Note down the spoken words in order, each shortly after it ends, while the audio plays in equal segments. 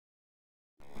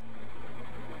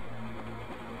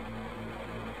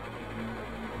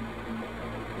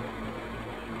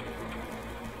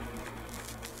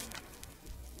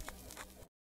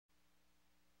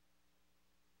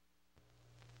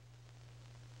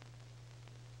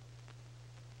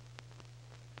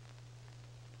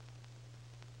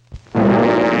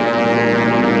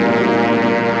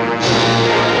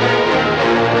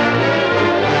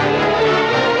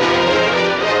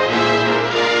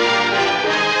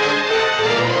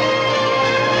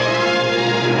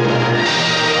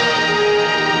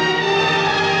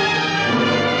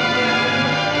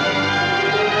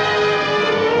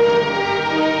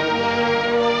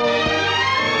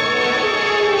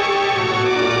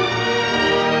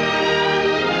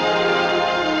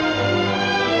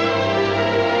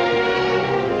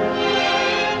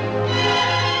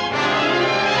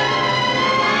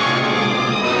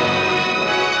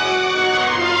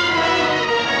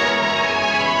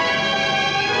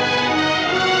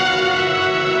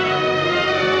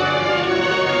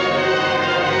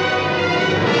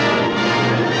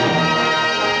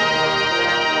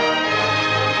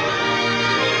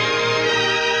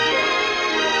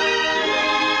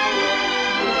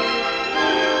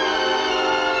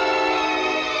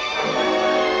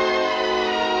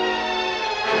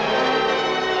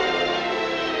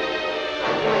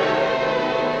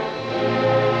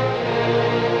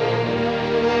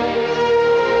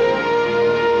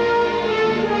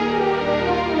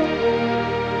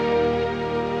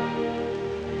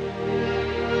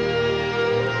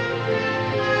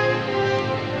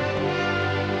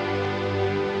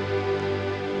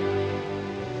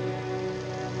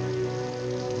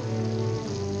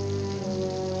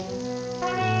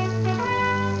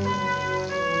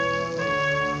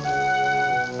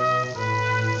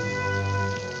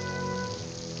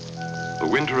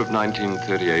winter of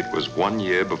 1938 was 1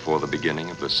 year before the beginning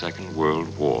of the Second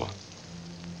World War.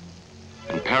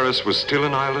 And Paris was still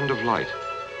an island of light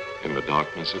in the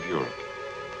darkness of Europe.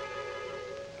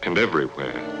 And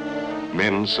everywhere,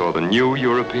 men saw the new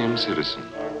European citizen,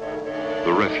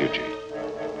 the refugee.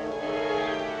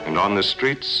 And on the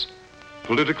streets,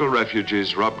 political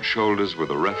refugees rubbed shoulders with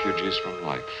the refugees from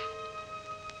life.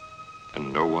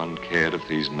 And no one cared if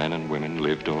these men and women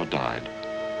lived or died.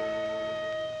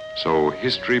 So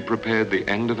history prepared the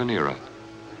end of an era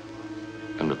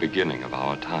and the beginning of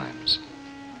our times.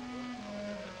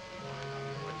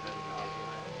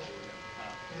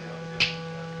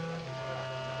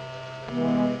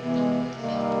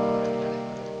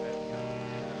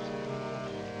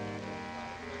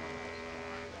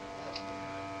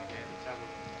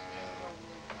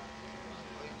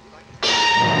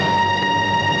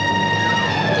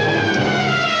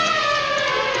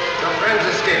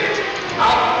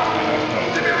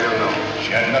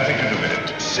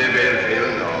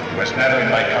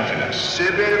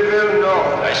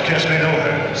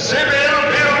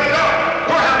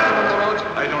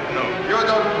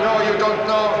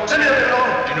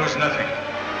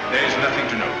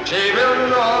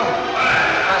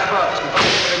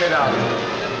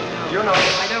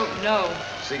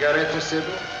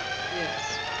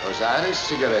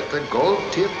 Cigarette, gold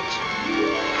tipped.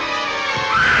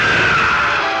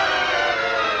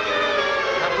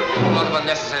 That put me in a lot of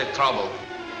unnecessary trouble.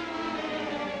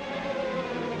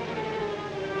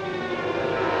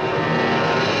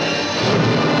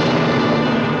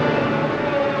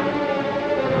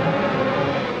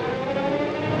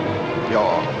 No,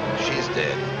 she's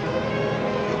dead.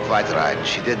 You're quite right.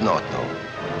 She did not know.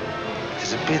 It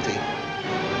is a pity.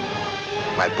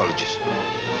 My apologies.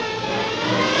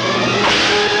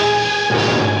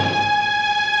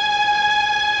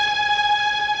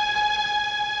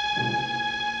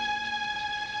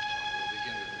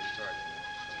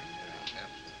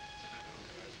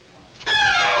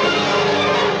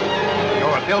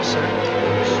 Your bill, sir.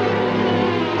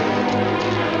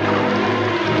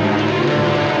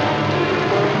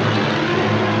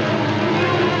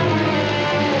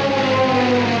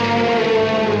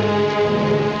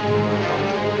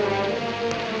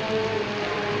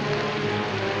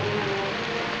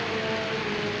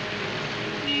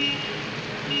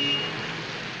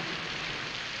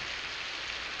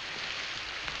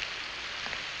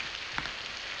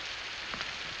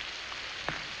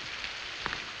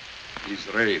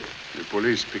 Raid. The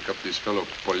police pick up this fellow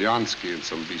Polyansky in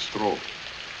some bistro.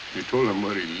 We told them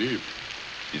where he lived.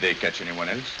 Did they catch anyone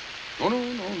else? No.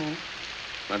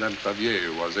 Madame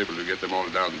Tavier was able to get them all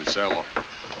down the cellar.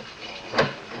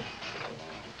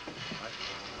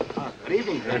 Good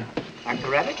evening, Dr.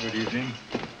 Ravic. Good evening.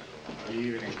 Good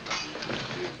evening.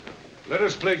 Let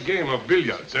us play a game of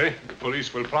billiards, eh? The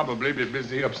police will probably be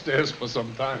busy upstairs for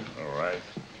some time. All right.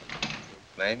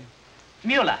 Name?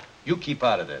 Mueller. You keep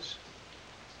out of this.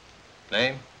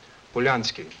 Name?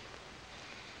 Polyansky.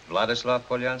 Vladislav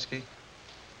Polyansky?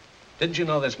 Didn't you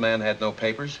know this man had no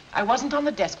papers? I wasn't on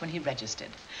the desk when he registered.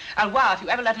 Wow, if you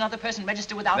ever let another person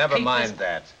register without papers... Never mind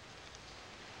that.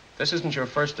 This isn't your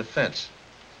first offense.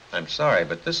 I'm sorry,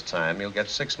 but this time you'll get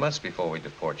 6 months before we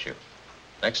deport you.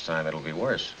 Next time it'll be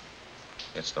worse.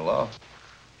 It's the law.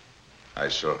 I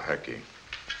saw Haake.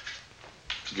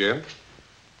 Again?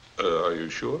 Are you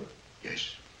sure?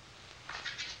 Yes.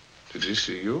 Did he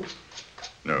see you?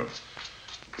 No.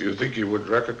 You think he would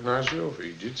recognize you if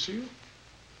he did see you?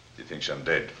 He thinks I'm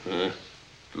dead.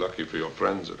 Lucky for your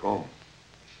friends at home.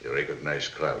 He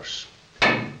recognized Kraus.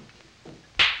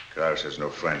 Kraus has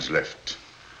no friends left.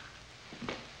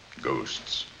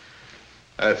 Ghosts.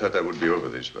 I thought I would be over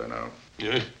this by now.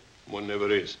 Yeah, one never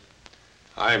is.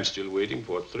 I am still waiting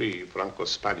for 3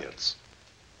 Franco-Spaniards.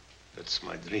 That's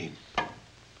my dream.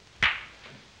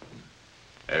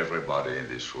 Everybody in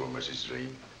this room has his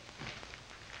dream.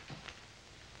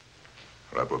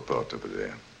 Rappaport over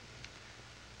there.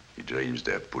 He dreams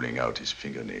they're pulling out his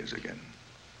fingernails again.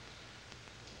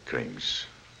 Krings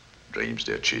dreams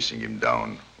they're chasing him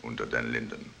down under den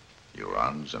Linden. He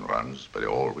runs and runs, but they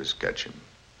always catch him.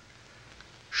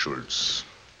 Schultz.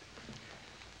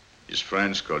 His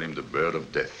friends call him the bird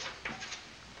of death.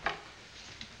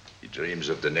 He dreams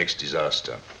of the next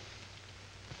disaster.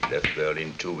 He left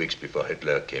Berlin 2 weeks before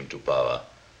Hitler came to power.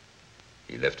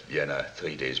 He left Vienna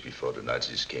 3 days before the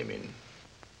Nazis came in.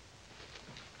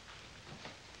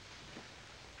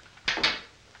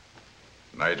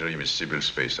 My dream is Sybil's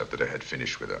face after they had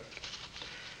finished with her.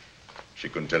 She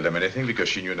couldn't tell them anything because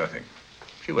she knew nothing.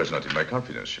 She was not in my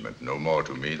confidence. She meant no more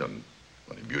to me than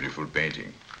a beautiful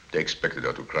painting. They expected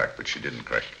her to crack, but she didn't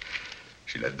crack.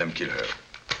 She let them kill her.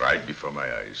 Right before my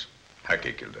eyes.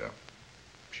 Haake killed her.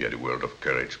 She had a world of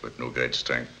courage, but no great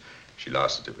strength. She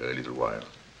lasted a very little while.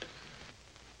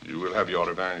 You will have your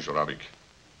revenge, Ravic.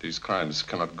 These crimes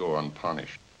cannot go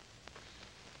unpunished.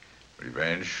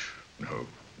 Revenge? No,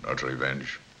 not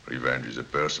revenge. Revenge is a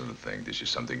personal thing. This is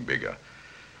something bigger.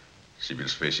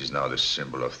 Sybil's face is now the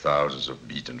symbol of thousands of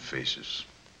beaten faces.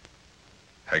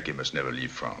 Haake must never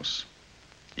leave France.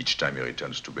 Each time he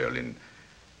returns to Berlin,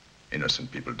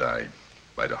 innocent people die.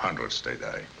 By the hundreds, they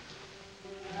die.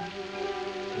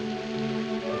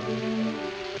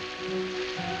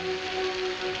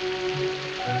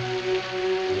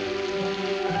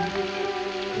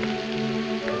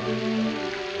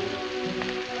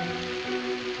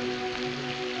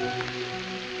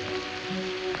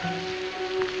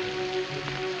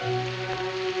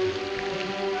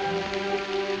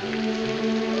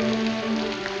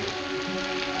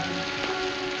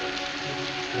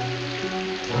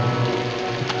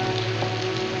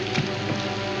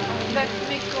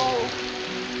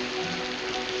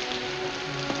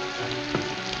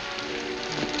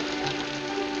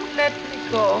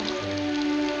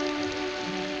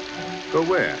 Go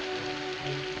where?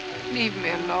 Leave me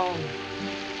alone.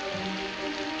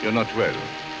 You're not well.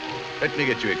 Let me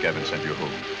get you a cab and send you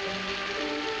home.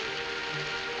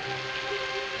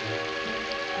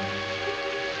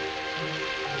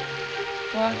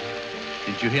 What?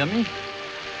 Didn't you hear me?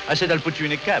 I said I'll put you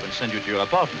in a cab and send you to your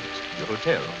apartment, the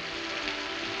hotel.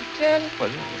 Hotel?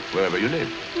 Well, wherever you live.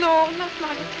 No, not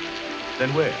my hotel.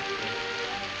 Then where?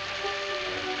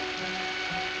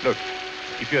 Look,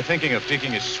 if you're thinking of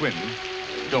taking a swim,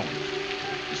 don't.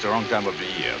 It's the wrong time of the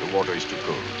year. The water is too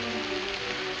cold.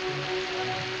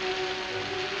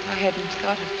 I hadn't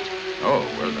thought of it. Oh,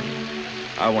 well then,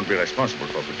 I won't be responsible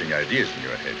for putting ideas in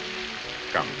your head.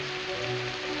 Come.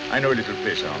 I know a little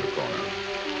place around the corner.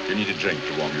 You need a drink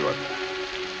to warm you up.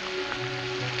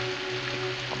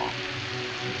 Come on.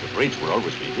 The bridge will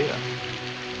always be here.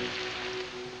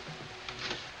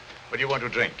 What do you want to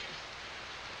drink?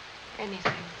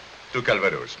 Anything. 2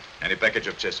 Calvados and a package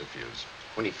of Chesterfields.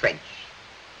 Only French.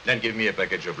 Then give me a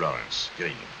package of Lawrence,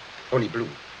 green. Only blue.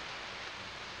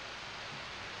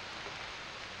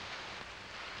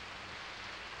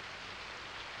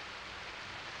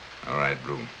 All right,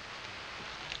 blue.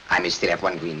 I may still have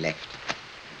 1 green left.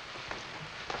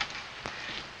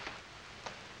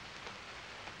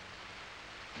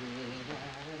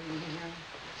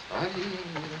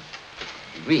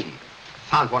 Green.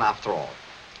 Found one after all.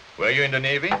 Were you in the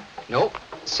Navy? No,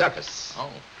 circus. Oh,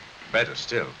 better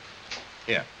still.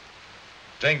 Here,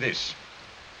 drink this.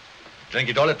 Drink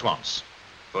it all at once.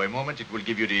 For a moment, it will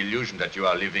give you the illusion that you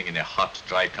are living in a hot,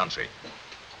 dry country.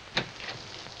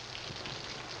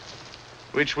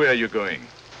 Which way are you going?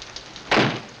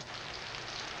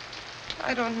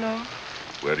 I don't know.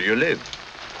 Where do you live?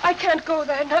 I can't go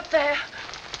there, not there.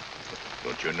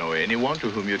 Don't you know anyone to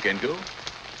whom you can go?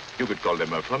 You could call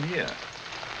them up from here.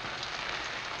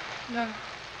 No.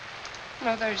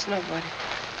 No, there's nobody.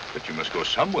 But you must go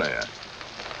somewhere.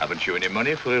 Haven't you any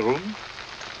money for a room?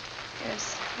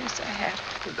 Yes, I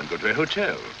have. Well, then go to a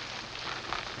hotel.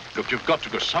 Look, you've got to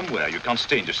go somewhere. You can't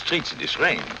stay in the streets in this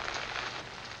rain.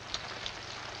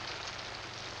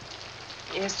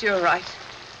 Yes, you're right.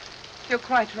 You're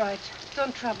quite right.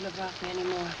 Don't trouble about me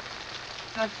anymore.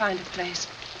 I'll find a place.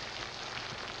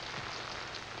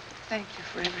 Thank you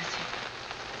for everything.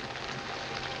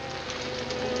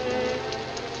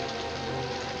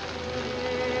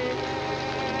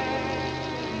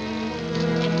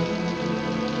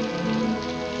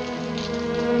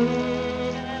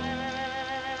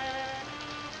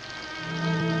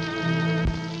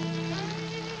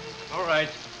 All right.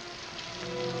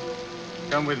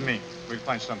 Come with me. We'll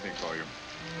find something for you.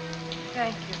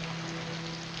 Thank you.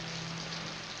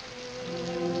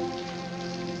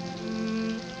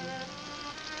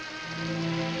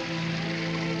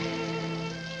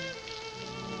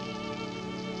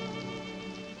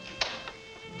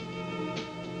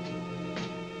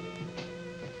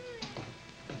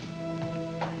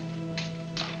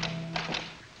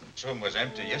 This room was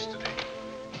empty yesterday.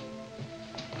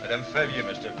 Madame Favier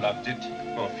must have locked it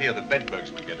for fear the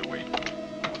bedbugs will get away.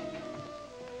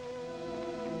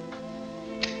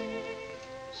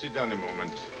 Sit down a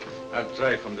moment. I'll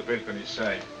try from the balcony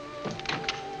side.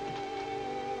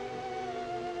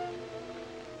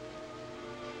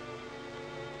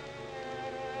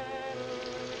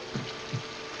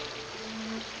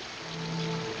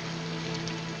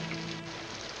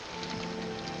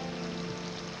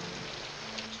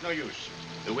 It's no use.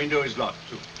 The window is locked,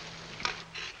 too.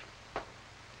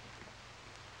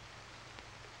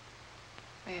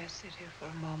 May I sit here for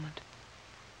a moment?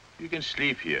 You can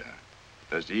sleep here.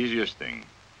 That's the easiest thing.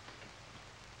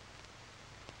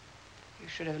 You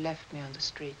should have left me on the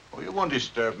street. Oh, you won't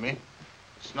disturb me.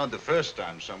 It's not the first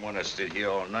time someone has stayed here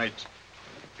all night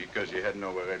because he had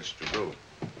nowhere else to go.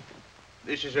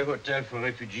 This is a hotel for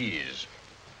refugees.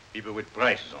 People with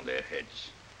prices on their heads.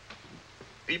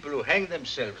 People who hang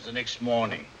themselves the next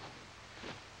morning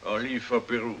or leave for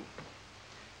Peru.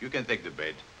 You can take the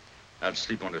bed. I'll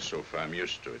sleep on the sofa. I'm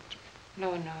used to it.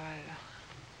 No,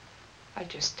 I'll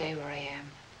just stay where I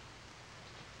am.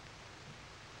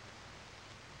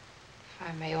 If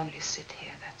I may only sit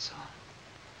here, that's all.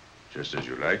 Just as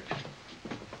you like.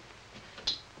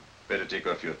 Better take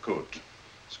off your coat.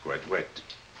 It's quite wet.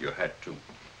 Your hat, too.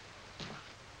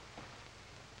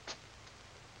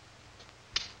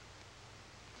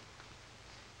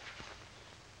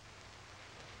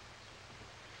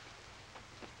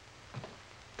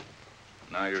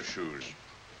 Now your shoes.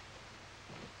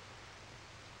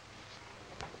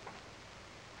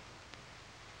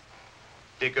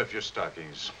 Take off your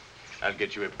stockings. I'll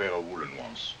get you a pair of woolen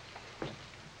ones.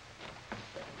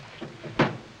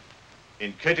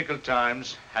 In critical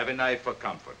times, have a knife for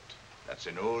comfort. That's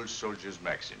an old soldier's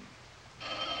maxim.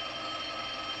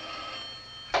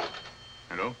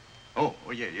 Hello? Oh,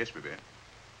 yeah, yes, baby.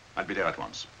 I'll be there at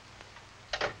once.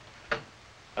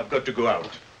 I've got to go out.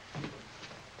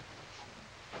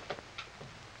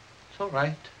 It's all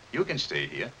right. You can stay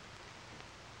here.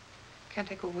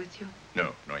 Can't I go with you?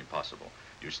 No, impossible.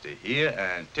 You stay here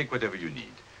and take whatever you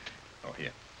need. Oh,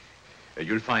 here.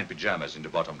 You'll find pajamas in the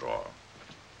bottom drawer.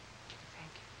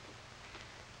 Thank you.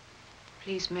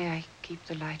 Please, may I keep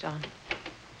the light on?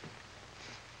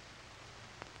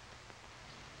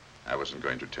 I wasn't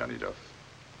going to turn it off.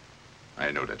 I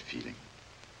know that feeling.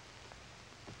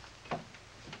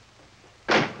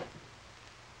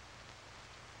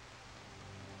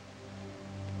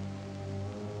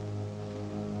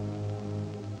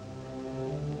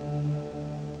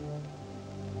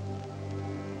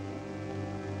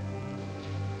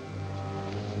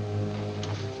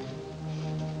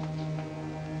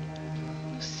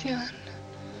 Lucien,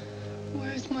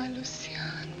 where's my Lucien?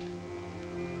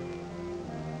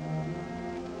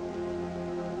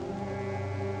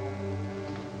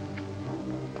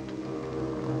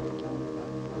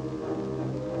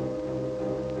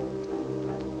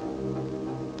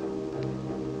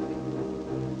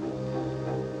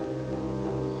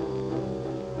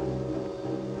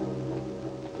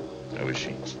 How is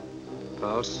she?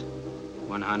 Pulse,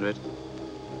 100.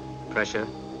 Pressure,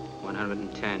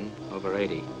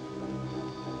 110/80.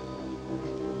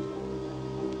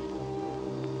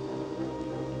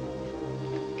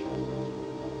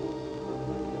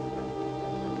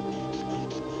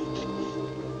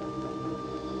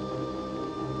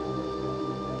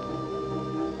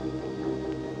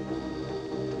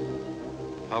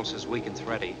 Pulse is weak and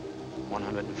thready,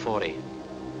 140.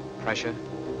 Pressure,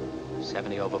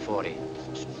 70/40.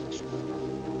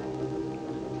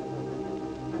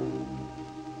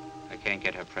 I can't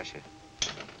get her pressure.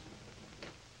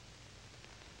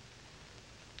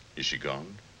 Is she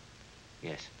gone?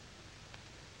 Yes.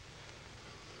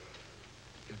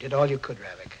 You did all you could,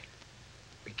 Ravic.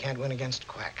 We can't win against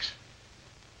quacks.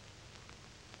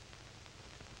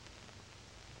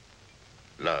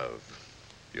 Love,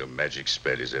 your magic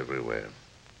spell is everywhere.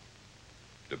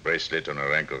 The bracelet on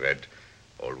her ankle read,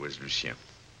 always Lucien.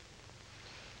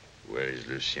 Where is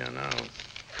Lucien now?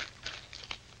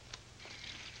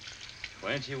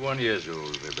 21 years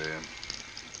old, baby.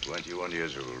 21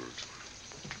 years old.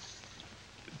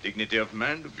 The dignity of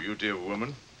man, the beauty of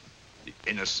woman, the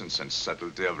innocence and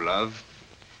subtlety of love.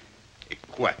 A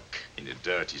quack in a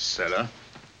dirty cellar.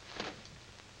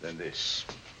 Then this.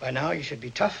 By now, you should be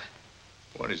tough.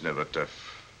 One is never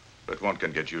tough, but one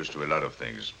can get used to a lot of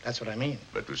things. That's what I mean.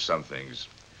 But to some things,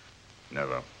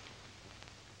 never.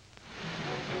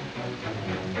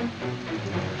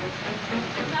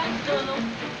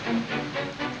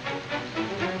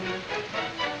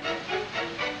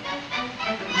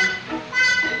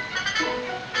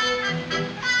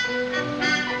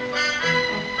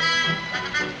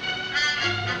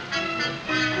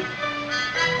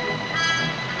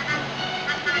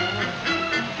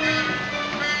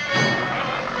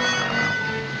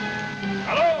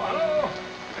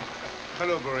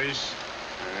 Hello, Boris.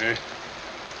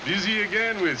 Busy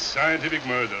again with scientific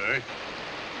murder, eh?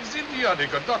 It's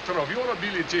idiotic. A doctor of your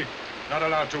ability not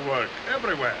allowed to work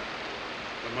everywhere.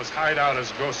 One must hide out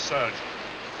as ghost surgeon.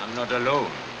 I'm not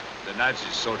alone. The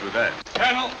Nazis saw to that.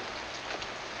 Colonel,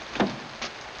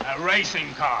 a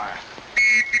racing car.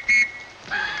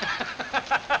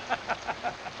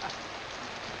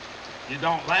 You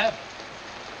don't laugh?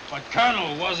 But,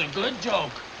 Colonel, was a good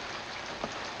joke.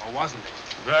 Or wasn't it?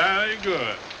 Very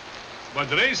good. But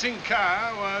the racing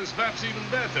car was perhaps even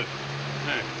better.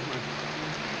 Hey, come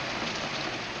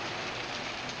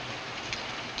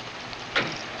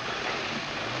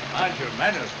on. Mind your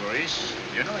manners, Boris.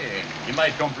 You know, you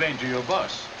might complain to your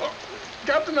boss. Oh,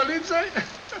 Captain Alidze?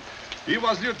 He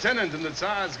was lieutenant in the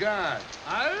Tsar's guard.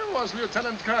 I was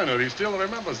lieutenant colonel. He still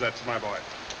remembers that, my boy.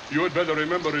 You had better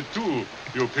remember it, too,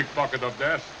 you pickpocket of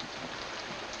death.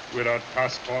 Without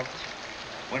passport.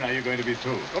 When are you going to be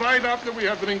through? Right after we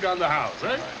have drink on the house,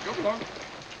 eh? Come along.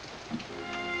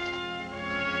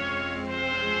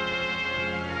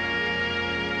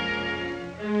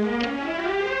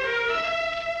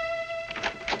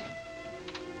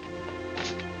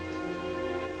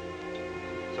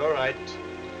 It's all right.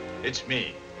 It's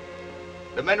me.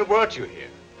 The man who brought you here.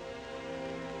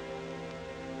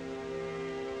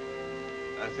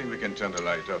 I think we can turn the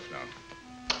light off now.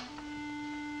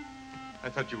 I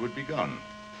thought you would be gone.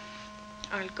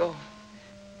 I'll go.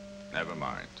 Never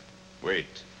mind.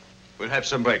 Wait. We'll have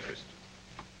some breakfast.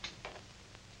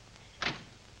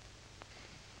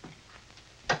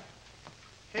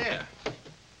 Here.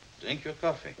 Drink your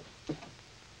coffee.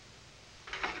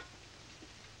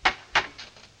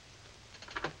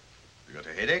 You got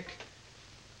a headache?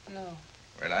 No.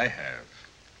 Well, I have.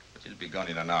 But it'll be gone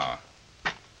in an hour.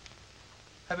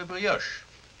 Have a brioche.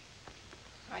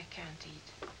 I can't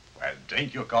eat. Well,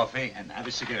 drink your coffee and have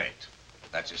a cigarette.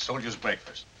 That's a soldier's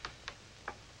breakfast.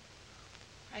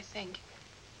 I think.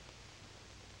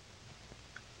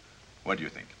 What do you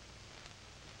think?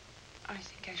 I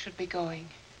think I should be going.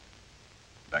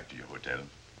 Back to your hotel?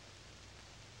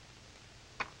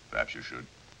 Perhaps you should.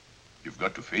 You've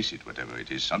got to face it, whatever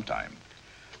it is, sometime.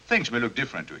 Things may look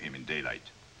different to him in daylight.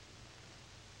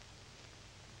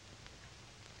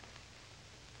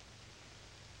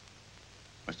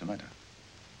 What's the matter?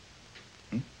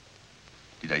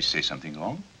 Did I say something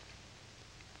wrong?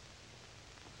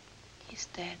 He's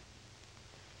dead.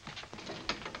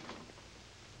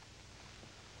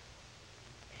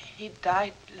 He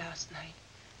died last night.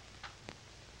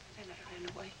 Then I ran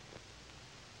away.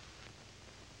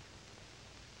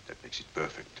 That makes it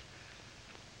perfect.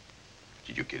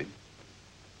 Did you kill him?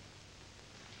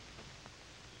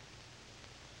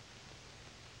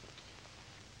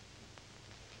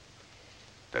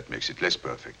 That makes it less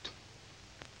perfect.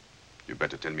 You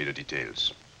better tell me the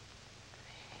details.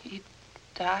 He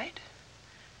died?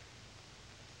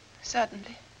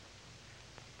 Suddenly.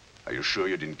 Are you sure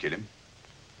you didn't kill him?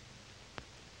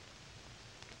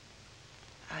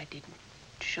 I didn't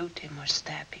shoot him or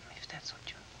stab him, if that's what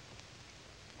you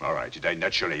mean. All right, he died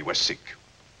naturally. He was sick.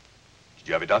 Did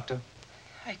you have a doctor?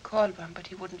 I called one, but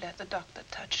he wouldn't let the doctor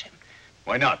touch him.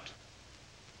 Why not?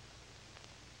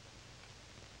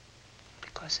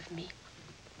 Because of me.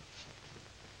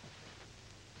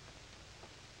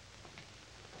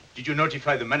 Did you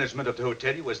notify the management of the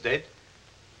hotel he was dead?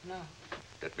 No.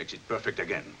 That makes it perfect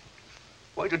again.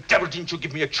 Why the devil didn't you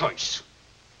give me a choice?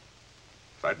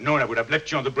 If I'd known, I would have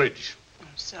left you on the bridge. I'm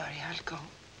sorry, I'll go.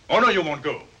 Oh, no, you won't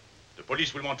go. The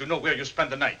police will want to know where you spent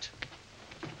the night.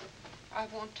 I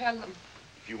won't tell them.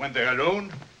 If you went there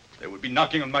alone, they would be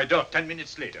knocking on my door 10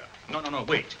 minutes later. No,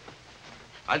 wait.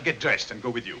 I'll get dressed and go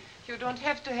with you. You don't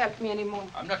have to help me anymore.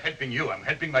 I'm not helping you, I'm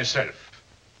helping myself.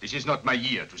 This is not my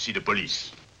year to see the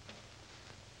police.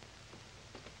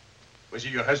 Was he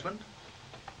your husband?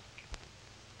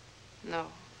 No.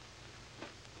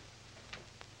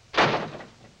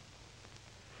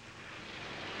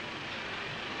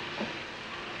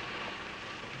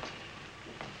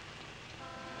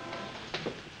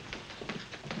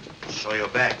 So you're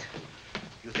back.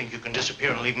 You think you can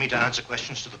disappear and leave me to answer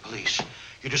questions to the police.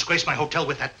 You disgrace my hotel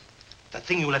with that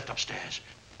thing you left upstairs.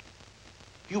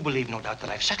 You believe, no doubt, that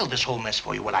I've settled this whole mess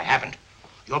for you. Well, I haven't.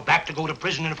 You're back to go to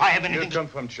prison, and if I have anything... You come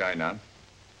from China.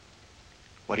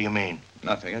 What do you mean?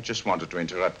 Nothing. I just wanted to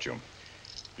interrupt you.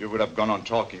 You would have gone on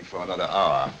talking for another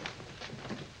hour.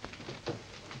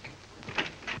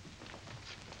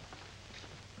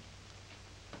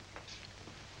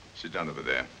 Sit down over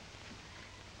there.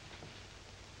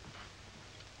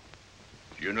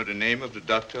 Do you know the name of the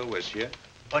doctor who was here?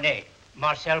 Bonnet.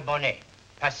 Marcel Bonnet.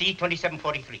 Passy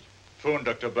 2743. Phone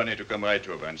Dr. Bonnet to come right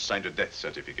over and sign the death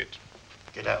certificate.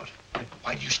 Get out.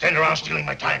 Why do you stand around stealing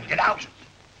my time? Get out.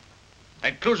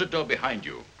 And close the door behind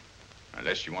you.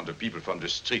 Unless you want the people from the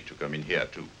street to come in here,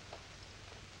 too.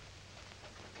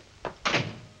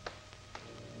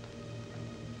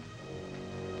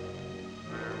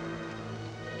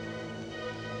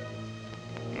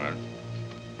 Well,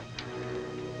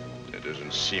 there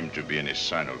doesn't seem to be any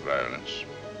sign of violence.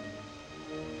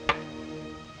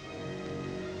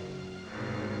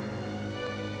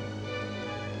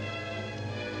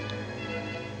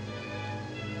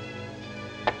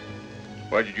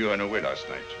 Why did you run away last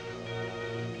night?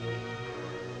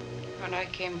 When I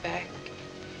came back,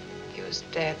 he was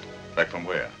dead. Back from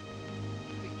where?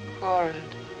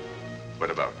 Quarreled.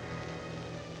 What about?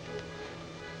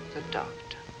 The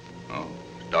doctor. Oh,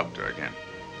 the doctor again.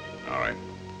 All right.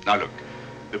 Now look,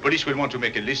 the police will want to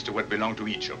make a list of what belonged to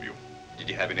each of you. Did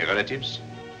you have any relatives?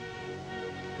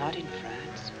 Not in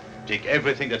France. Take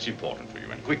everything that's important for you,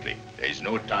 and quickly. There is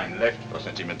no time left for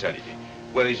sentimentality.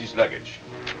 Where is his luggage?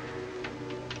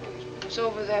 It was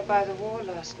over there by the wall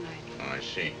last night. Oh, I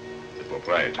see. The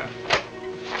proprietor.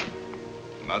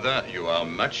 Mother, you are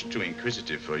much too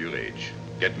inquisitive for your age.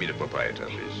 Get me the proprietor,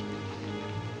 please.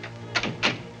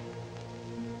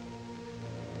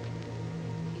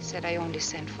 He said I only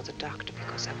sent for the doctor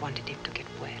because I wanted him to get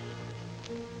well.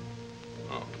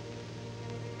 Oh.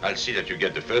 I'll see that you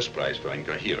get the first prize for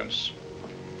incoherence.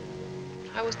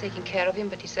 I was taking care of him,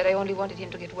 but he said I only wanted him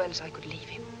to get well so I could leave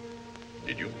him.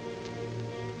 Did you?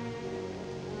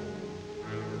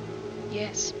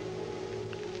 Yes.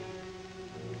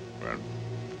 Well,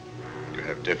 you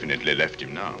have definitely left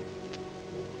him now.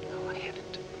 No, I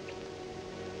haven't.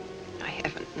 I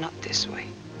haven't, not this way.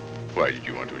 Why did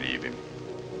you want to leave him?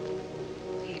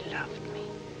 He loved me.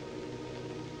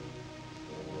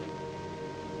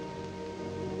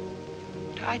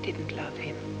 But I didn't love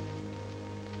him.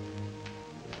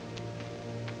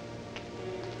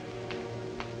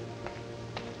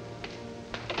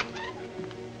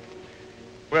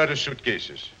 Where are the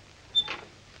suitcases?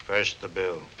 First the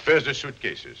bill. First the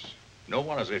suitcases. No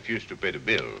one has refused to pay the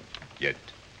bill yet.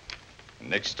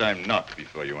 Next time not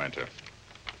before you enter.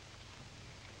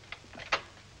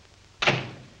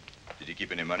 Did he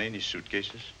keep any money in his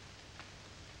suitcases?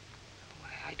 Why,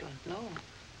 I don't know.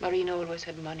 Marino always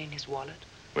had money in his wallet.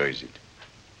 Where is it?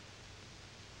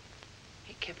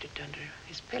 He kept it under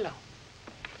his pillow.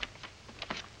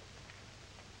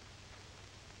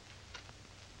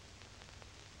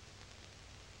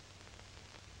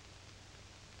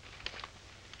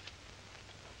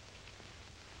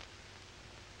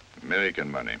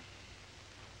 American money.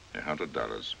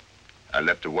 $100. I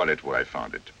left the wallet where I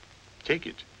found it. Take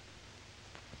it.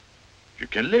 You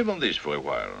can live on this for a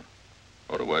while.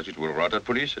 Otherwise, it will rot at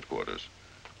police headquarters.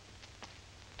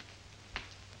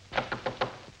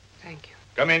 Thank you.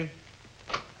 Come in.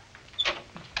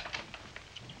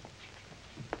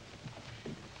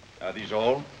 Are these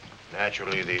all?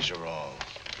 Naturally, these are all.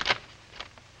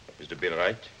 Is the bill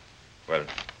right? Well,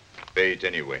 pay it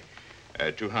anyway.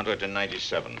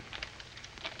 297.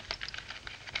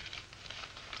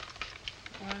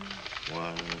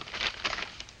 One.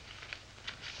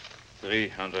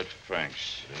 300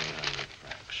 francs. 300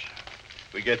 francs.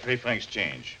 We get 3 francs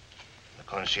change. The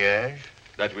concierge?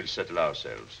 That will settle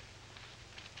ourselves.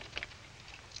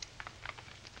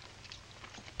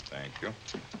 Thank you.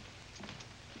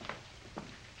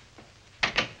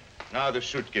 Now the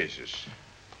suitcases.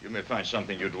 You may find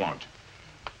something you'd want.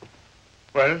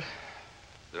 Well,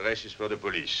 the rest is for the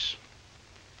police.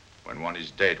 When one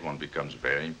is dead, one becomes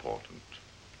very important.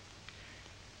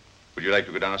 Would you like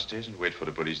to go downstairs and wait for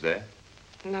the police there?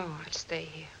 No, I'll stay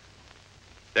here.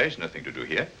 There is nothing to do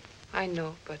here. I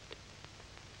know, but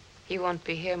he won't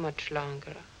be here much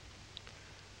longer.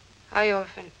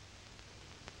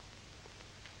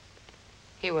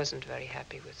 He wasn't very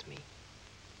happy with me.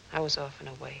 I was often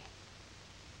away.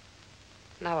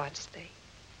 Now I'll stay.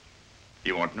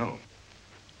 He won't know.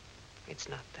 It's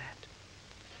not that.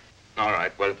 All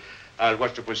right, well, I'll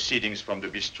watch the proceedings from the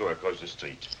bistro across the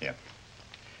street. Here.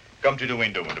 Come to the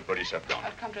window when the police have gone.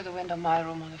 I'll come to the window, my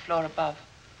room on the floor above.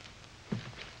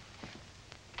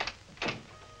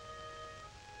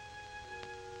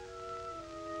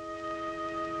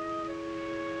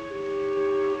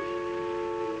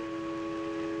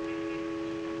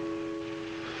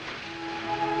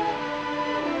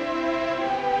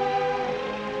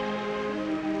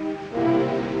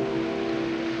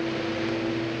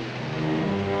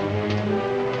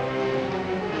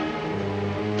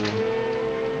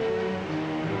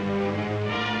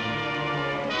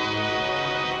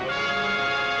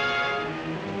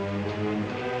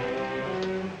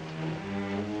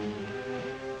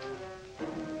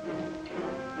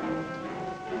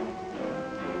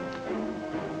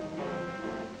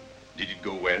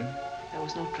 There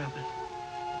was no trouble.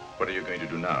 What are you going to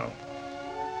do now?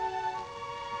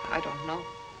 I don't know.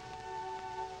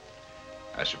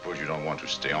 I suppose you don't want to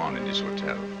stay on in this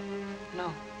hotel.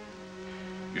 No.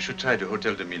 You should try the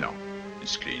Hotel de Milan.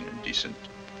 It's clean and decent.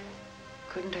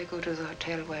 Couldn't I go to the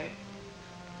hotel where...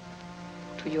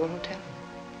 to your hotel?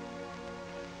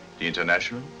 The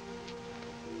International?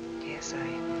 Yes,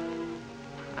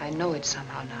 I know it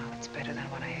somehow now. It's better than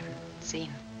what I haven't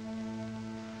seen.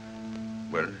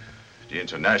 Well, the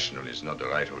International is not the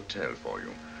right hotel for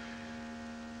you.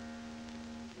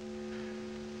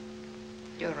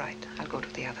 You're right. I'll go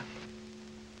to the other.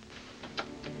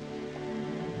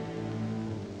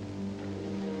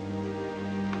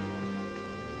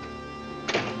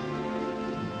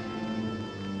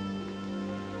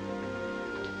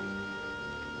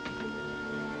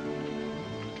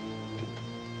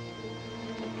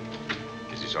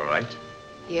 Is this all right?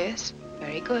 Yes,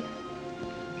 very good.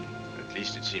 At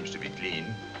least it seems to be clean.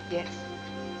 Yes.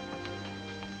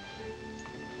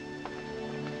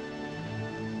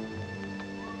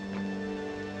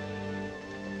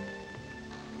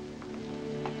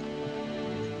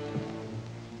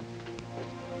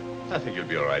 I think you'll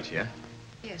be all right here.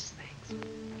 Yes, thanks.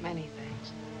 Many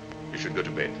thanks. You should go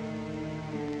to bed.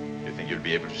 You think you'll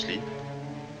be able to sleep?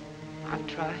 I'll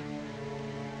try.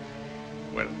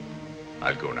 Well,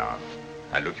 I'll go now.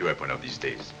 I'll look you up one of these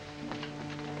days.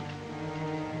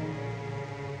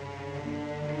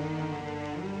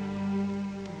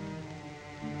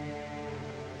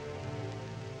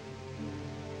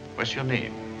 What's your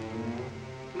name?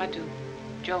 Madou.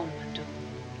 Joan Madou.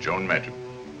 Joan Madou.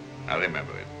 I'll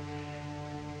remember it.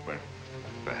 Well,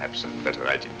 perhaps I'd better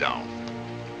write it down.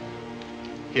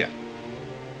 Here.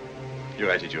 You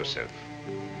write it yourself.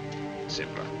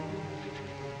 Simpler.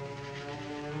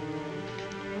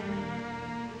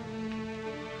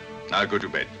 Now go to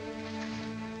bed.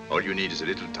 All you need is a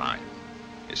little time.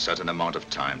 A certain amount of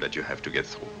time that you have to get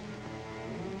through.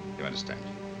 You understand?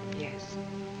 Yes.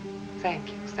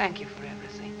 Thank you. Thank you for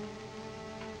everything.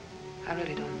 I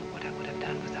really don't know what I would have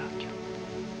done without you.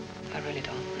 I really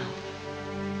don't know.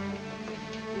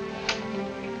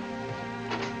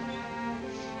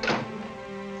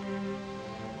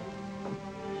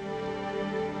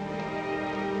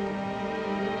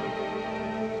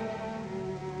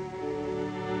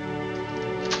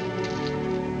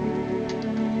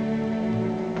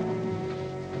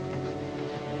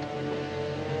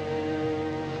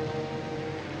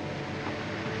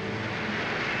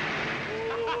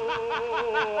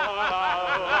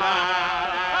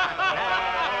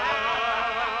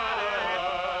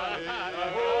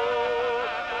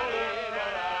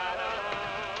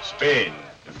 Spain,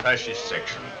 the fascist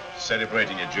section,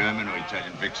 celebrating a German or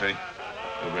Italian victory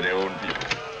over their own people.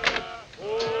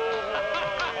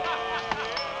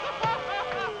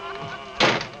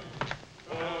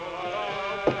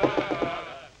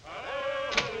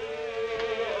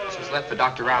 This was left for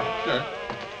Dr. Ravic. Yeah.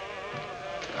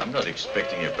 I'm not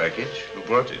expecting a package. Who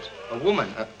brought it? A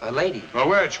woman, a lady. A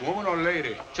which, woman or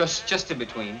lady? Just in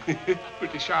between.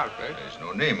 Pretty sharp, eh? There's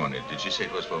no name on it. Did she say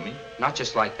it was for me? Not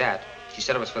just like that. She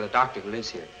said it was for the doctor who lives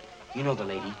here. You know the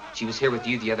lady. She was here with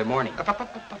you the other morning.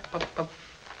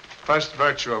 First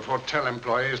virtue of hotel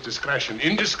employee is discretion.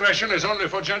 Indiscretion is only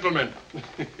for gentlemen.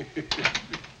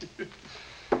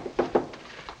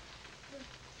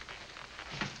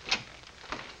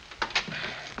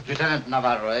 Lieutenant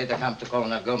Navarro, aide-de-camp to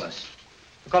Colonel Gomez.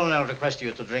 The Colonel requests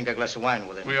you to drink a glass of wine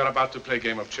with him. We are about to play a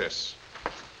game of chess.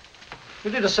 You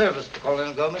did a service to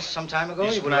Colonel Gomez some time ago.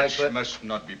 This You would match like must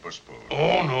not be postponed.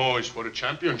 Oh, no, it's for a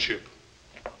championship.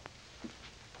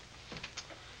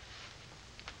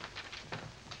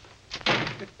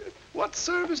 What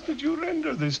service did you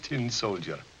render this tin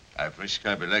soldier? I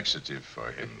prescribe a laxative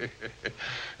for him.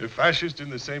 A fascist in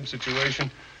the same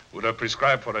situation would have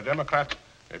prescribed for a Democrat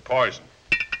a poison.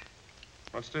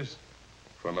 What's this?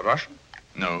 From a Russian?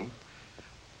 No.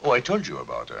 Oh, I told you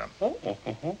about her.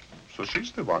 Oh. So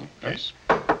she's the one. Yes.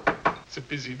 It's a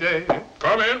busy day. Eh?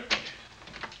 Come in.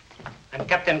 I'm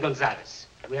Captain Gonzalez.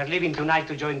 We are leaving tonight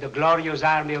to join the glorious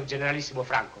army of Generalissimo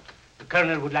Franco. The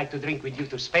colonel would like to drink with you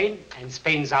to Spain and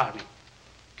Spain's army.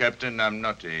 Captain, I'm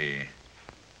not a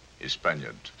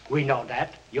Spaniard. We know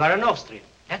that. You are an Austrian.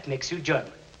 That makes you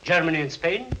German. Germany and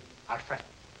Spain are friends.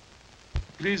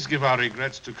 Please give our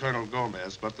regrets to Colonel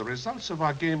Gomez, but the results of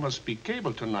our game must be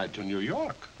cabled tonight to New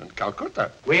York and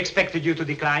Calcutta. We expected you to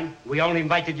decline. We only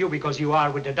invited you because you are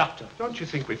with the doctor. Don't you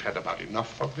think we've had about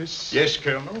enough of this? Yes,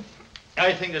 Colonel.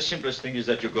 I think the simplest thing is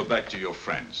that you go back to your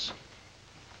friends.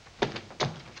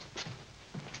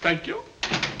 Thank you.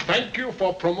 Thank you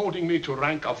for promoting me to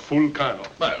rank of full colonel.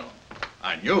 Well,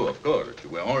 I knew, of course, that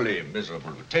you were only a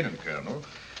miserable lieutenant colonel,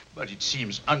 but it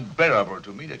seems unbearable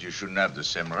to me that you shouldn't have the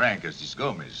same rank as this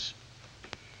Gomez.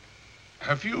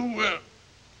 Have you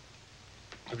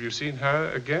seen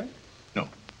her again? No.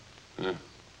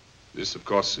 This, of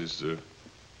course, is a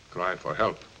cry for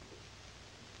help.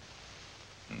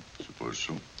 Suppose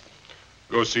so.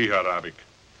 Go see her, Ravic.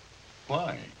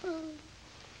 Why?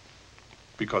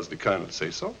 Because the colonel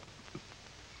says so.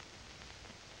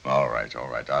 All right.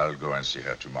 I'll go and see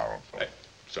her tomorrow. Hey.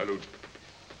 Salute.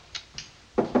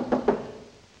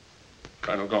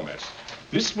 Colonel Gomez,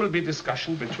 this will be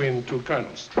discussion between two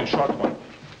colonels, a short one.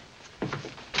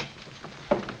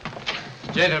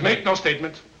 Gentlemen. Make no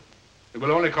statement. It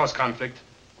will only cause conflict.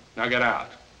 Now get out.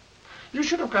 You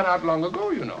should have got out long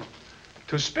ago, you know.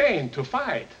 To Spain, to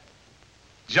fight.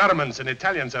 Germans and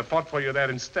Italians have fought for you there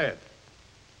instead.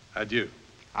 Adieu.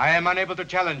 I am unable to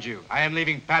challenge you. I am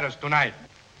leaving Paris tonight.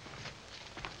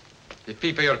 The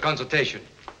fee for your consultation.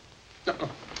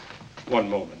 One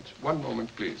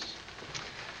moment, please.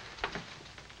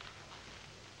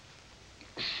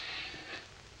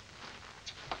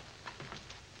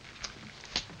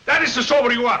 That is to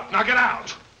sober you up. Now get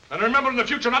out. And remember in the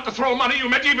future not to throw money, you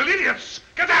medieval idiots.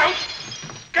 Get out!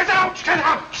 Get out! Get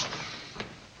out!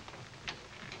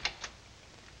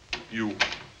 You.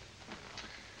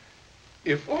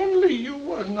 If only you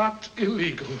were not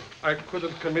illegal, I could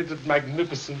have committed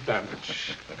magnificent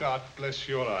damage. God bless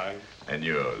your eye. And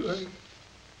yours.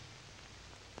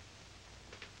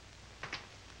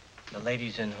 The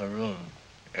lady's in her room.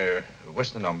 What's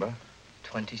the number?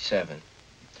 27.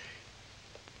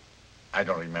 I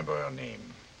don't remember her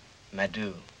name.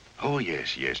 Madou. Oh,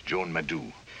 yes, Joan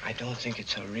Madou. I don't think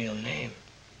it's her real name.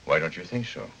 Why don't you think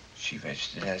so? She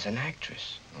registered as an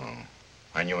actress. Oh.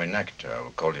 I knew an actor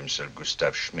who called himself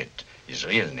Gustav Schmidt. His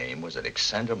real name was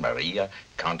Alexander Maria,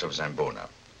 Count of Zambona.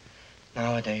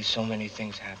 Nowadays, so many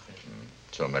things happen.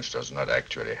 So much does not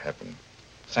actually happen.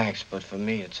 Thanks, but for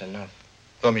me, it's enough.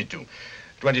 For me, too.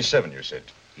 27, you said?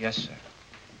 Yes, sir.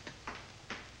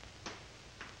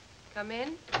 Come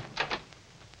in.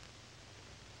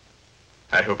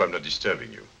 I hope I'm not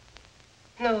disturbing you.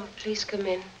 No, please come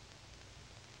in.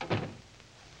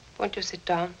 Won't you sit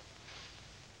down?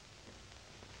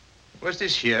 Was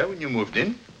this here when you moved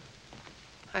in?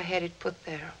 I had it put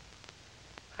there.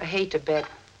 I hate a bed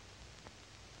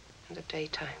in the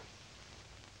daytime.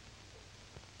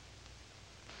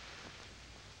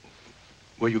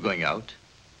 Were you going out?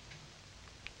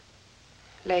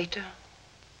 Later,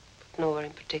 but nowhere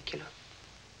in particular.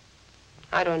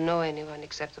 I don't know anyone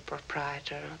except the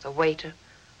proprietor, the waiter,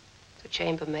 the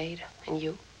chambermaid, and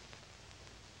you.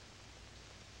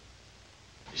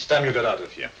 It's time you got out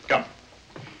of here. Come.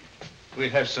 We'll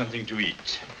have something to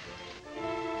eat.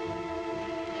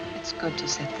 It's good to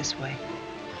sit this way.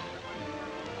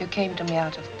 You came to me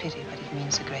out of pity, but it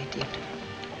means a great deal to me.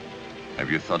 Have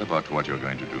you thought about what you're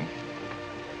going to do?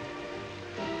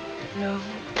 No,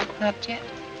 not yet.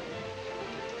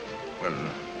 Well,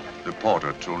 the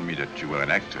porter told me that you were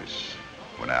an actress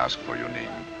when I asked for your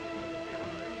name.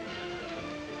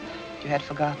 You had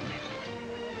forgotten it.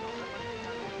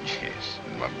 Yes.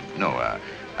 Well, no,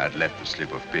 I'd left a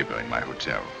slip of paper in my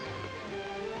hotel.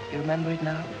 You remember it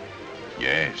now?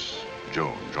 Yes,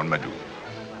 Joan Madou.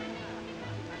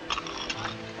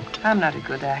 I'm not a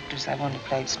good actress. I've only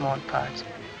played small parts.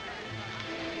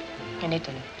 In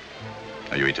Italy.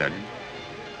 Are you Italian?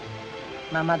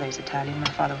 My mother is Italian. My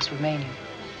father was Romanian.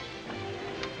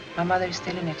 My mother is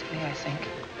still in Italy, I think.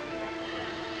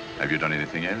 Have you done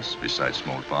anything else besides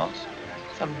small parts?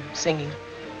 Some singing.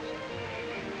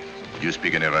 Do you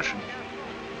speak any Russian?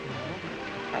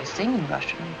 I sing in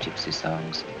Russian, gypsy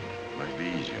songs. Might be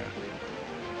easier.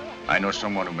 I know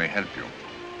someone who may help you.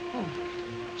 Who?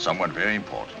 Someone very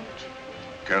important.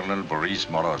 Colonel Boris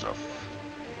Morozov.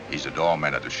 He's a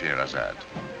doorman at the Scheherazade.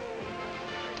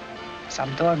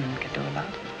 Some doorman can do a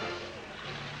lot.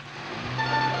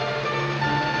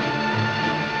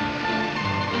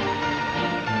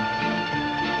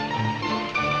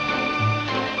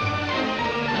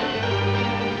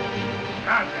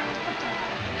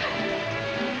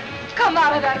 Come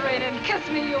out of that rain and kiss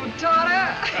me, you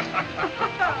daughter.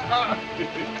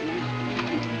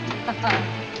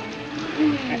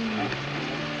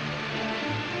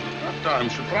 I'm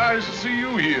surprised to see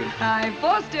you here. Hi,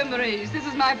 Foster Maurice. This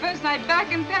is my first night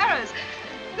back in Paris.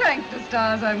 Thank the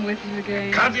stars I'm with you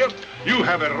again. Katya, you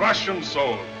have a Russian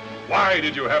soul. Why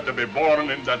did you have to be born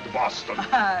in that Boston?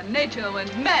 Nature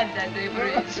went mad that day,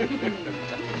 Maurice.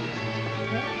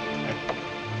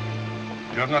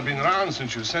 You have not been around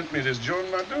since you sent me this Joan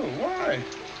Madou. Why?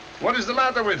 What is the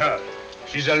matter with her?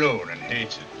 She's alone and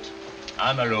hates it.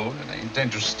 I'm alone and I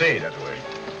intend to stay that way.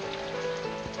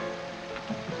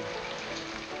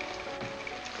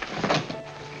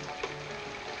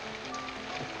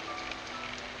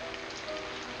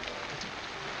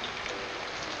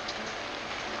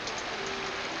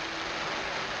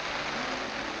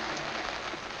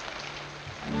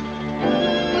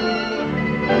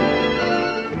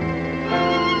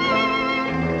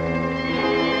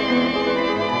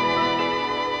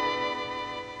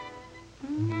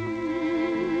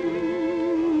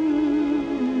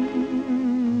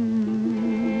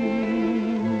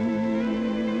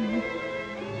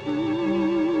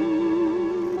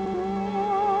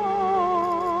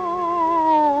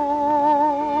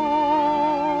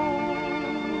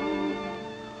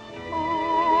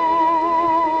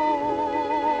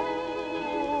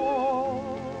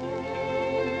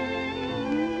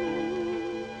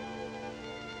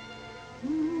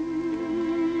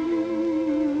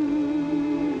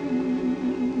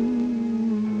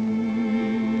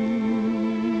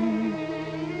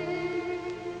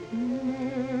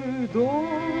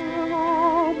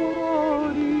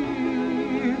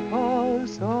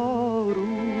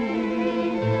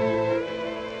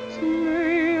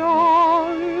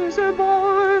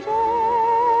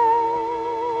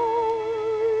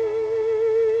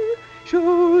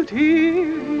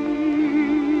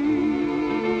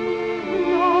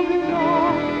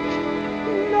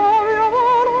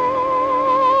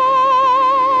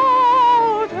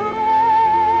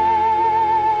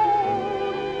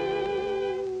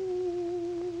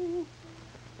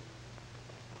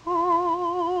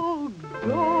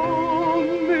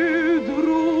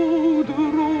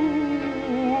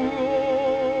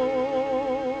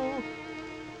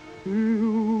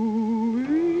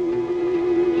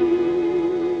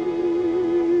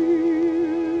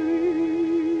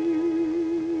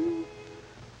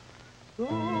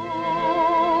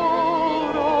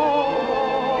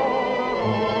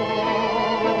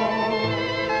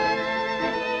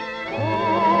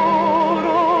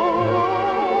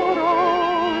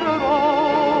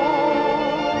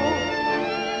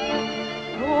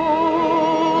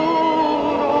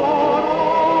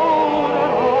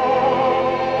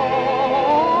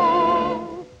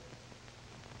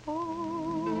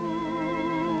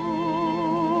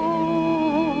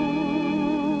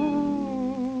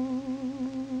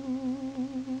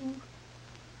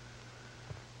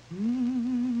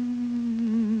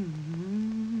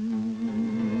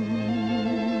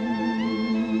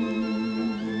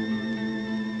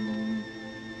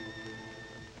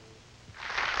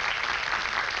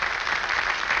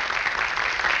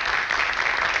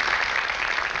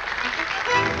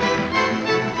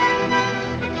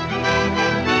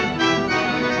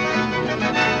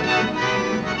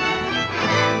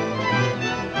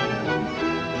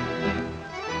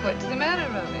 What's the matter,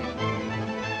 Ravic?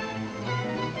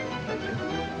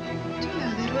 Do you know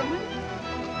that woman?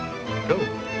 No.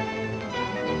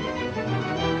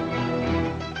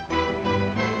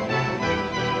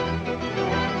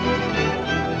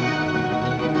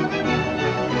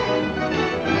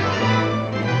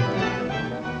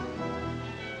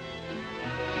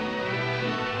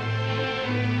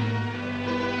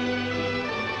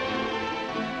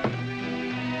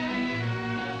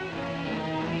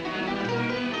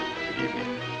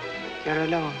 You're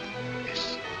alone.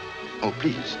 Yes. Oh,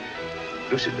 please.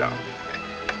 Do sit down.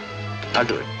 I'll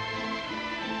do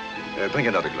it. Bring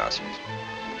another glass, please.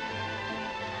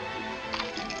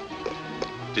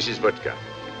 This is vodka.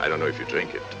 I don't know if you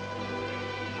drink it.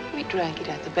 We drank it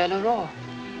at the Belle Aurore.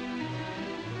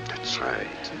 That's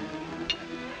right.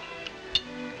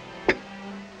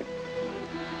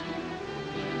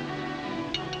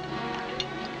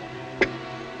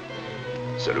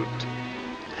 Salute.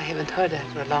 I haven't heard that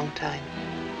for a long time.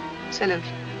 Salute.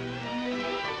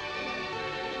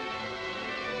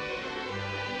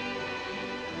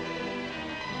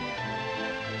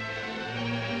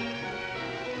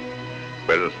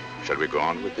 Well, shall we go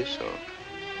on with this, or?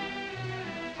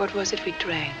 What was it we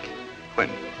drank? When?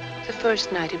 The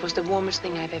first night. It was the warmest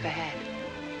thing I've ever had.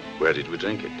 Where did we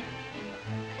drink it?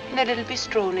 In a little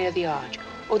bistro near the arch.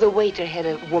 Oh, the waiter had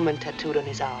a woman tattooed on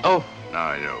his arm. Oh, now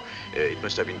I know. It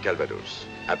must have been Calvados.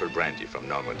 Apple brandy from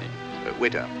Normandy.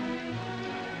 Waiter.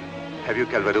 Have you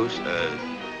Calvados?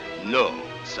 No,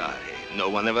 sorry. No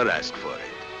one ever asked for it.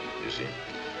 You see,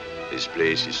 this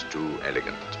place is too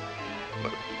elegant.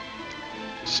 But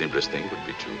the simplest thing would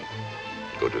be to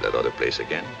go to that other place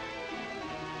again.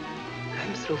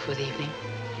 I'm through for the evening.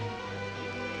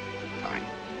 Fine.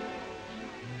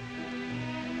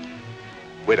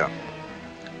 Waiter.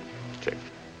 Check.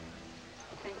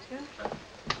 Thank you.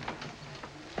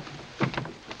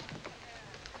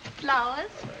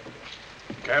 Flowers?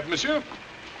 Cab, monsieur?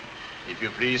 If you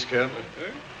please, Colonel.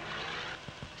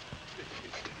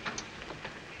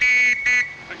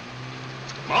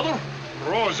 Mother,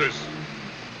 roses.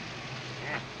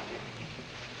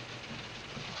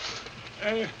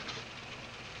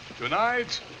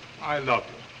 Tonight, I love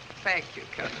you. Thank you,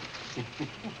 Colonel.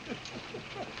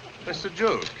 That's the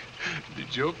joke. The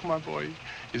joke, my boy,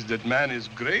 is that man is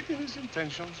great in his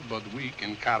intentions, but weak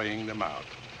in carrying them out.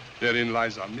 Therein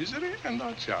lies our misery and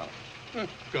our charm.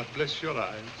 God bless your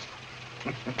eyes.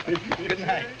 Good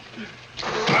night.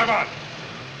 Drive on.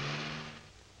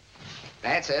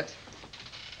 That's it.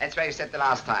 That's where you said the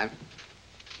last time.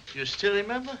 You still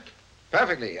remember?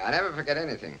 Perfectly. I never forget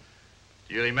anything.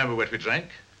 Do you remember what we drank?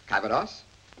 Calvados?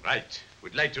 Right.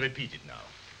 We'd like to repeat it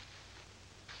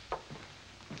now.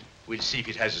 We'll see if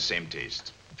it has the same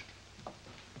taste.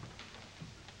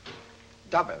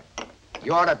 Double.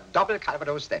 You ordered double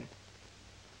Calvados then?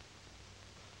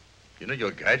 You know,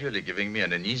 you're gradually giving me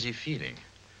an uneasy feeling.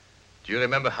 Do you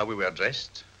remember how we were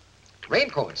dressed?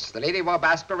 Raincoats. The lady wore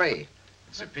basque beret.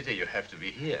 It's a pity you have to be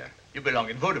here. You belong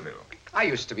in vaudeville. I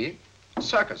used to be.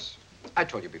 Circus. I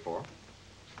told you before.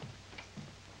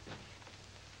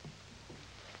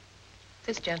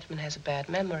 This gentleman has a bad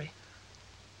memory.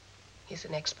 He's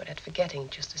an expert at forgetting,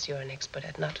 just as you're an expert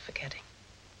at not forgetting.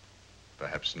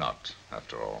 Perhaps not,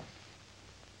 after all.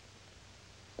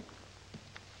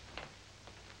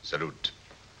 Salute.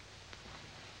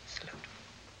 Salute.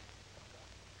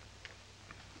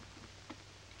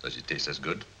 Does it taste as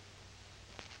good?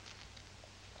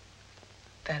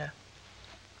 Better.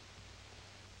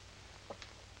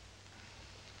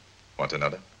 Want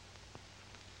another?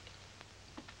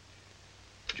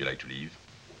 Would you like to leave?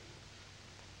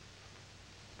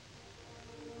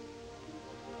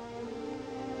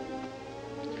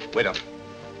 Waiter.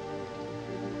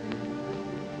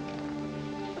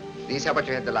 These are what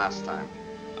you had the last time.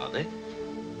 Are they?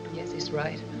 Yes, he's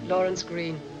right. Lawrence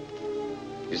Green.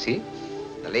 You see?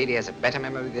 The lady has a better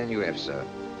memory than you have, sir.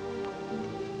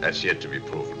 That's yet to be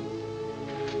proven.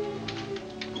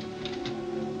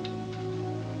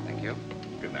 Thank you.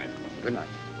 Good night. Good night.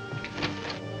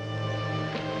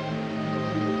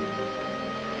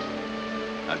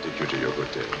 I'll take you to your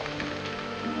hotel.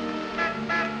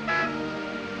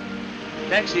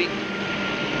 Taxi.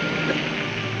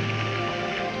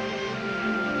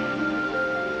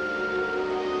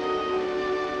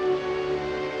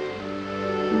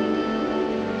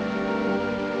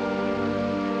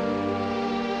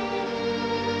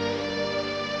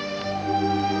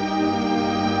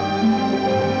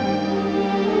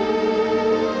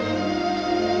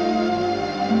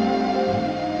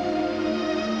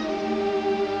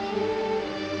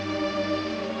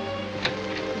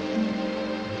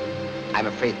 I'm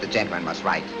afraid the gentleman was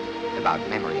right. About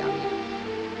memory, I mean.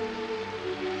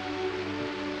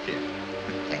 Here.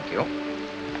 Thank you.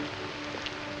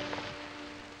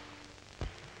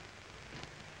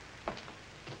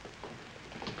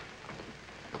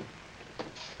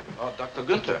 Oh, Dr.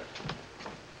 Günther.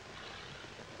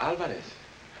 Alvarez.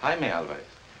 Jaime Alvarez.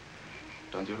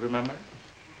 Don't you remember?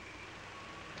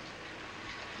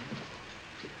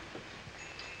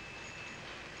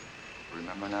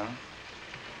 Remember now?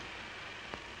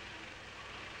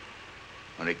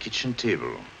 On a kitchen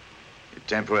table, a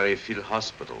temporary field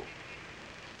hospital.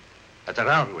 At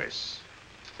Aranjuez,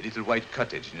 a little white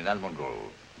cottage in an almond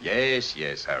grove. Yes,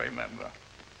 yes, I remember.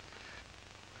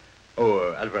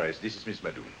 Oh, Alvarez, this is Miss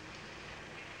Madou.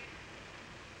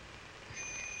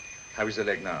 How is the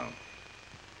leg now?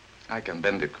 I can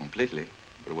bend it completely,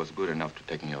 but it was good enough to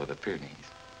take me over the Pyrenees.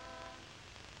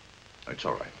 It's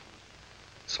all right.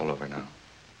 It's all over now.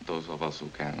 Those of us who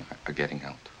can are getting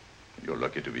out. You're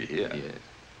lucky to be here. Yes.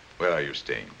 Where are you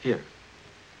staying? Here.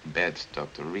 Beds,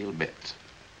 doctor, real beds.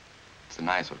 It's a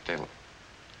nice hotel.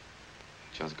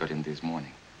 Just got in this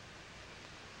morning.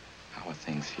 How are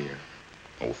things here?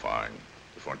 Oh, fine.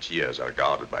 The frontiers are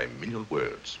guarded by a million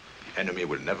words. The enemy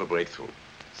will never break through.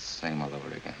 Same all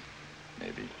over again.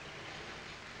 Maybe.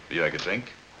 Do you like a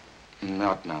drink?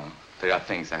 Not now. There are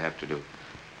things I have to do.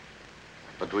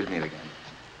 But we'll meet again.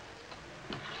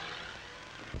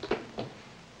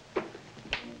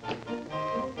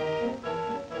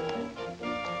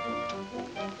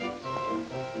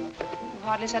 You've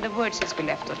hardly said a word since we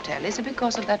left the hotel. Is it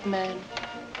because of that man?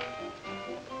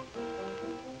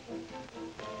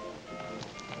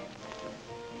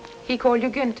 He called you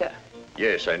Günther.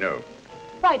 Yes, I know.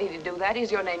 Why did he do that?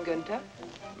 Is your name Günther?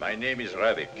 My name is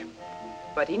Ravic.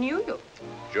 But he knew you.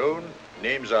 Joan,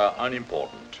 names are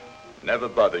unimportant. Never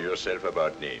bother yourself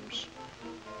about names.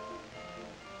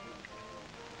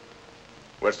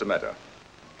 What's the matter?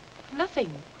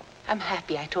 Nothing. I'm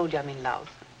happy. I told you I'm in love.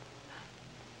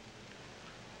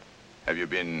 Have you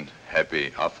been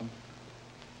happy often?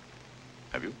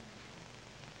 Have you?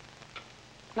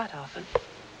 Not often.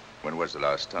 When was the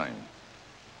last time?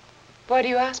 Why do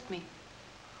you ask me?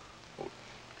 Oh,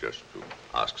 just to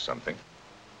ask something.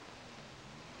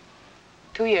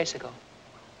 2 years ago.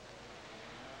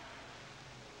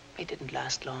 It didn't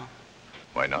last long.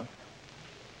 Why not?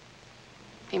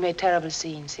 He made terrible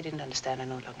scenes. He didn't understand I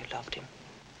no longer loved him.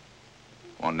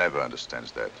 One never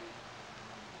understands that.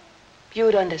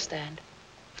 You'd understand,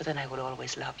 but then I would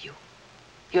always love you.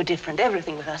 You're different.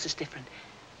 Everything with us is different.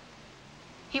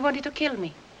 He wanted to kill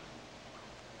me.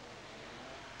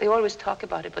 They always talk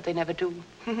about it, but they never do.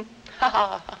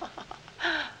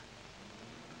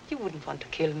 You wouldn't want to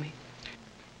kill me.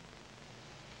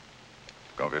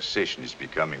 Conversation is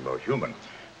becoming more human.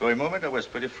 For a moment, I was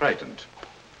pretty frightened.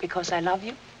 Because I love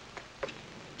you?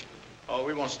 Oh,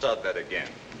 we won't start that again.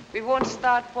 We won't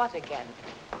start what again?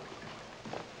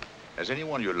 Has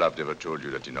anyone you loved ever told you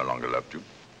that he no longer loved you?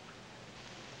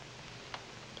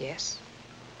 Yes.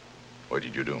 What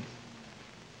did you do?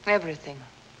 Everything.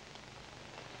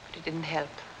 But it didn't help.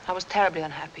 I was terribly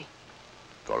unhappy.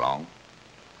 For long?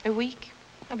 A week.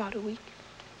 About a week.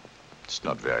 It's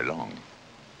not very long.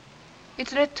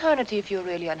 It's an eternity if you're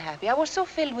really unhappy. I was so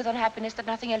filled with unhappiness that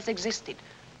nothing else existed.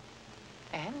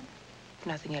 And if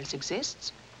nothing else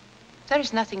exists, there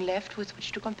is nothing left with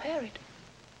which to compare it.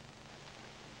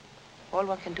 All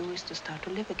one can do is to start to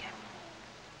live again.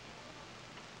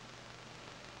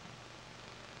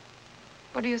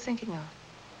 What are you thinking of?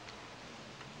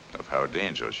 Of how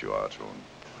dangerous you are, Joan.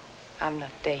 I'm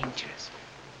not dangerous.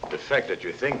 The fact that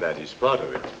you think that is part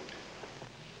of it.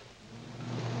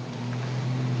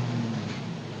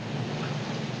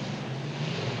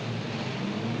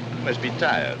 You must be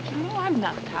tired. No, I'm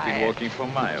not You've tired. been walking for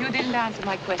miles. You didn't answer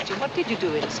my question. What did you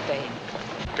do in Spain?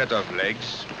 Cut off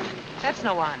legs. That's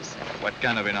no answer. What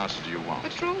kind of an answer do you want? A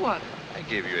true one. I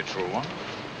gave you a true one.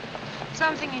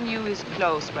 Something in you is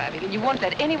close, Ravic, and you won't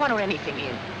let anyone or anything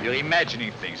in. You're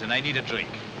imagining things, and I need a drink.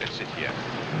 Let's sit here.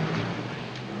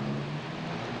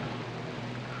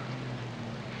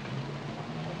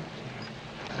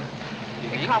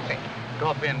 Coffee.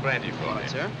 Coffee and brandy for me.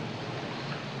 Sir?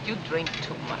 You drink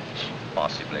too much.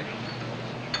 Possibly.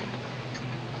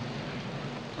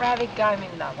 Ravic, I'm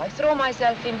in love. I throw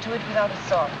myself into it without a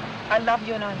thought. I love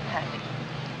you and I'm happy.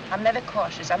 I'm never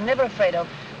cautious. I'm never afraid of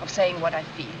saying what I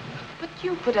feel. But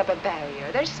you put up a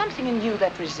barrier. There's something in you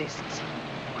that resists.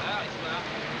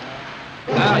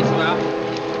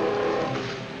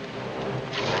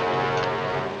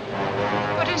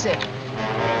 What is it?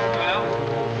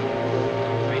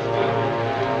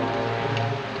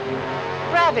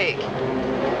 Ravic.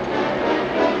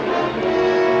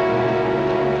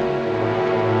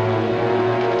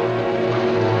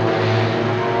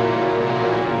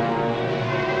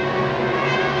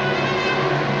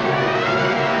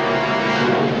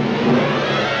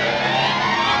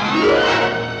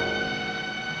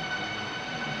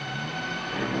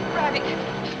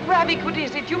 Ravic, what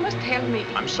is it? You must tell me.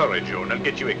 I'm sorry, Joan. I'll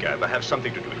get you a cab. I have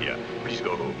something to do here. Please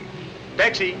go home.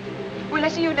 Taxi! Will I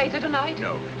see you later tonight?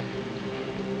 No.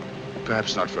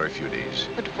 Perhaps not for a few days.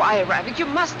 But why, Ravic? You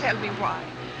must tell me why.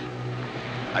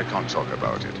 I can't talk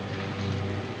about it.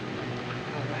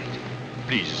 All right.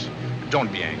 Please,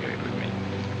 don't be angry with me.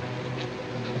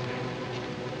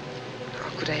 How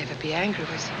could I ever be angry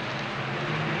with you?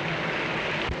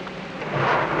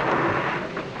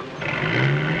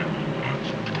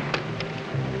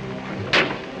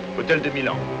 Hotel de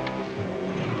Milan.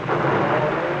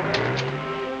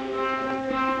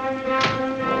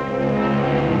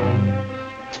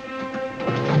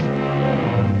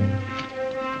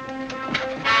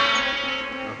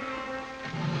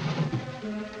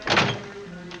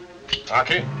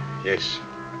 Haake? Yes,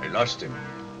 I lost him.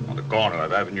 On the corner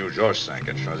of Avenue Georges V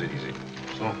and Champs-Élysées.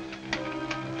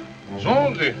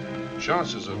 So the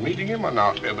chances of meeting him are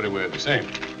now everywhere the same.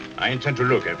 I intend to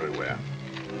look everywhere.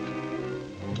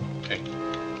 Hey,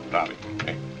 Ravic,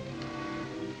 hey.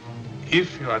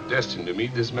 If you are destined to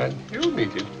meet this man, you'll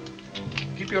meet him.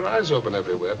 Keep your eyes open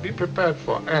everywhere. Be prepared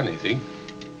for anything.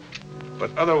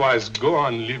 But otherwise, go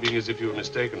on living as if you were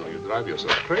mistaken or you drive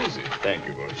yourself crazy. Thank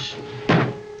you, Boris.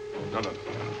 No.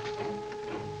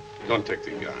 Don't take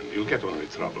the gun. You'll get only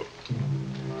trouble.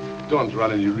 Don't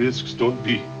run any risks. Don't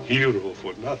be hero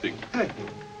for nothing. Hey.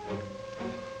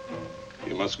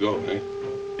 You must go, eh?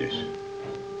 Yes.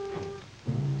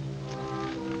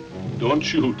 Don't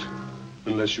shoot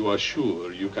unless you are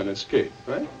sure you can escape,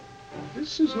 right?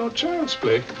 This is no child's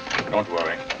play. Don't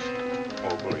worry.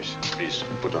 Oh, Boris, please,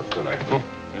 put off the light. Huh?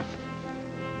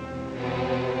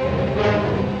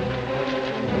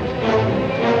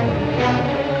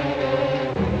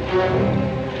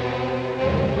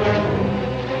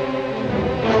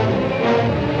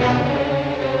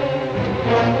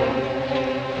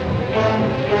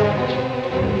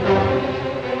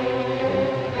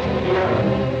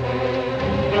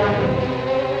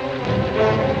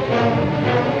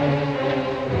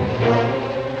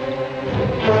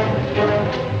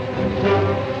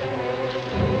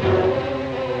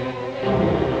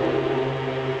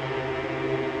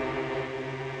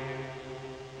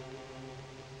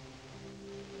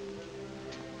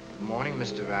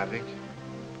 Mr. Ravic.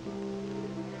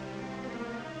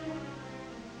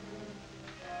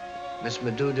 Miss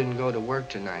Madou didn't go to work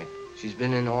tonight. She's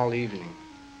been in all evening.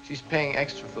 She's paying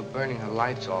extra for burning her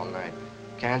lights all night.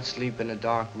 Can't sleep in a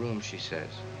dark room, she says.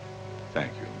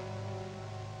 Thank you.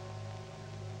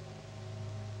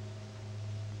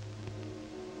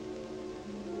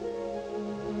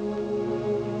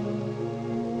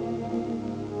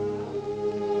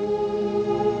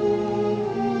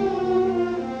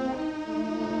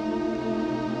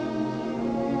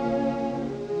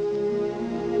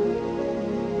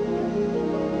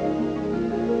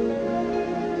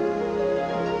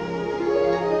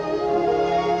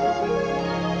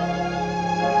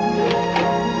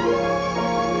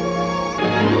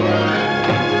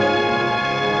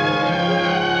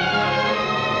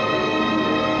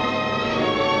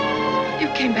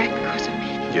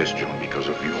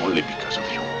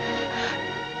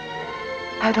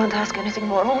 I don't ask anything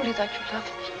more, only that you love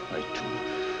me. I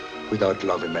too. Without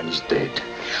love, a man is dead.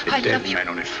 A dead man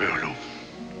on a furlough.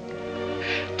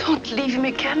 Don't leave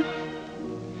me, Ken.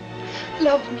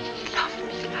 Love me, love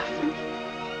me, love me.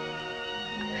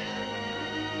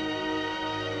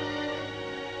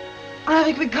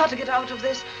 Ravic, we've got to get out of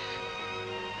this.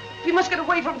 We must get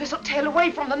away from this hotel,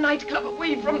 away from the nightclub,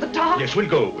 away from the dark. Yes, we'll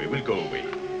go away,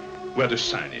 Where the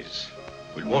sun is.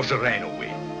 We'll wash the rain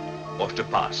away. Wash the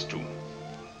past, too.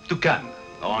 To Cannes,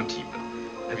 or Antibes.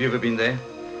 Have you ever been there?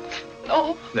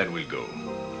 No. Then we'll go.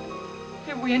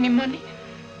 Have we any money?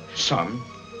 Some,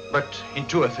 but in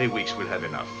 2 or 3 weeks we'll have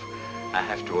enough. I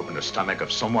have to open the stomach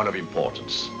of someone of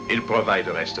importance. He'll provide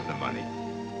the rest of the money.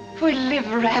 We'll live,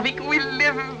 Ravic, we'll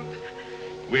live.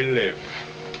 We'll live.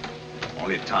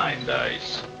 Only time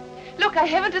dies. Look, I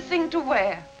haven't a thing to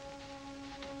wear.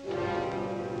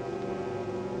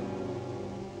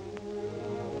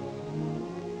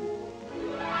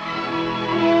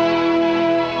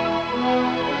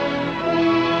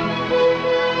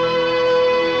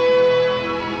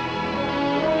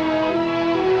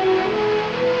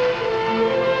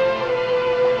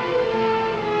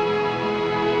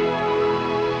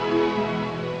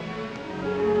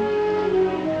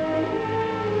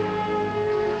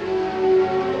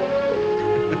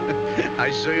 I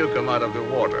saw you come out of the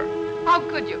water. How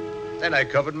could you? Then I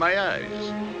covered my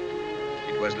eyes.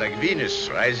 It was like Venus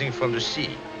rising from the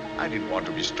sea. I didn't want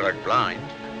to be struck blind.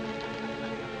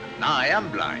 Now I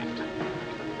am blind.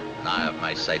 Now I have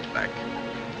my sight back.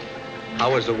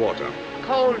 How is the water?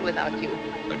 Cold without you.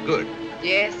 But good.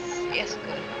 Yes, yes,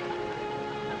 good.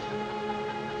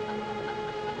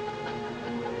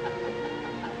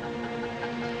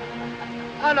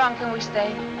 How long can we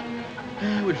stay?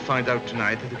 We'll find out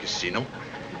tonight at the casino.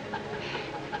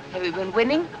 Have you been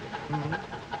winning?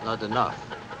 Not enough.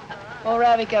 Oh,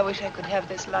 Ravic, I wish I could have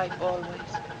this life always.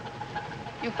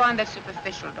 You find that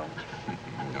superficial, don't you?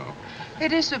 No.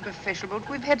 It is superficial, but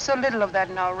we've had so little of that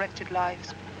in our wretched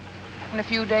lives. In a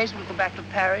few days, we'll go back to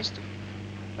Paris, to,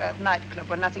 well, nightclub,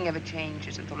 where nothing ever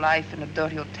changes, into life in a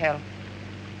dirty hotel.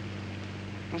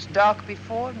 It was dark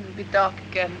before, and it'll be dark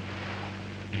again.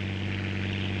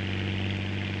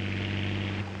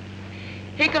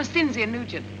 Here comes Tinsy and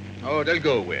Nugent. Oh, they'll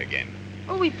go away again.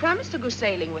 Oh, we promised to go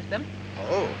sailing with them.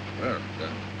 Oh, well,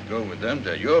 then go with them.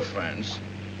 They're your friends.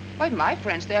 Why, my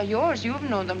friends, they're yours. You've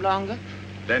known them longer.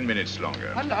 10 minutes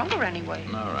longer. Well, longer anyway.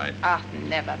 All right. Ah,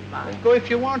 never mind. Well, go if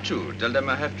you want to. Tell them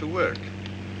I have to work.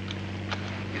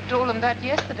 You told them that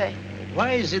yesterday.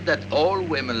 Why is it that all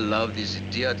women love these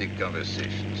idiotic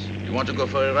conversations? You want to go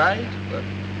for a ride? Well,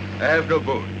 I have no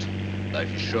boat.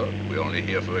 Life is short. We're only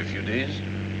here for a few days.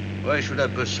 Why should I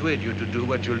persuade you to do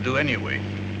what you'll do anyway?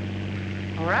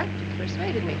 All right, you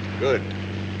persuaded me. Good.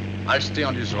 I'll stay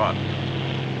on this rock.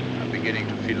 I'm beginning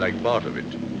to feel like part of it.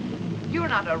 You're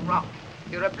not a rock.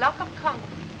 You're a block of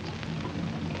concrete.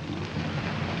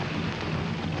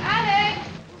 Alex!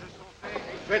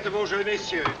 Faites vos jeux,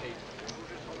 messieurs.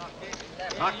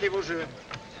 Marquez vos jeux.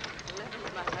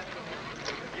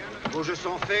 Vos jeux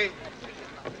sont faits.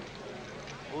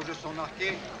 Vos jeux sont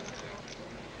marqués.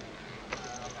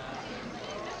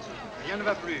 Rien ne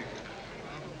va plus.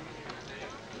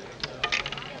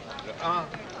 Le 1,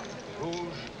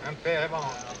 rouge, impair et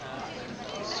vente.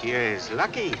 Monsieur is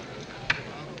lucky.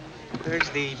 Where's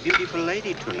the beautiful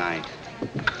lady tonight?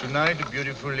 Tonight, the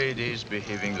beautiful lady is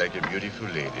behaving like a beautiful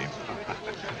lady.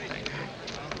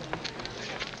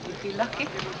 You feel lucky?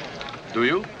 Do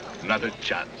you? Not a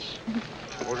chance.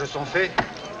 Vos jeux sont faits.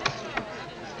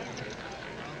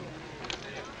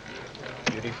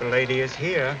 Beautiful lady is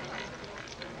here.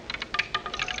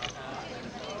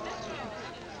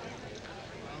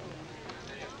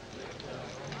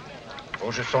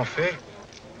 Vos jeux sont faits.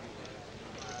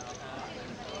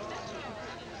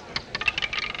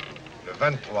 Le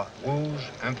 23,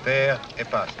 rouge, impair et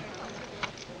passe.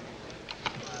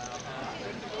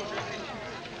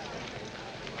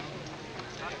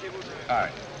 All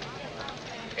right.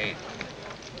 8.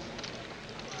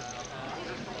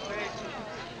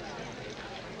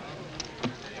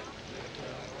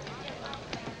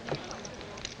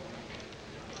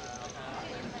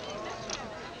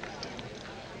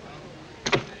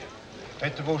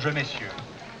 Faites vos jeux, messieurs.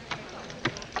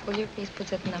 Will you please put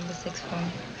that number 6 for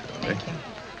me? Thank you.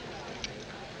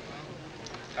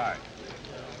 All right.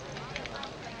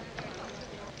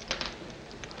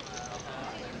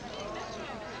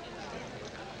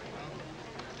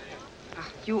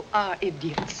 You are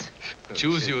idiots.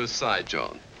 Choose your side,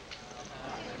 John.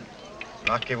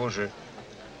 Marquez vos jeux.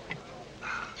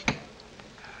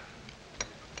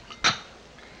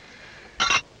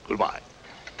 Goodbye.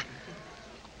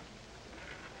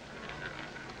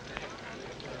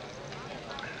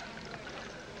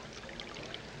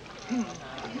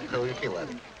 How do you feel,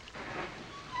 Abby?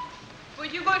 Were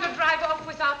you going to drive off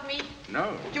without me?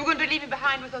 No. You were going to leave me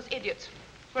behind with those idiots.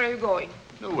 Where are you going?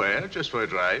 Nowhere, just for a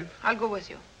drive. I'll go with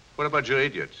you. What about your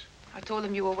idiots? I told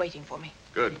them you were waiting for me.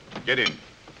 Good. Get in.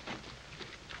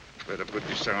 Better put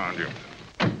this around you.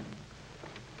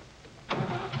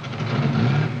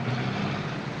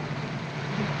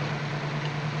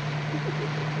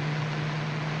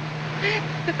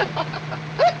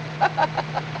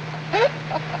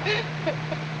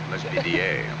 Must be the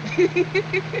air.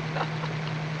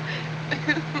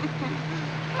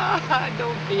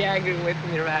 Don't be angry with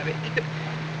me, Ravic.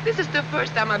 This is the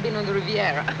first time I've been on the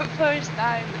Riviera. First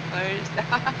time.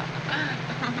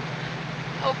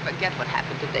 Oh, forget what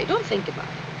happened today. Don't think about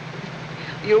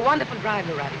it. You're a wonderful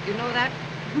driver, Ravic. You know that?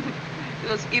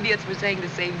 Those idiots were saying the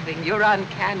same thing. You're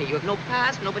uncanny. You have no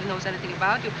past. Nobody knows anything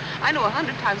about you. I know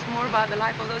 100 times more about the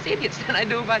life of those idiots than I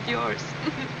do about yours.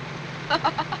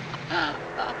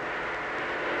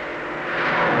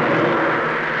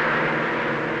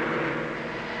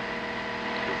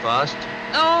 Too fast?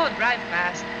 No, drive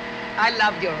fast. I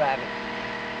love your Ravic.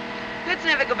 Let's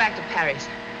never go back to Paris.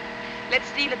 Let's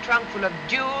steal a trunk full of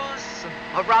jewels,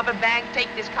 or rob a bank, take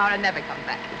this car, and never come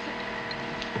back.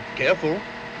 Careful.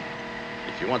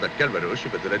 If you want that Calvados,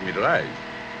 you better let me drive.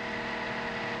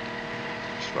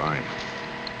 It's fine.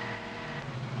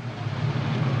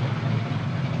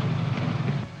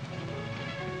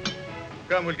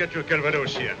 Come, we'll get you a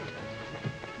Calvados here.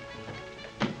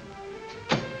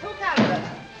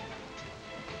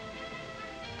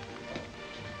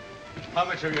 How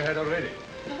much have you had already?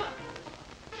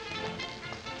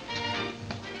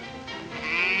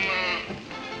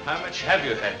 How much have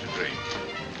you had to drink?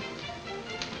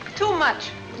 Too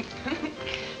much.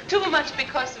 Too much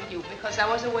because of you, because I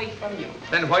was away from you.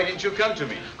 Then why didn't you come to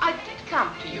me? I did come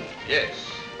to you. Yes,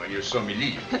 when you saw me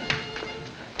leave.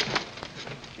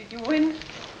 Did you win?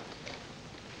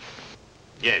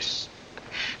 Yes.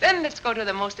 Then let's go to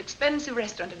the most expensive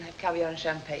restaurant and have caviar and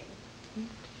champagne.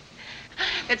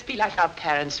 Let's be like our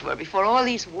parents were before all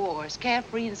these wars,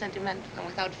 carefree and sentimental and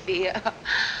without fear.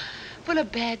 Full of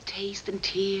bad taste and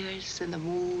tears and the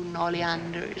moon,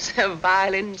 oleanders,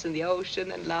 violins and the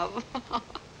ocean and love.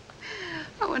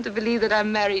 I want to believe that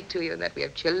I'm married to you and that we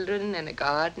have children and a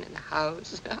garden and a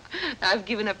house. I've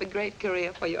given up a great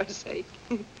career for your sake.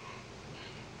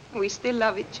 We still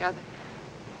love each other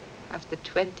after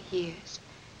 20 years.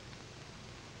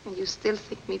 And you still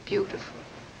think me beautiful.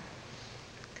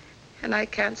 And I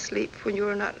can't sleep when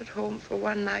you're not at home for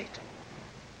one night.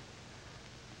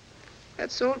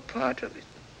 That's all part of it.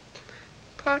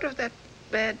 Part of that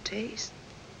bad taste.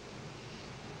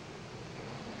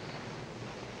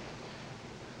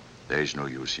 There is no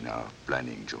use in our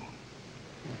planning, Joan.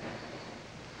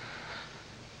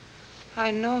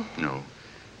 I know. No.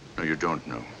 No, you don't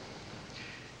know.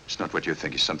 It's not what you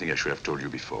think. It's something I should have told you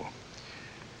before.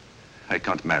 I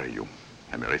can't marry you.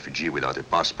 I'm a refugee without a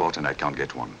passport, and I can't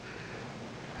get one.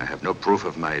 I have no proof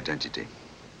of my identity.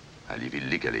 I live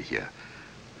illegally here.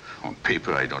 On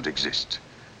paper, I don't exist.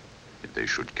 If they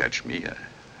should catch me,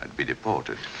 I'd be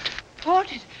deported.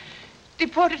 Deported?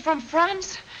 Deported from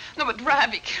France? No, but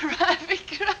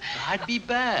Ravic. I'd be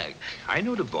back. I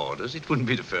know the borders. It wouldn't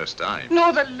be the first time.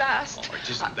 No, the last. Oh, it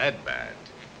isn't that bad.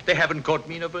 They haven't caught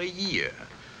me in over a year.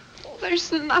 Oh,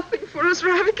 there's nothing for us,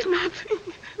 Ravic, nothing.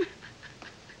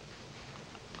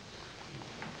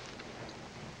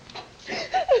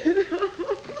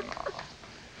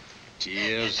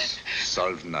 Tears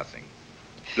solve nothing.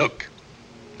 Look,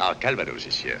 our Calvados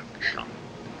is here.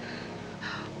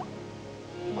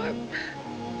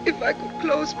 If I could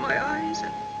close my eyes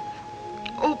and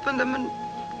open them and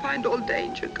find all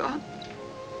danger gone,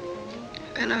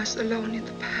 and us alone in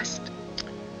the past.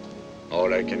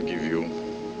 All I can give you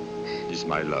is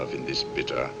my love in this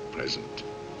bitter present.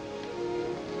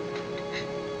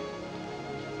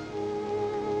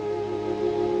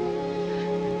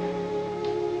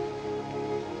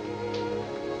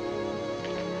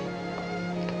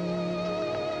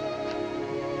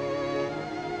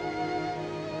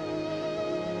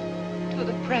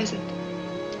 Present.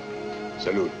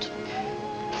 Salute.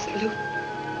 Salute.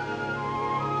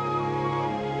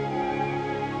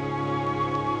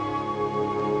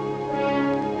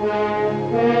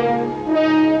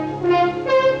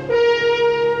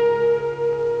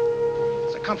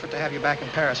 It's a comfort to have you back in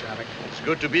Paris, Ravic. It's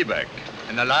good to be back.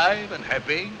 And alive and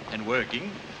happy and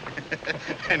working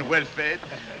and well fed.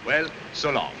 Well,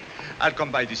 so long. I'll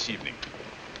come by this evening.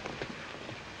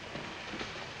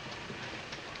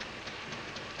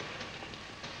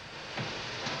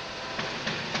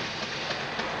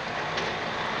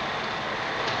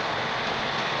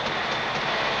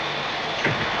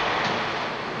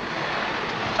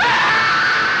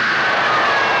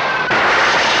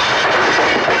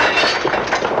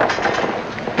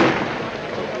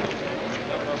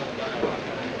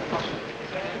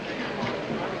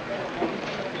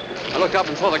 Up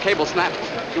and saw the cable snap.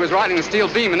 He was riding the steel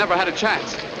beam and never had a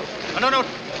chance. No.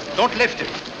 Don't lift him.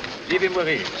 Leave him where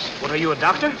he is. What, are you a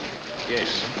doctor?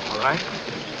 Yes. All right.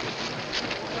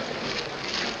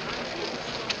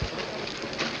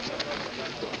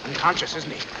 Unconscious,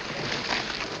 isn't he?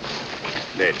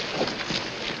 Dead.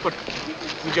 But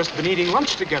we've just been eating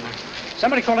lunch together.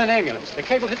 Somebody call an ambulance. The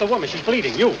cable hit the woman. She's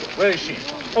bleeding. You. Where is she?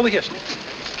 Over here, sir.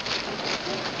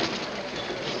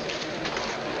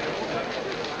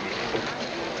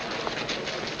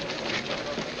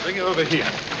 Bring her over here.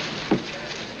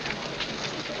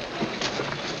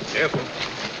 Careful.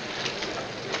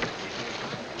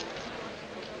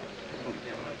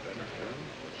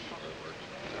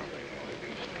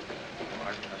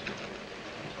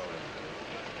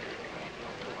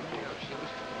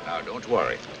 Now, don't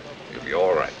worry. You'll be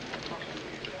all right.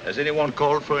 Has anyone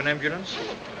called for an ambulance?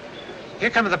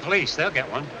 Here come the police. They'll get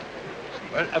one.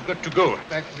 Well, I've got to go.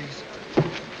 Back, please.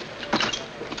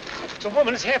 The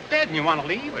woman is half dead and you want to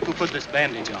leave? Who put this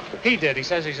bandage on? He did. He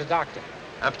says he's a doctor.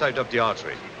 I've tied up the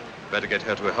artery. Better get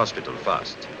her to a hospital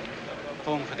fast.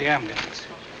 Phone for the ambulance.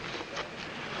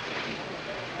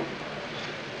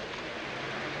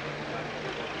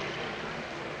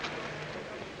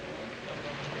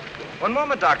 One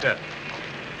moment, Doctor.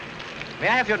 May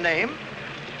I have your name?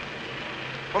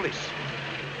 Police.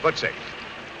 What's it?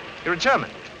 You're a German.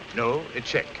 No, a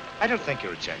Czech. I don't think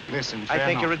you're a Czech. Listen, I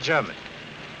think Fernand. you're a German.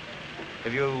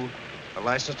 Have you a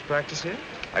license to practice here?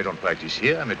 I don't practice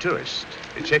here. I'm a tourist.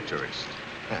 A Czech tourist.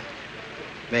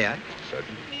 May I?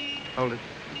 Certainly. Hold it.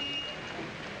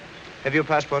 Have you a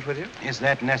passport with you? Is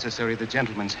that necessary? The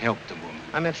gentleman's helped the woman.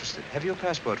 I'm interested. Have you a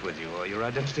passport with you or your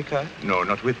identity card? No,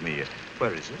 not with me.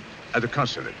 Where is it? At the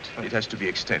consulate. It has to be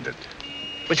extended.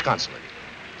 Which consulate?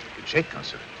 The Czech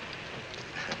consulate.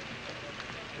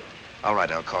 All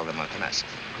right, I'll call them on Knesset.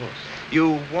 Of course.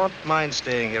 You won't mind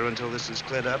staying here until this is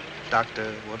cleared up,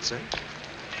 Dr. What's it?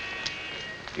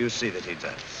 You see that he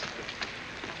does.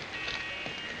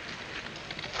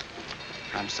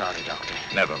 I'm sorry, Doctor.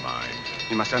 Never mind.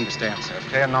 You must understand, sir.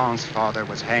 Fernand's father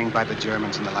was hanged by the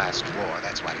Germans in the last war.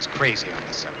 That's why he's crazy on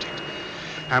the subject.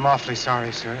 I'm awfully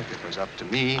sorry, sir. If it was up to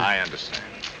me... I understand.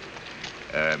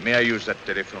 May I use that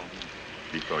telephone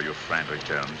before your friend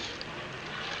returns?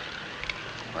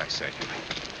 Why, certainly.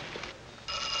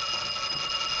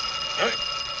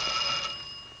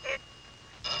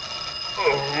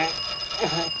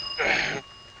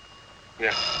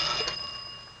 Yeah.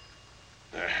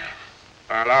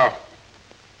 Hello.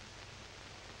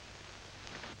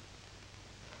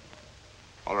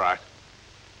 All right.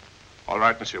 All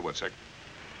right, Monsieur Woodsec.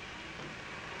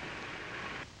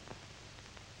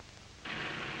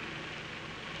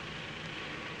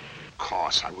 Of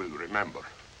course, I will remember.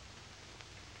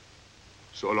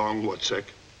 So long, Woodsec.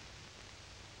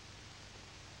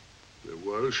 The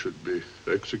world should be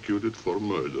executed for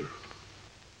murder.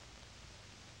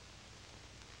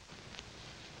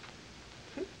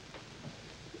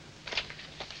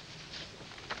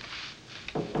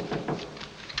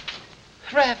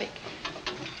 Ravic.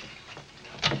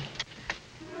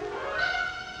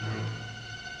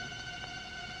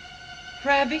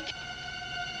 Ravic?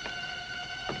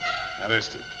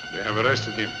 Arrested. They have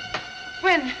arrested him.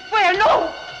 When? Where?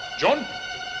 No! John?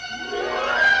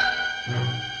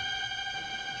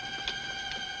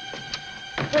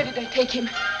 Where did they take him?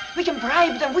 We can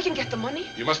bribe them. We can get the money.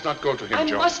 You must not go to him,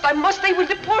 John. I must. They will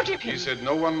deport him. He said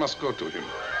no one must go to him.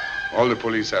 All the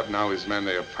police have now is men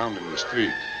they have found in the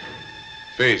street.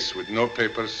 Face with no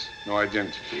papers, no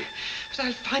identity. But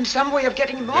I'll find some way of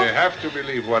getting him off. They have to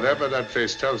believe whatever that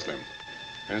face tells them.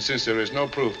 And since there is no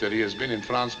proof that he has been in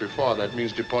France before, that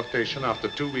means deportation after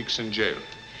 2 weeks in jail.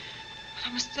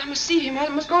 I must see him. I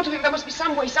must go to him. There must be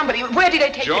some way, somebody. Where did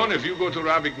they take him? John, if you go to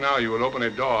Ravic now, you will open a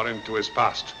door into his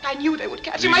past. I knew they would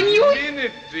catch him. I knew it. The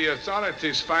minute the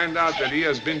authorities find out that he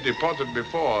has been deported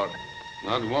before,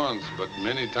 not once, but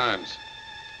many times,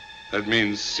 that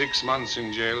means 6 months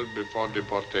in jail before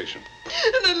deportation.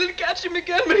 And then they'll catch him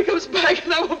again when he comes back,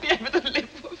 and I won't be able to live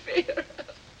for fear.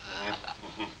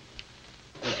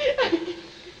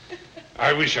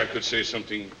 I wish I could say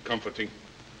something comforting,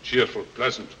 cheerful,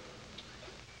 pleasant.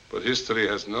 But history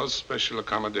has no special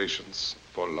accommodations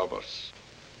for lovers.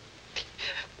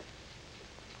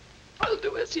 I'll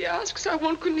do as he asks. I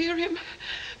won't go near him.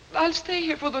 I'll stay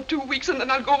here for the 2 weeks, and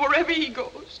then I'll go wherever he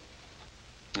goes.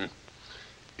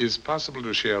 It's possible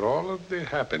to share all of the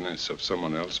happiness of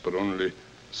someone else, but only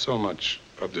so much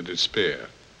of the despair.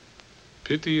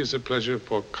 Pity is a pleasure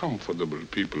for comfortable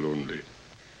people only.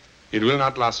 It will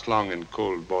not last long in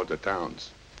cold border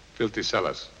towns, filthy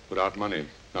cellars, without money,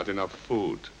 not enough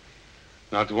food,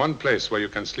 not one place where you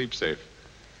can sleep safe.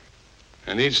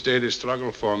 And each day the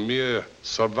struggle for mere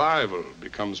survival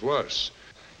becomes worse.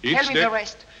 Tell me the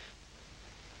rest.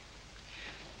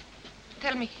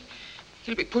 Tell me.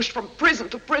 He'll be pushed from prison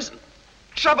to prison,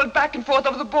 shoveled back and forth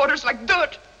over the borders like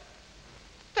dirt.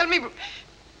 Tell me,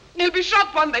 he'll be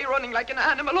shot one day running like an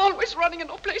animal, always running and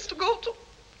no place to go to.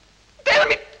 Tell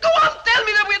me, go on, tell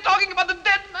me that we're talking about the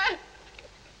dead man.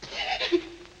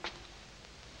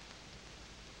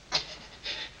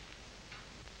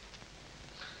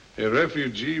 A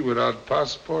refugee without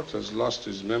passport has lost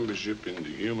his membership in the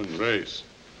human race.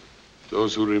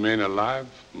 Those who remain alive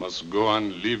must go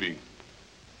on living.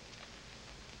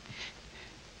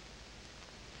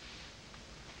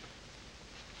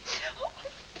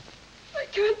 I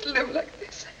can't live like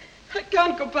this. I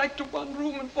can't go back to one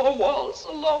room and 4 walls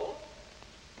alone.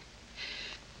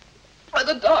 By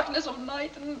the darkness of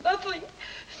night and nothing.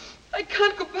 I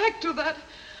can't go back to that,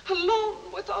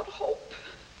 alone, without hope.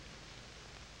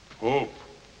 Hope.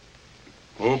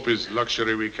 Hope is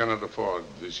luxury we cannot afford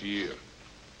this year.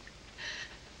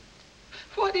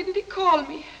 Why didn't he call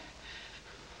me?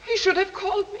 He should have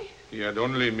called me. He had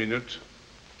only a minute.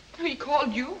 He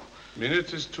called you.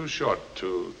 Minute is too short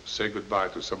to say goodbye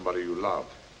to somebody you love.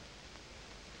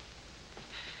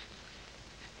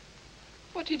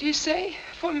 What did he say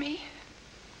for me?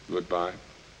 Goodbye.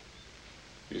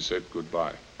 He said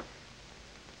goodbye.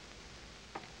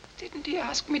 Didn't he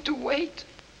ask me to wait?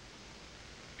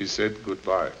 He said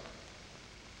goodbye.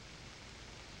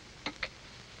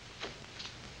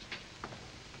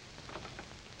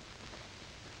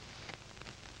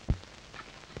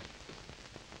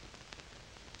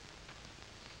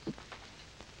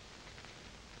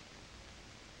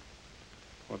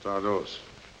 What are those?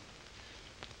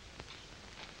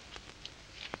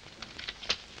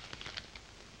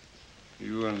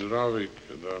 You and Ravic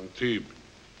at Antibes.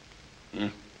 Hmm?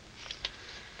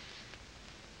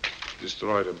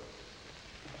 Destroy them.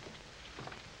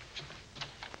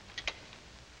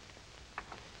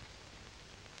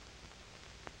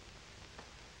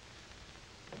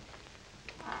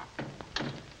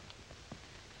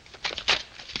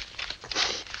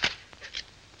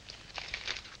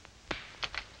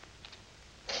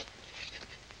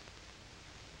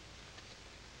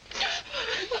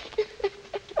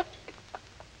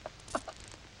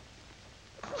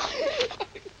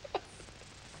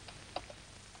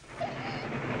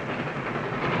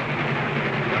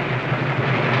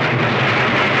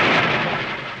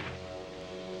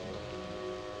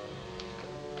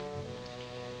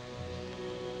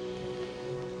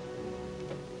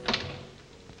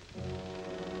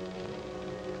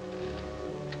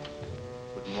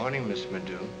 Morning, Miss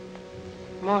Madou.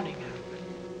 Morning,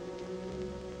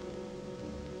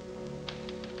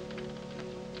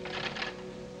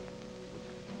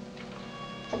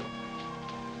 Albert.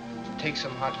 Take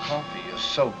some hot coffee. You're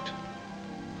soaked.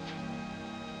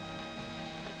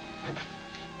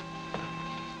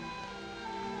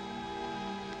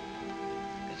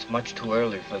 It's much too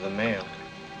early for the mail.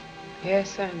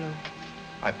 Yes, I know.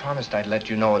 I promised I'd let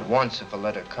you know at once if a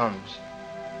letter comes.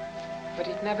 But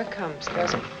it never comes,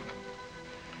 does it?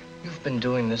 You've been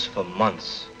doing this for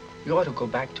months. You ought to go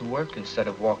back to work instead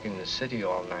of walking the city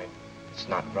all night. It's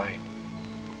not right.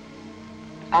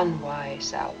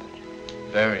 Unwise, Albert.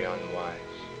 Very unwise.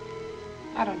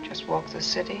 I don't just walk the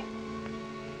city.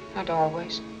 Not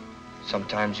always.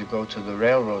 Sometimes you go to the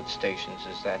railroad stations,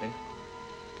 is that it?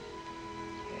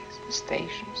 Yes, the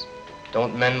stations.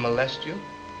 Don't men molest you?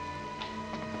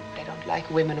 They don't like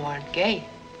women who aren't gay.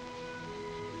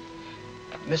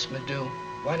 Miss Madou,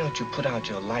 why don't you put out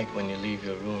your light when you leave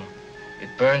your room?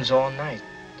 It burns all night.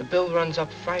 The bill runs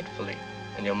up frightfully,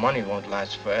 and your money won't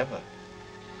last forever.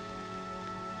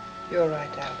 You're right,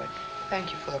 Albert.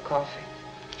 Thank you for the coffee.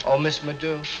 Oh, Miss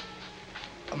Madou,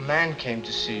 a man came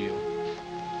to see you.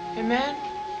 A man?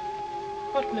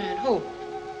 What man? Who?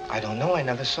 I don't know. I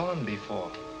never saw him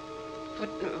before.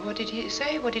 What did he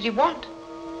say? What did he want?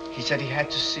 He said he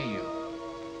had to see you.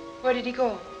 Where did he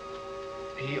go?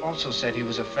 He also said he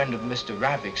was a friend of Mr.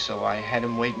 Ravic, so I had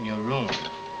him wait in your room.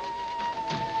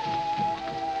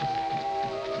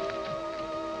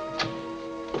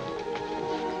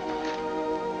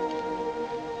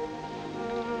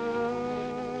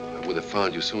 I would have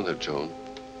found you sooner, Joan,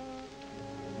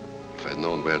 if I'd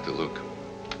known where to look.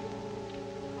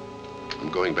 I'm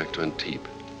going back to Antibes.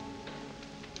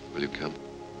 Will you come?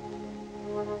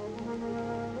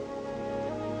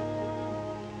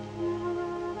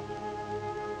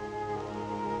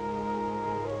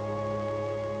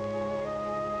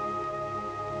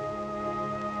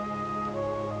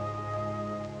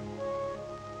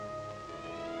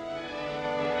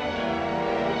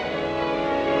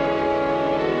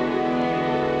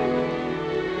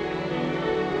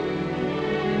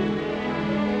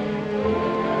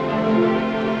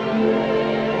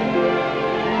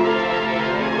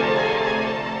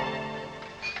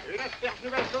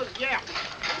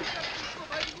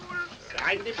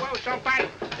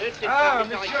 Ah,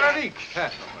 Monsieur Ravic.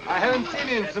 I haven't seen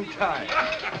you in some time.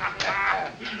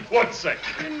 1 sec.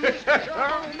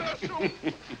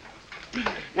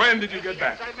 When did you get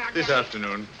back? This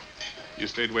afternoon. You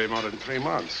stayed away more than 3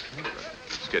 months.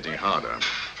 It's getting harder.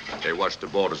 They watch the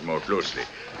borders more closely.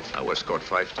 I was caught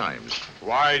 5 times.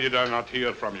 Why did I not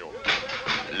hear from you?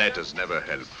 Letters never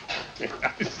help.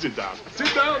 Sit down.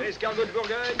 Sit down. Escargot de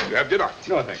Bourgogne. You have dinner?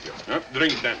 No, thank you.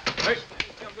 Drink then. Hey.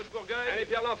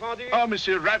 Oh,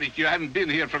 Monsieur Ravic, you haven't been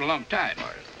here for a long time.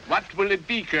 What will it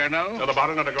be, Colonel? To the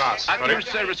bottom of the glass. At your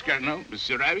service, Colonel.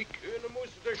 Monsieur Ravic.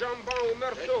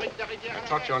 I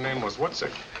thought your name was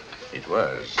Whatzik. It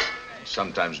was.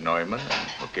 Sometimes Neumann,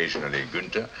 occasionally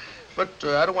Günther. But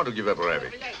I don't want to give up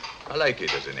Ravic. I like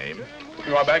it as a name.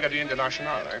 You are back at the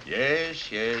International, eh?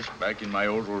 Yes, back in my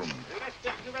old room.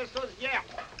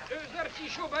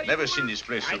 Never seen this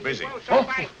place so busy. Oh,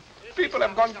 people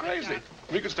have gone crazy.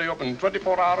 We could stay open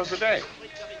 24 hours a day.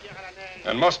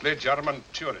 And mostly German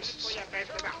tourists.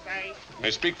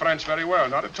 They speak French very well,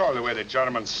 not at all the way the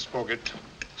Germans spoke it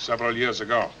several years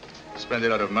ago. Spend a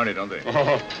lot of money, don't they?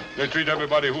 Oh, they treat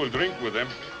everybody who'll drink with them.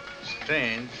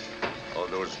 Strange. All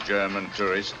those German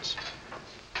tourists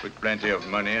with plenty of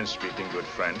money and speaking good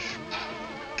French.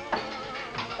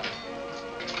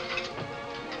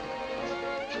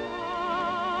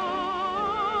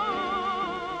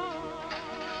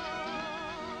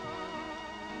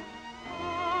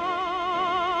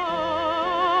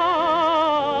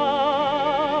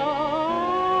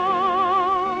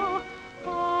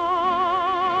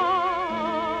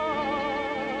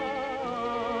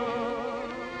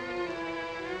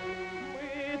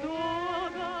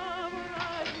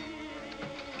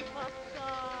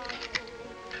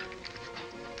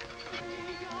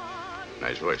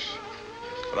 Nice voice.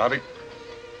 Ravic,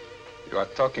 you are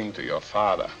talking to your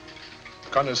father,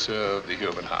 connoisseur of the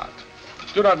human heart.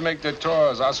 Do not make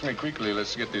detours. Ask me quickly.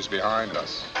 Let's get this behind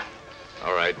us.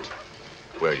 All right.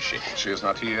 Where is she? She is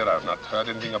not here. I've not heard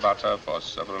anything about her for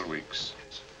several weeks.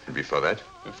 And before that?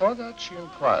 Before that, she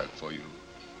inquired for you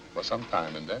for some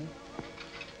time, and then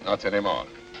not anymore.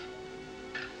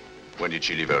 When did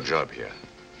she leave her job here?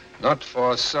 Not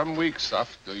for some weeks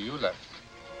after you left.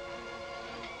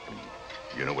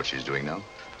 You know what she's doing now?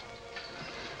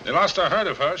 The last I heard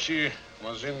of her, she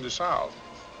was in the South.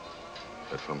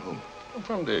 But from whom?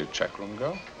 From the check room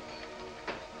girl.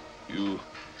 You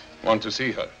want to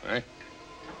see her, eh?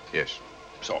 Yes.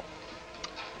 So,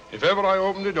 if ever I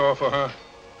open the door for her,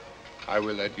 I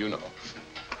will let you know.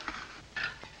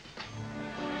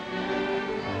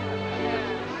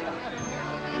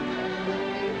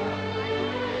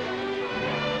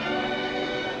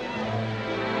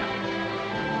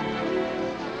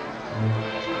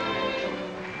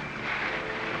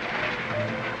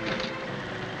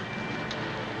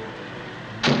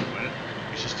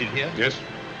 Here? Yes.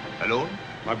 Alone?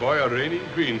 My boy, a reigning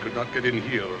queen, could not get in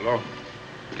here alone.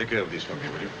 Take care of this for me,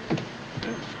 will you?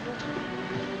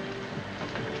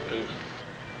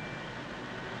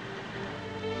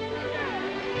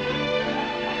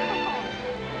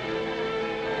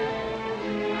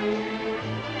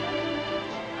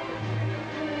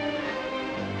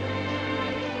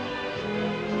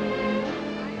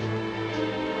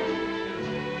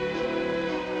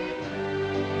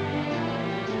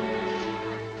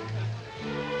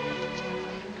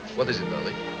 What is it,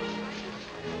 darling?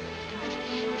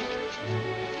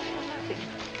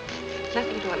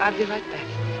 Nothing at all. I'll be right back.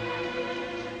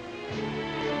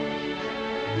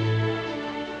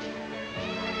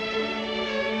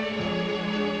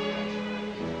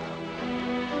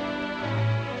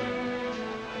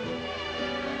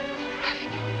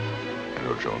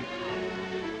 Hello, Joan.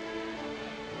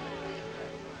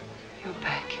 You're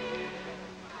back.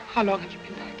 How long have you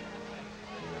been back?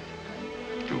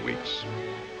 2 weeks.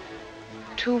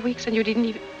 2 weeks and you didn't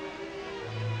even...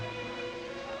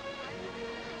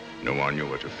 No one knew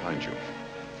where to find you.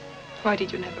 Why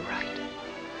did you never write?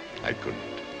 I couldn't.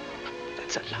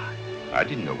 That's a lie. I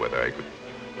didn't know whether I could.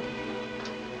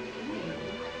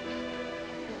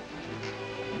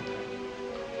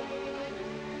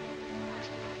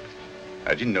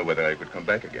 I didn't know whether I could come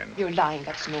back again. You're lying.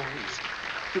 That's no reason.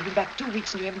 You've been back 2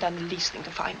 weeks and you haven't done the least thing to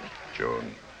find me.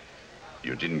 Joan,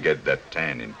 you didn't get that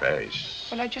tan in Paris.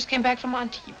 Well, I just came back from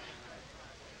Antibes.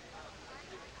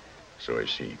 So I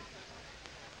see.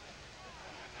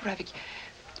 Ravic,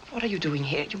 what are you doing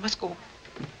here? You must go.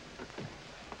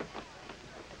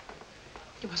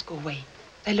 You must go away.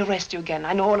 They'll arrest you again.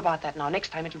 I know all about that now. Next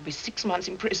time it'll be 6 months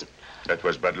in prison. That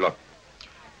was bad luck.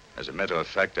 As a matter of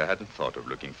fact, I hadn't thought of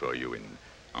looking for you in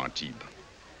Antibes.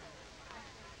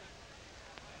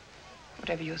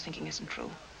 Whatever you're thinking isn't true.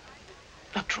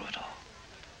 Not true at all.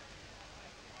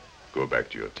 Go back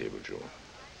to your table, Joe.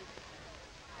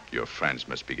 Your friends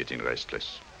must be getting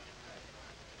restless.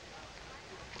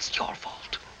 It's your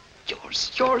fault.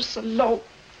 Yours alone.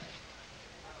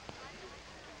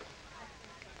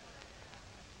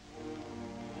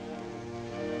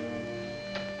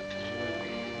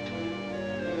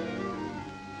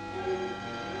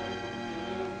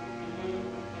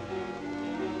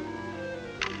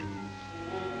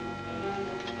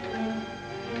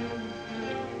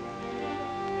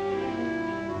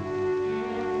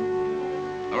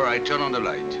 All right, turn on the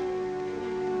light.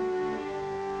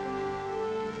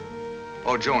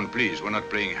 Oh, Joan, please, we're not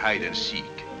playing hide and seek.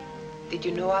 Did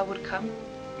you know I would come?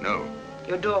 No.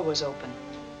 Your door was open.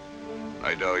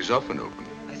 My door is often open.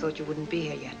 I thought you wouldn't be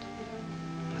here yet.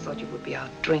 I thought you would be out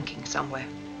drinking somewhere.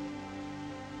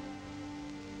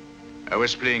 I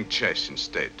was playing chess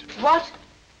instead. What?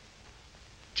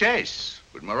 Chess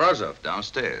with Morozov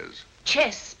downstairs.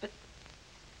 Chess, but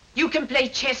you can play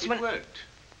chess when... It worked.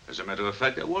 As a matter of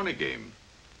fact, I won a game.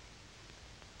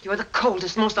 You're the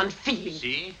coldest, most unfeeling.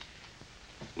 See?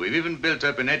 We've even built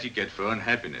up an etiquette for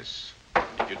unhappiness.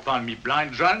 If you'd found me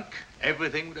blind drunk,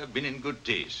 everything would have been in good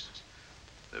taste.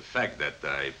 The fact that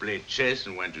I played chess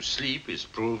and went to sleep is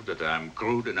proof that I'm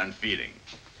crude and unfeeling.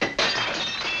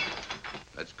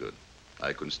 That's good.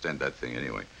 I couldn't stand that thing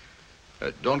anyway.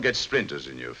 Don't get splinters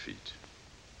in your feet.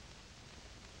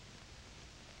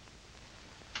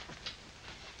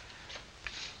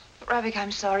 Ravic,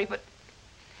 I'm sorry, but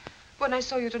when I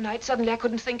saw you tonight, suddenly I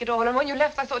couldn't think at all. And when you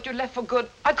left, I thought you'd left for good.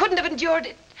 I couldn't have endured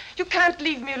it. You can't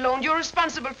leave me alone. You're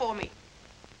responsible for me.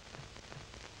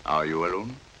 Are you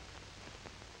alone?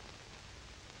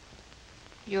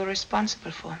 You're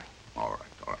responsible for me. All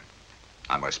right, all right.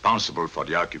 I'm responsible for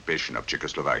the occupation of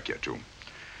Czechoslovakia, too.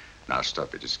 Now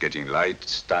stop it. It's getting light.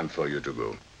 It's time for you to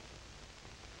go.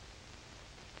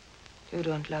 You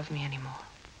don't love me anymore.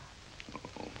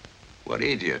 What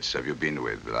idiots have you been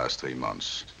with the last 3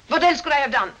 months? What else could I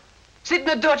have done? Sit in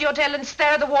a dirty hotel and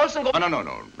stare at the walls and go... No.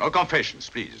 No confessions,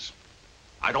 please.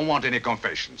 I don't want any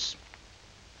confessions.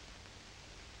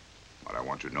 What I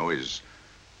want to know is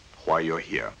why you're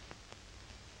here.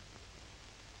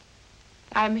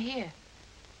 I'm here.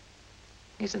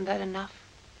 Isn't that enough?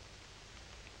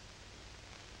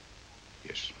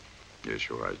 Yes. Yes,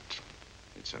 you're right.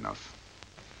 It's enough.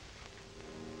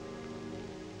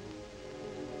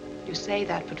 You say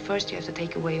that, but first you have to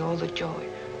take away all the joy.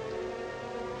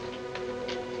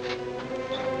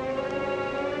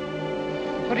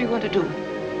 What are you going to do?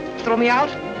 Throw me out?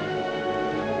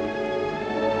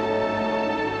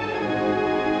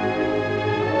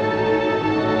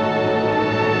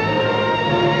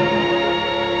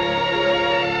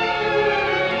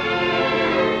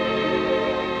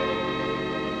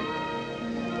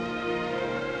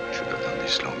 Should have done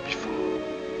this long before.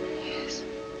 Yes.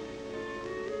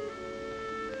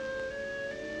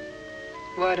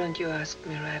 Why don't you ask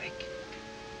me, Ravic?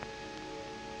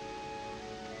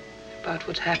 About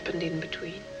what happened in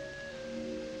between.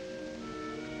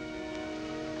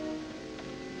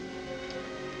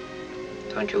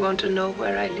 Don't you want to know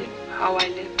where I live, how I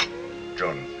live?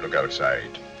 Joan, look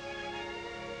outside.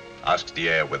 Ask the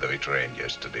air whether it rained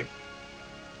yesterday.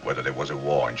 Whether there was a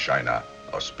war in China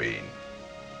or Spain.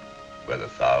 Whether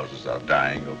thousands are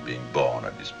dying or being born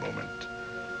at this moment.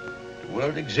 The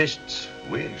world exists.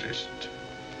 We exist.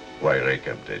 Why rake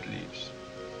up dead leaves?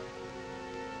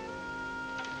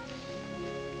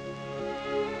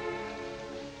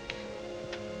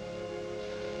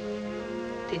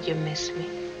 Did you miss me?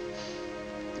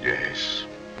 Yes.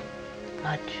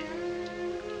 Much?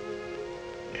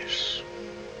 Yes.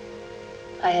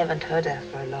 I haven't heard her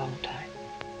for a long time.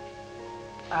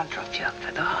 I'll drop you up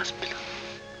to the hospital.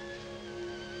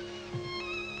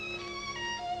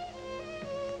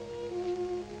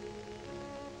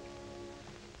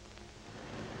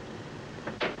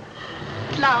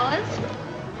 Flowers?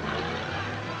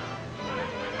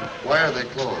 Why are they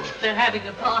closed? They're having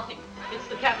a party. It's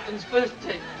the captain's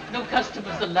birthday. No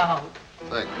customers allowed.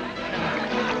 Thank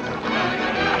you.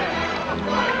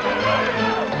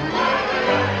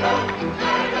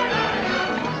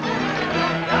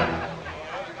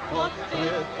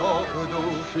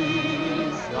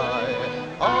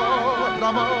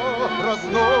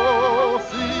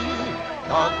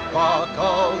 как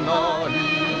бокал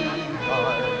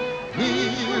налитай.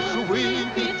 Мишу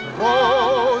выпить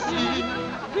просим,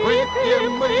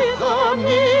 выпьем мы за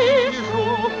Мишу,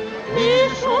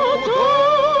 Мишу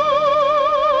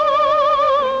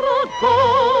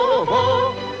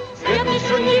дорогого. Свет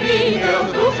еще не видел,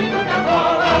 души не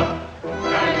давала.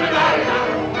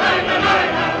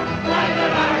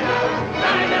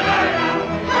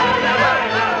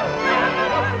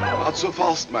 Not so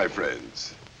fast, my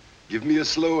friends. Give me a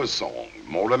slower song,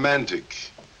 more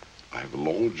romantic. I have a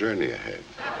long journey ahead.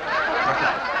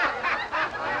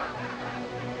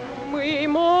 Мы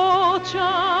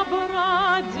молча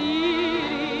бродили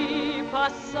по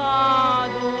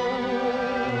саду,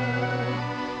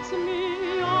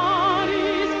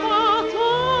 смеялись,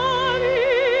 болтали,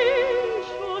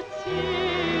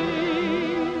 шутили.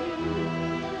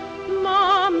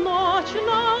 Нам ночь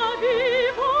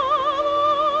навевала.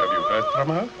 Have you heard from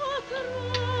her?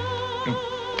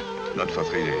 Not for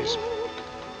 3 days.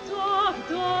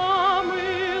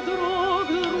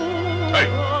 Hey,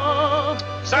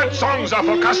 sad songs are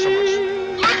for customers.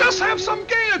 Let us have some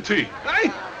gaiety,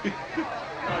 eh?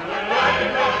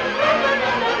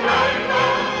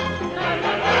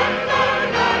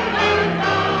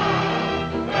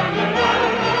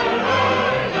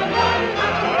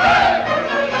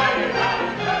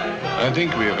 I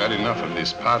think we have had enough of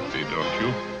this party, don't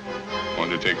you?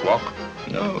 Want to take a walk?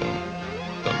 No,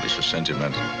 don't be so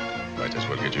sentimental. Might as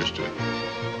well get used to it.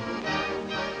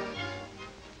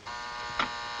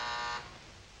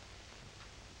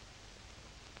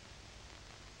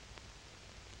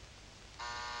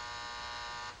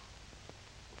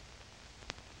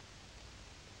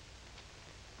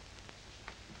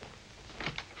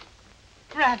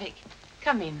 Ravic,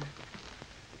 come in.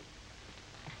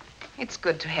 It's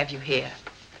good to have you here.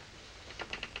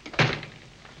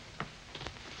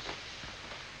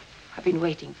 I've been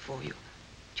waiting for you.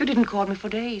 You didn't call me for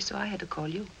days, so I had to call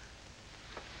you.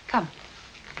 Come.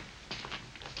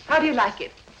 How do you like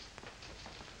it?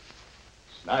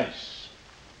 It's nice.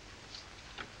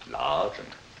 Large and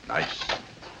nice.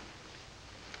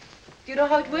 Do you know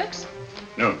how it works?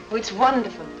 No. Oh, it's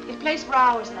wonderful. It plays for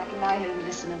hours and I can lie here and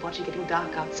listen and watch it getting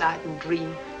dark outside and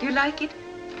dream. Do you like it?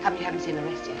 Come, you haven't seen the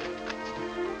rest yet.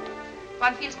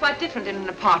 One feels quite different in an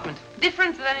apartment.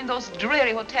 Different than in those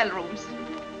dreary hotel rooms.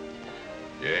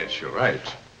 Yes, you're right.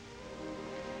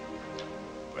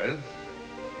 Well,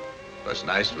 it was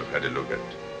nice to have had a look at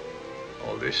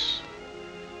all this.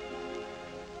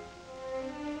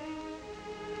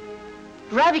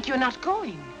 Ravic, you're not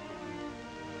going.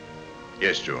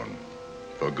 Yes, Joan,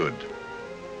 for good.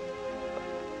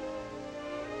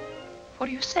 What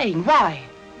are you saying? Why?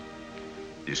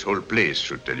 This whole place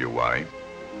should tell you why.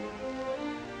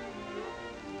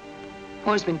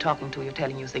 Who's been talking to you,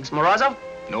 telling you things? Morozov?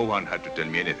 No one had to tell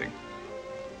me anything.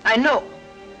 I know.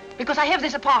 Because I have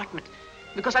this apartment.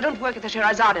 Because I don't work at the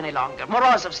Scheherazade any longer.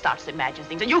 Morozov starts to imagine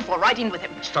things, and you fall right in with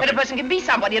him. Stop That it. a person can be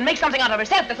somebody and make something out of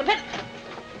herself. That's what...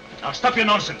 Now stop your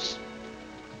nonsense.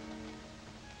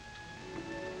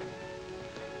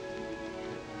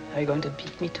 Are you going to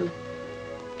beat me too?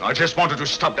 I just wanted to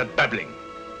stop that babbling.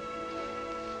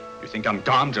 You think I'm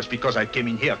calm just because I came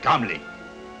in here calmly?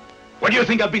 What do you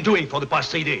think I've been doing for the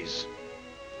past 3 days?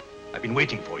 I've been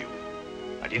waiting for you.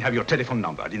 I didn't have your telephone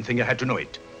number. I didn't think I had to know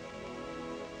it.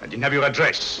 I didn't have your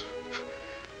address.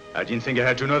 I didn't think I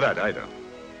had to know that either.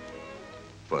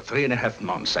 For 3.5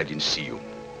 months, I didn't see you.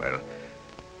 Well,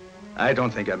 I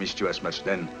don't think I missed you as much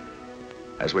then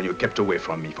as when you kept away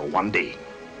from me for 1 day.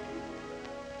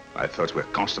 My thoughts were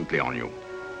constantly on you.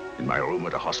 In my room,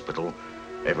 at the hospital,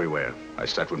 everywhere. I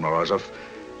sat with Morozov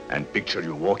and pictured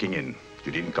you walking in.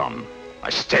 You didn't come. I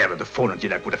stared at the phone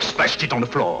until I could have smashed it on the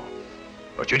floor.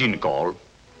 But you didn't call.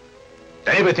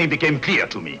 Then everything became clear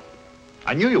to me.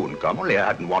 I knew you wouldn't come, only I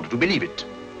hadn't wanted to believe it.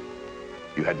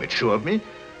 You had made sure of me,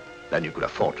 then you could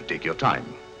afford to take your time.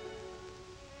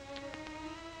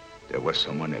 There was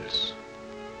someone else.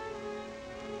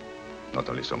 Not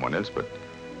only someone else, but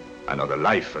another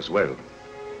life as well.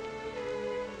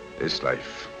 This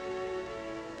life,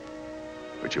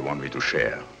 which you want me to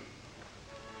share.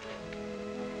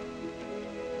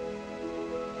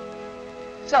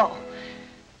 So,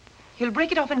 you'll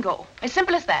break it off and go. As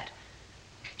simple as that.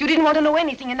 You didn't want to know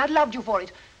anything, and I loved you for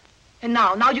it. And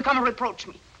now you come and reproach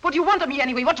me. What do you want of me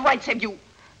anyway? What rights have you?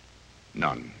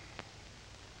 None.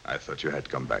 I thought you had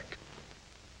come back.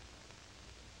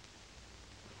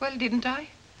 Well, didn't I?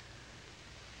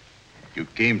 You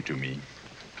came to me,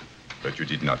 but you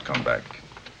did not come back.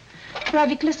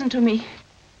 Ravic, listen to me.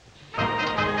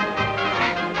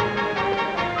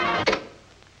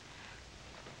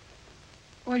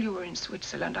 While you were in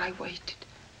Switzerland, I waited.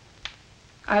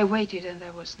 I waited, and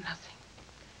there was nothing.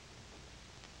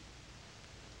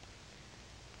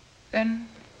 Then,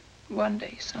 one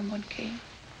day, someone came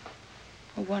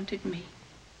who wanted me.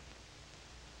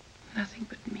 Nothing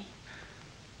but me.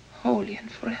 Wholly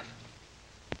and forever.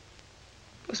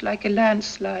 It was like a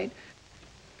landslide,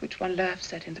 which one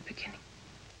laughs at in the beginning.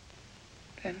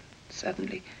 Then,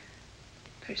 suddenly,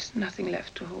 there's nothing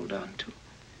left to hold on to.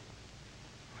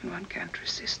 When one can't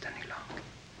resist any longer.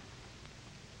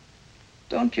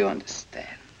 Don't you understand?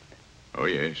 Oh,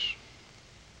 yes.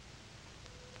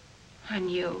 I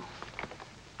knew.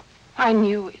 I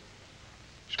knew it.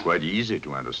 It's quite easy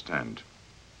to understand.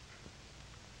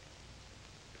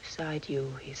 Beside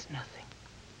you, he's nothing.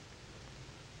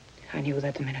 I knew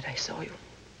that the minute I saw you.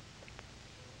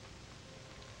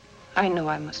 I know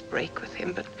I must break with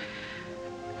him, but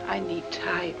I need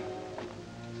time.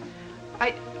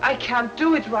 I can't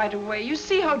do it right away. You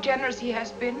see how generous he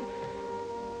has been.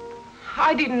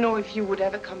 I didn't know if you would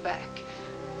ever come back.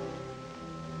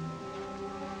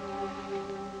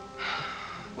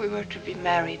 We were to be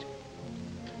married.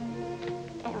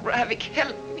 Oh, Ravic,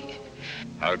 help me.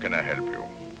 How can I help you?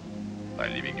 By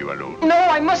leaving you alone? No,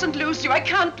 I mustn't lose you. I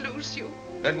can't lose you.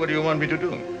 Then what do you want me to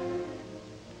do?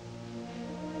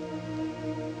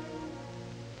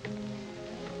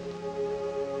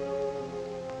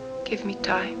 Give me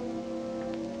time.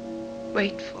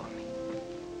 Wait for me.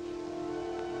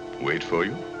 Wait for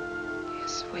you?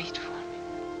 Yes, wait for me.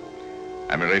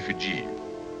 I'm a refugee.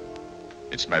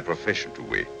 It's my profession to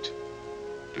wait.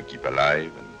 To keep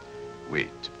alive and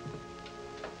wait.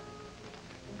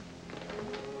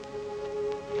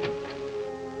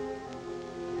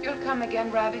 You'll come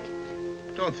again, Ravic?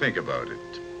 Don't think about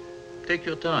it. Take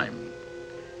your time.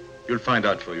 You'll find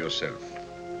out for yourself.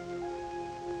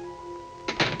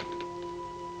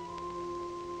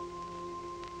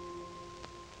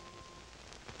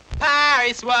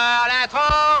 Paris soir,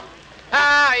 l'intrant.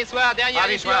 Paris soir, dernière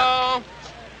édition.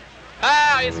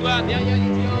 Paris soir, dernière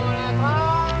édition,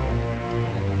 l'intrant.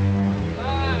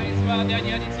 Paris soir,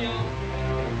 dernière édition.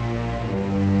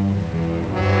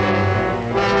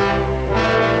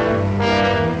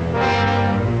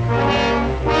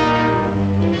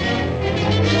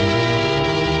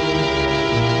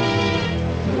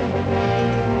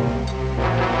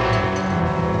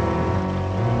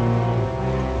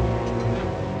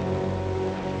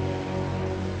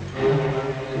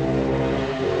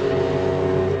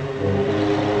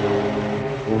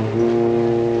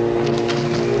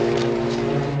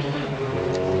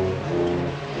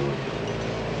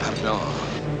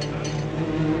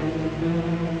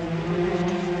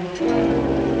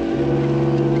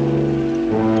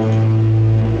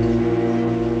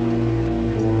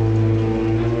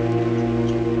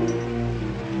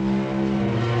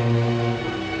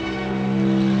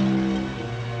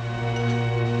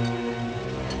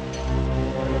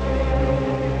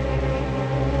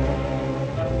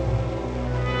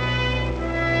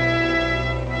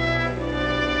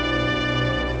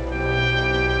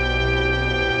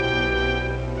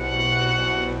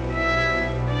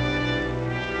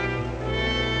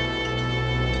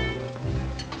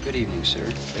 Good evening,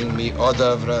 sir. Bring me hors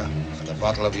d'oeuvre and a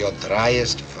bottle of your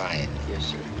driest wine. Yes,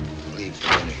 sir. Leave the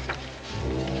money.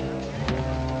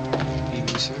 Good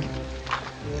evening, sir.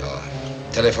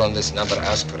 Telephone this number,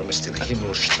 ask for Mr.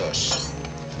 Himmelstoss.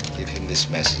 Give him this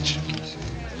message.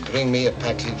 And bring me a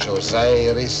package of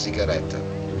Zaire cigarette.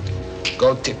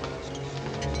 Gold tip.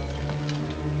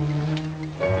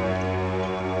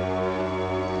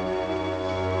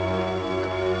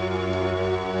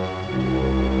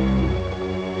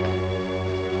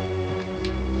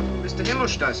 Mr.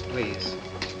 Himmelstoss, please.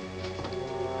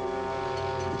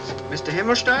 Mr.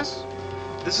 Himmelstoss?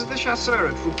 This is the chasseur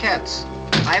at Fouquet's.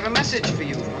 I have a message for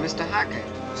you from Mr. Haake.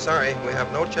 Sorry, we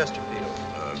have no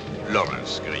Chesterfield.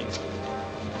 Lawrence Green.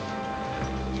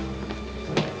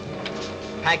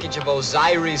 Package of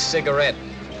Osiris cigarette.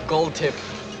 Gold tip.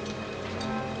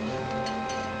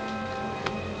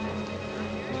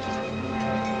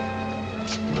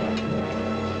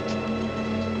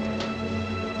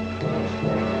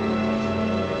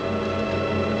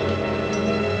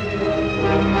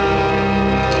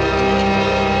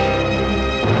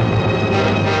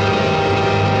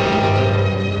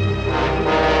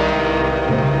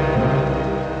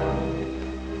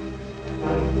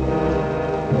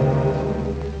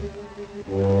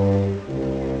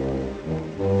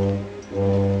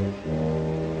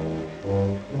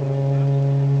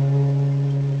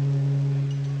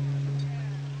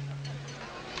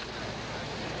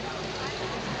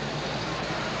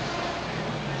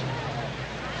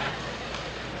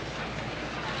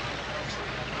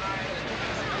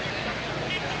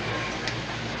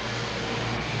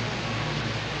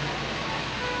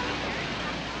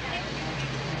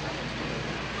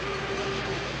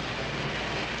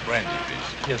 Brandy,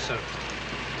 please. Yes, sir.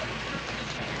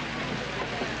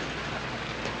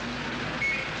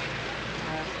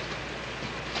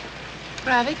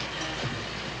 Ravic?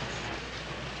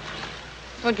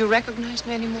 Don't you recognize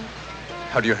me anymore?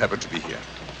 How do you happen to be here?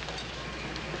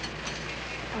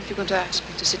 Aren't you going to ask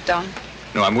me to sit down?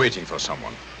 No, I'm waiting for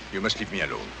someone. You must leave me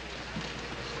alone.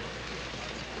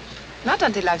 Not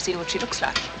until I've seen what she looks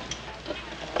like.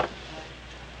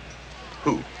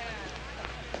 Who?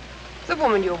 The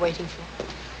woman you're waiting for.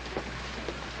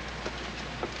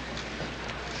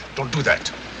 Don't do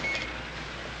that.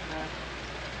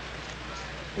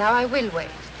 Now I will wait.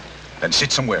 Then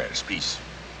sit somewhere else, please.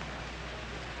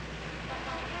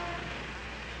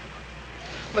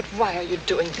 But why are you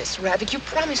doing this, Ravic? You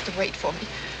promised to wait for me.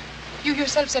 You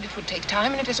yourself said it would take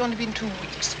time, and it has only been 2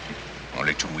 weeks.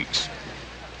 Only 2 weeks.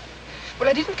 Well,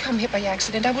 I didn't come here by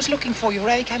accident. I was looking for you,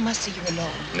 Ravic. I must see you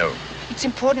alone. No. It's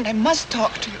important. I must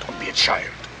talk to you. Don't be a child.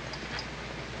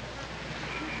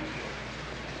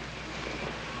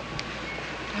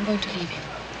 I'm going to leave him.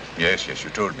 Yes, you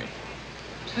told me.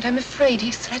 But I'm afraid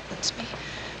he threatens me.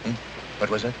 What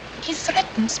was that? He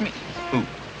threatens me. Who?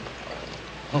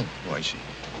 Oh, I see.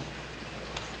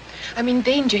 I'm in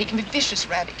danger. He can be vicious,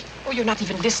 Ravic. Oh, you're not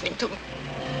even listening to me.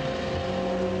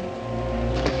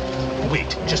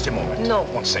 wait, just a moment. No.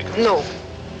 1 second. No.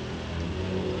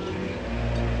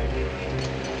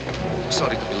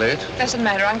 Sorry to be late. Doesn't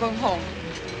matter. I'm going home.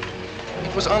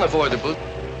 It was unavoidable.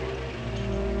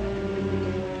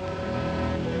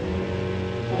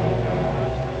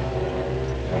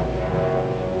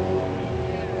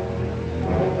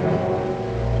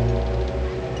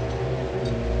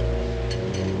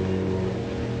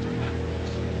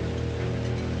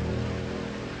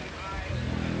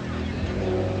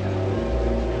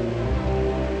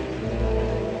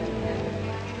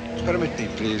 Permit me,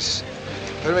 please.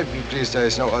 Permit me, please. There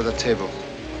is no other table.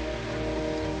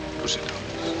 To sit down.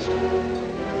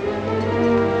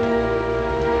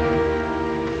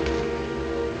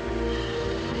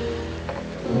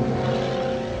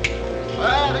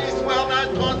 Paris Soir, la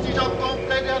 36 jours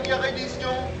complet, dernière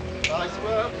édition. Paris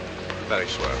Soir. Very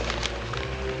swell.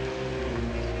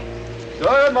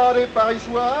 Demandez Paris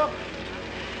Soir.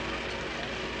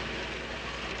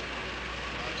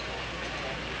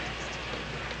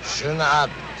 Schönen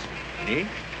Abend. Nee?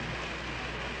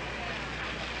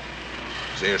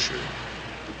 Sehr schön.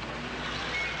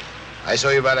 I saw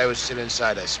you while I was still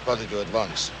inside. I spotted you at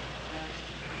once.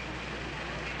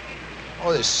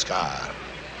 Oh, this scar.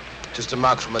 Just a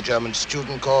mark from a German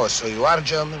student corps. So you are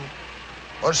German,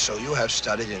 or so you have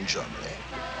studied in Germany.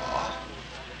 Oh.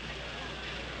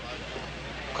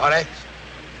 Correct?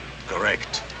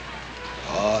 Correct.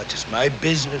 Oh, it is my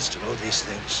business to know these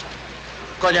things.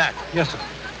 Cognac. Yes, sir.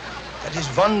 That is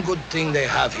one good thing they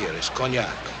have here is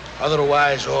cognac.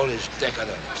 Otherwise, all is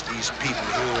decadence. These people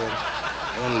here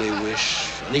only wish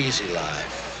an easy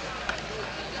life.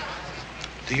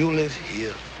 Do you live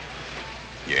here?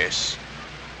 Yes.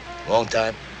 Long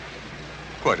time?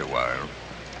 Quite a while.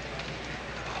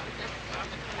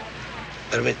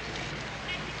 Permit me.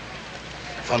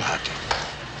 Von Haake.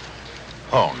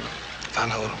 Horn.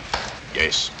 Van Horn.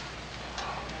 Yes.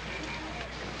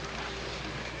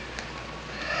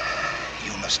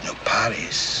 You must know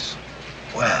Paris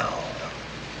well.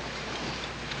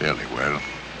 Fairly well.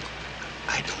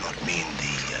 I do not mean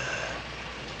the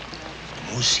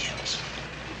museums.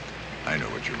 I know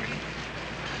what you mean.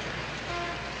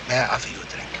 May I offer you a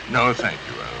drink? No, thank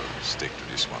you. I'll stick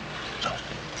to this one. So.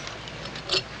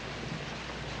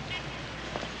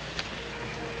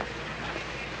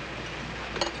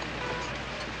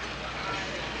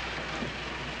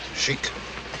 Chic.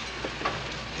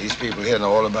 These people here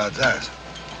know all about that.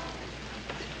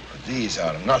 But these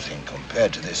are nothing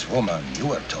compared to this woman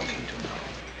you are talking to now.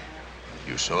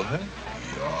 You saw her?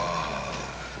 Yeah.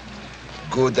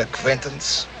 Good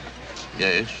acquaintance?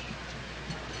 Yes.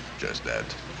 Just that.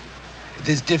 It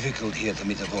is difficult here to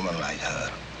meet a woman like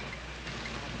her.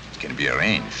 It can be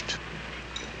arranged.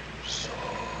 So,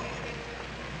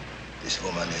 this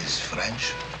woman is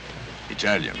French?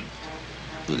 Italian.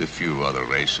 With a few other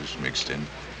races mixed in.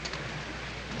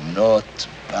 Not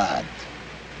bad.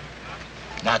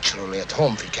 Naturally, at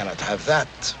home, we cannot have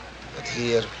that. But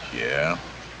here... Yeah?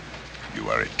 You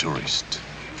are a tourist.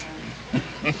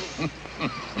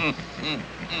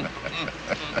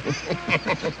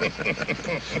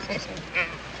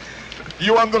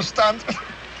 You understand?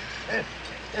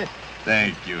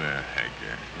 Thank you,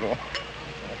 Haake.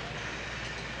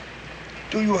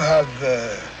 Do you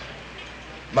have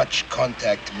much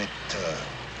contact with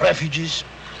refugees?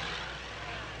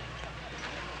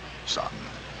 Some.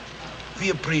 We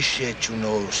appreciate, you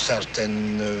know,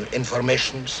 certain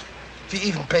informations. We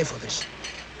even pay for this.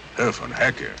 Herr von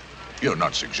Haake, you're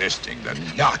not suggesting that...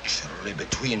 Naturally,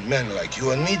 between men like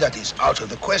you and me, that is out of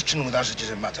the question. With us, it is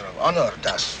a matter of honor.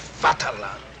 Das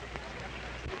Vaterland.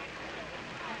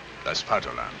 Das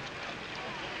Vaterland.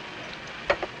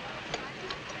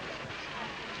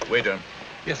 Waiter.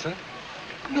 Yes, sir.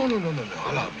 No.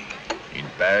 Allow me. In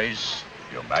Paris,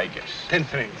 you're my guest. 10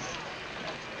 francs.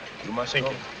 You must Thank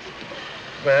go. you.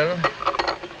 Well,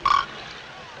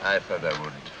 I thought I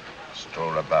would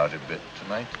stroll about a bit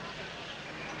tonight.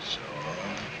 So,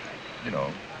 you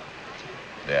know,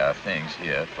 there are things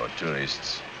here for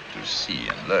tourists to see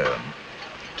and learn.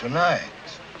 Tonight?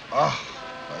 Oh,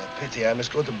 what a pity. I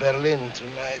must go to Berlin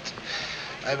tonight.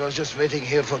 I was just waiting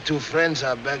here for 2 friends.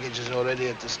 Our baggage is already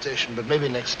at the station, but maybe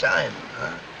next time,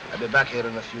 huh? I'll be back here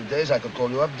in a few days. I could call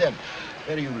you up then.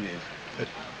 Where do you live?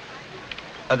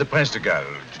 At the Prince de Galles,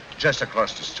 just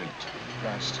across the street.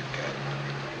 Prince de Galles.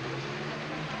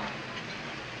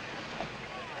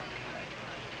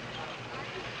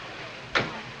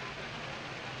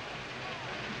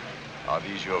 Are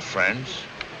these your friends?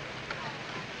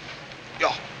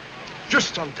 Yeah,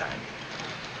 just on time.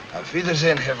 Auf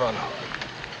Wiedersehen, Herr von Horn.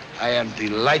 I am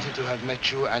delighted to have met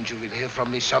you, and you will hear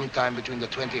from me sometime between the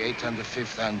 28th and the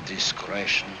 5th, and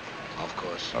discretion Of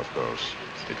course. Of course.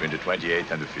 Between the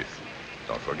 28th and the 5th.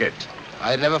 Don't forget.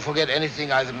 I never forget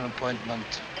anything, either an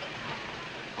appointment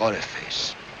or a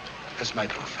face. That's my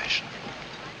profession.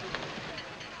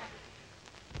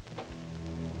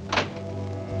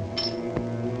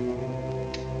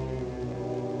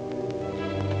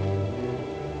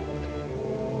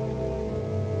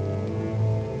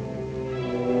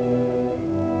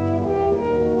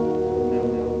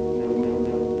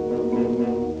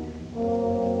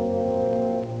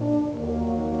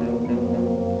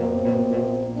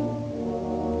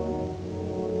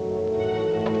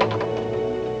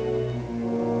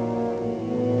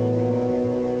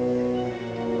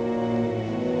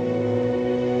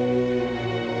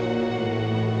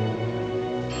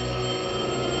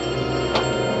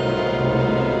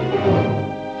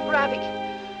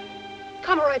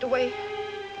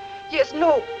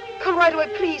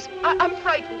 I'm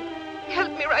frightened.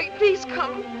 Help me, Ravic. Please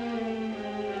come.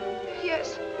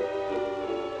 Yes.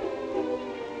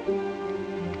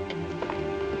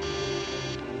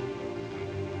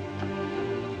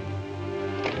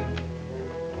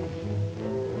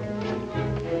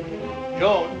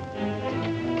 Joan.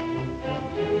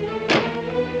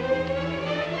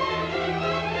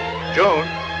 Joan.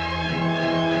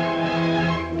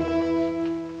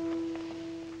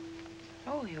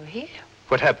 Oh, you're here.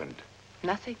 What happened?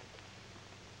 Nothing.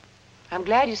 I'm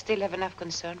glad you still have enough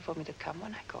concern for me to come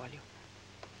when I call you.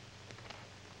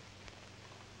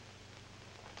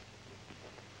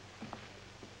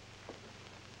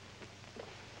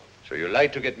 So you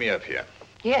lied to get me up here?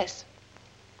 Yes.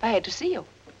 I had to see you.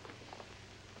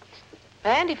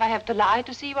 And if I have to lie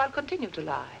to see you, I'll continue to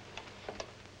lie.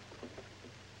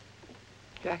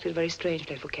 You acted very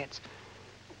strangely at Fouquet's.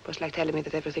 It was like telling me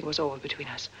that everything was over between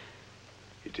us.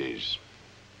 It is.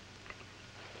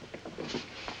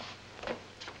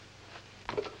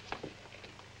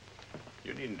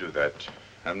 You needn't do that.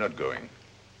 I'm not going.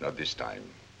 Not this time.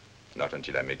 Not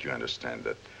until I make you understand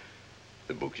that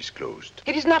the book is closed.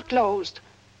 It is not closed.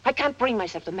 I can't bring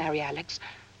myself to marry Alex.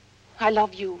 I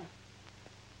love you.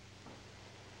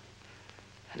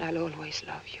 And I'll always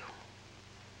love you.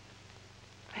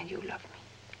 And you love me.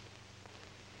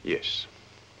 Yes.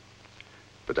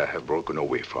 But I have broken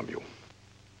away from you.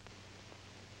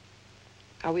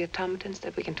 Are we automatons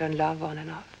that we can turn love on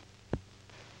and off?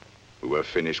 We were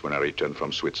finished when I returned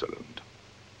from Switzerland.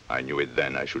 I knew it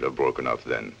then. I should have broken off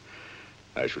then.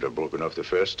 I should have broken off the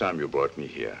first time you brought me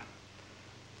here.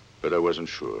 But I wasn't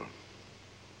sure.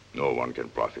 No one can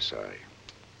prophesy.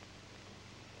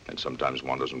 And sometimes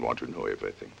one doesn't want to know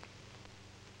everything.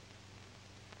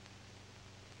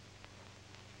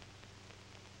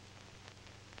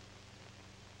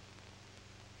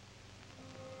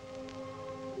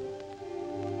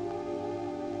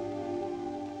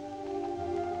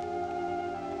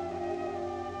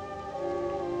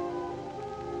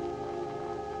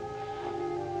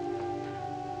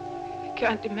 I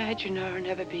can't imagine our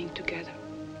never being together.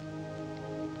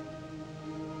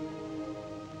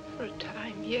 For a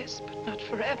time, yes, but not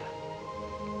forever.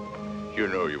 You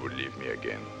know you would leave me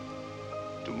again.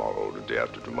 Tomorrow, the day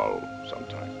after tomorrow,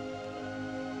 sometime.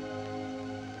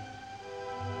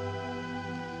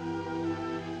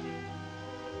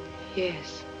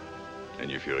 Yes.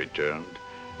 And if you returned,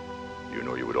 you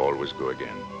know you would always go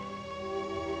again.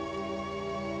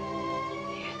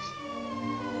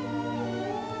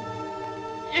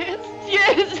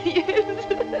 Yes, yes.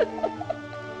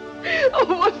 Oh,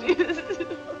 what is it?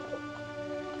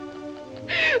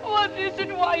 What is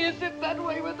it? Why is it that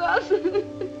way with us?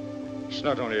 It's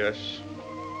not only us.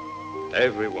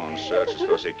 Everyone searches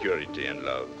for security and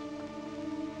love.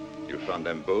 You found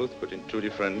them both, but in two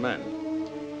different men.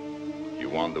 You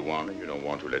want the one, and you don't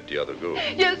want to let the other go.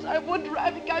 Yes, I would,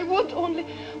 Ravic. I would.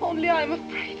 Only I'm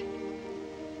afraid.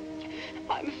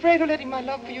 I'm afraid of letting my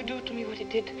love for you do to me what it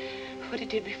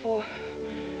did before.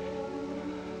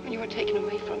 When you were taken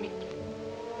away from me.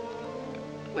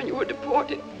 When you were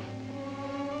deported.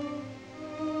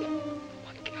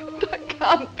 I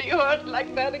can't be hurt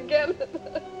like that again.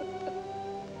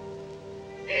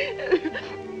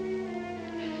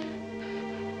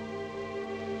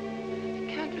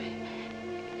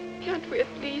 Can't we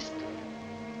at least?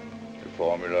 The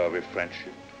formula of a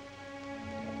friendship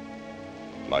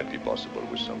might be possible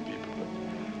with some people,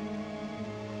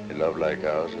 but a love like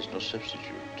ours is no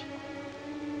substitute.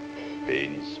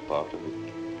 Pain is part of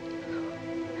it.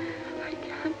 I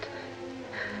can't.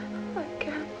 I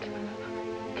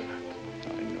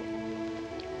know.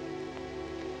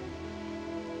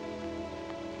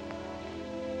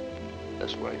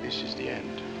 That's why this is the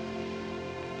end.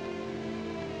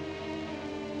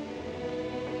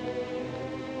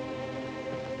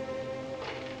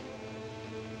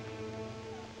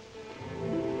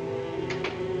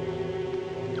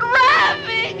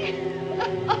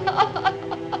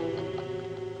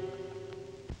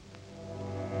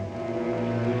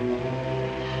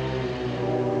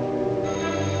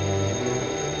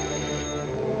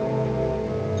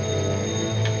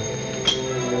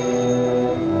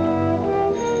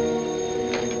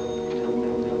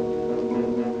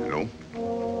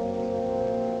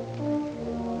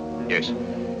 Yes.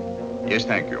 Yes,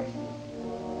 thank you.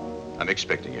 I'm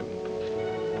expecting him.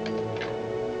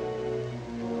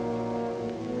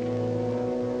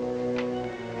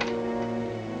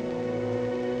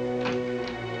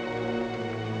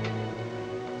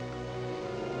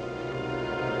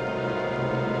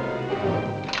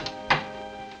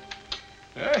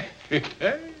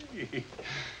 Hey,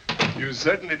 you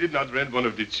certainly did not rent one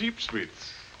of the cheap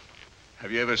suites.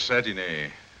 Have you ever sat in a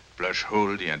plush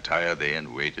hole the entire day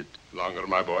and waited? Longer,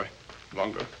 my boy,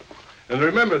 longer. And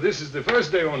remember, this is the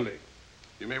first day only.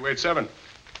 You may wait 7.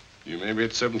 You may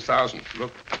wait 7,000.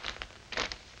 Look.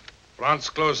 France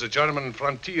closed the German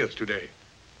frontier today.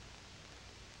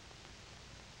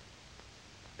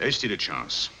 There's still a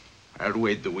chance. I'll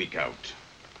wait the week out.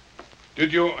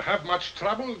 Did you have much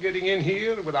trouble getting in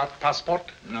here without passport?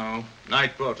 No.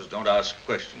 Night porters don't ask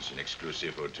questions in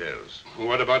exclusive hotels.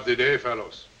 What about the day,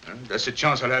 fellows? That's a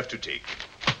chance I'll have to take.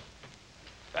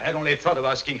 I had only thought of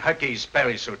asking Haake's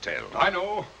Paris hotel. I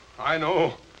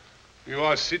know. You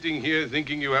are sitting here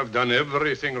thinking you have done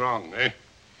everything wrong, eh?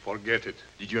 Forget it.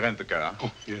 Did you rent the car?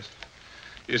 Oh, yes.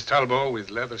 It's Talbot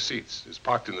with leather seats. It's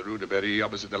parked in the Rue de Berry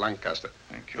opposite the Lancaster.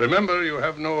 Thank you. Remember, you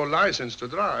have no license to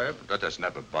drive. That has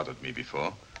never bothered me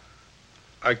before.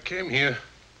 I came here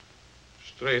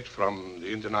straight from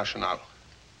the International.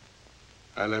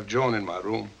 I left Joan in my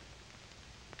room,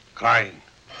 crying.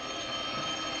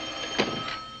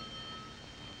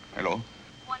 Hello?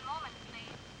 One moment,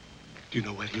 please. Do you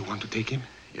know where you want to take him?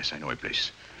 Yes, I know a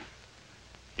place.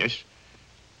 Yes?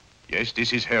 Yes,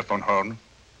 this is Herr von Horn.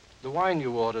 The wine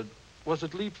you ordered, was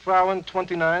it Liebfrauen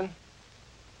 29?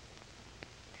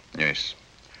 Yes.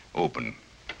 Open.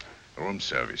 Room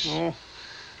service. Oh.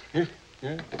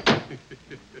 Yeah.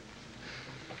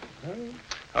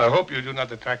 I hope you do not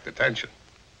attract attention.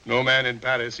 No man in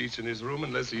Paris eats in his room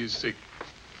unless he is sick.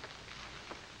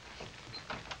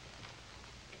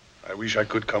 I wish I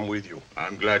could come with you.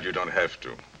 I'm glad you don't have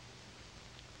to.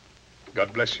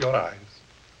 God bless your eyes.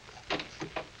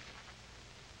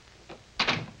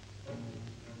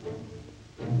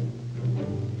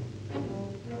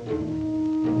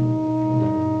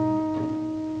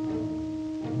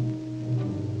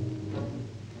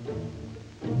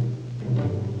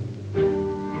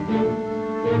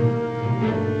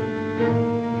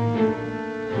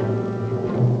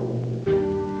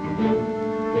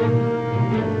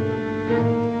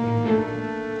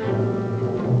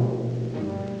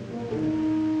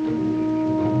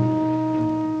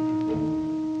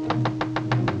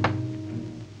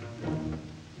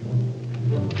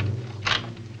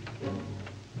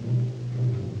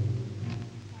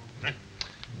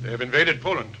 They have invaded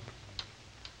Poland.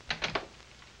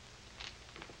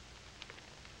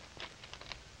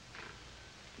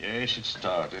 Yes, it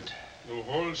started. The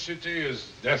whole city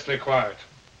is deathly quiet.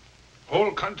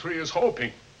 Whole country is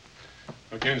hoping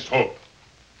against hope.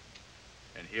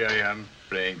 And here I am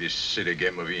playing this silly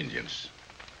game of Indians.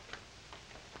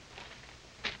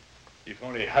 If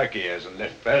only Haake hasn't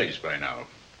left Paris by now.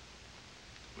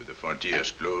 With the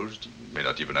frontiers closed, he may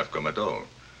not even have come at all.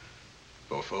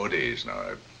 For 4 days now.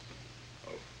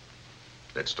 Oh,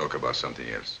 let's talk about something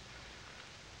else.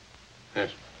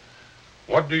 Yes.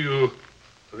 What do you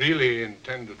really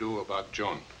intend to do about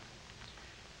Joan?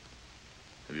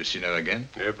 Have you seen her again?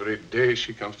 Every day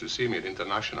she comes to see me at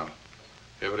International.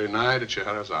 Every night at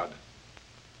Scheherazade.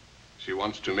 She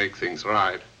wants to make things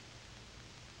right.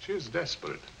 She is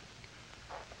desperate.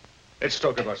 Let's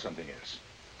talk about something else.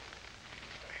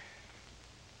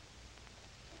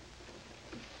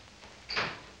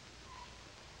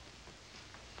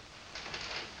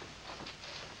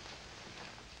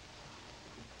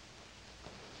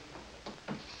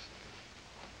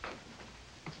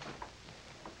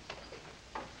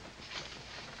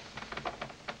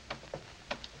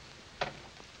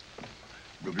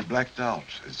 We'll be blacked out.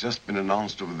 It's just been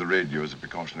announced over the radio as a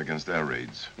precaution against air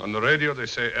raids. On the radio, they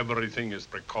say everything is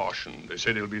precaution. They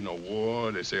say there'll be no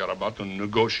war. They say you're about to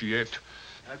negotiate.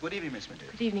 Good evening, Miss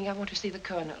Madou. Good evening. I want to see the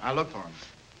colonel. I'll look for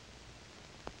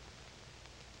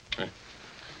him.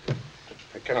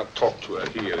 I cannot talk to her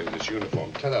here in this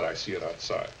uniform. Tell her I see her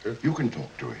outside. Huh? You can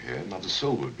talk to her here. Not a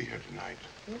soul will be here tonight.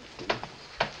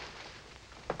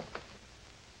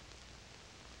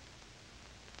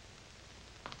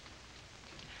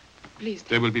 Please.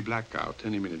 They will be blackout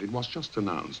any minute. It was just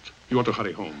announced. You ought to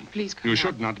hurry home. Please, You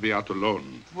should not be out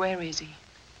alone. Where is he?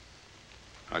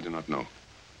 I do not know.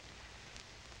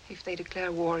 If they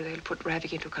declare war, they'll put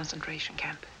Ravic into a concentration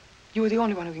camp. You are the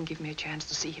only one who can give me a chance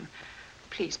to see him.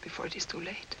 Please, before it is too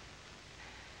late.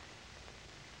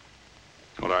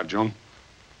 All right, Joan.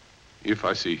 If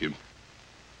I see him.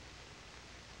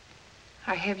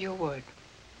 I have your word.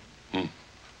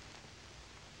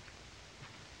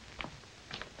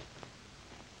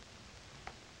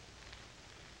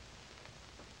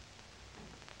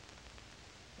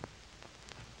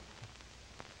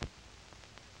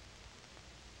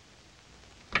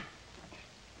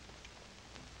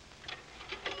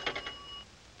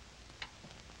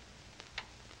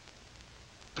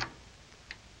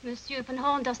 Monsieur Van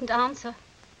Horn doesn't answer.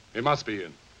 He must be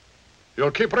in.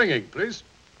 You'll keep ringing, please.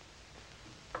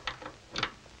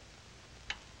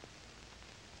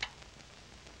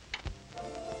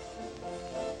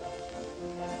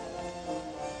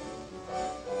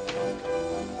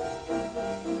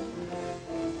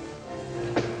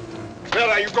 Where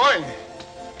are you going?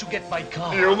 To get my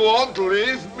car. You won't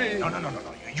leave me. No.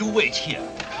 You wait here.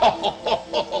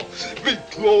 We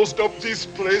closed up this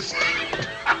place.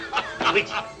 Wait.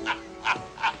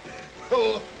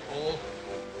 Oh.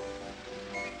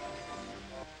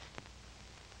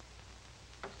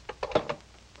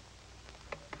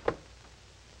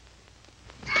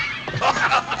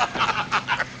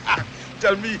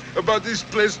 Tell me about this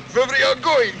place, where we are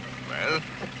going. Well,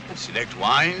 select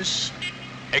wines,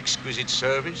 exquisite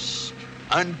service,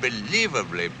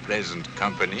 unbelievably pleasant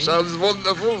company. Sounds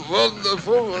wonderful,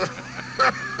 wonderful.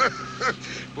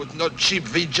 But not cheap,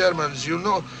 we Germans, you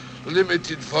know.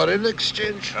 Limited foreign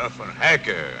exchange. Von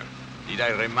Haake, did I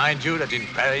remind you that in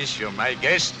Paris you're my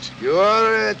guest? You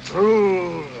are a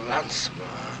true landsman.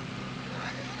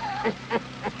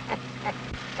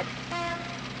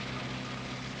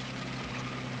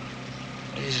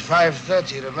 It's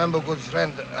 5:30. Remember, good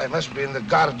friend, I must be in the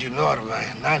Gare du Nord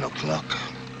by 9 o'clock.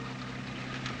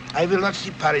 I will not see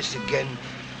Paris again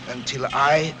until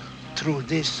I, through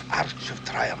this Arc of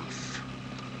Triomphe,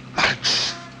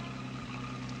 march.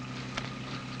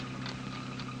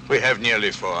 We have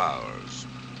nearly 4 hours.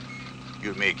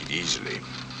 You'll make it easily.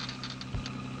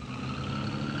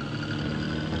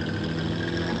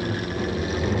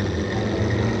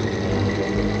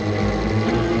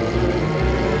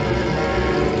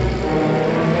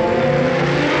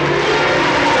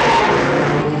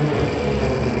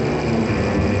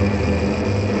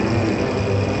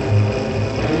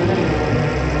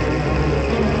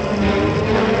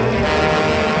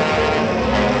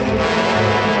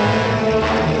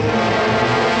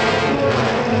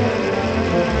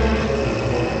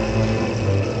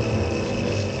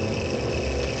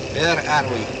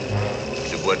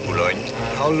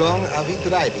 How long are we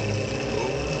driving?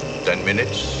 10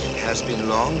 minutes. It has been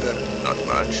longer. Not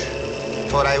much.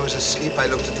 Before I was asleep, I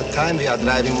looked at the time. We are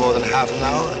driving more than half an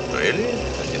hour. Really?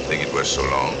 I didn't think it was so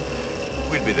long.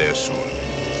 We'll be there soon.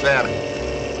 Where?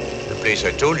 The place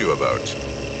I told you about.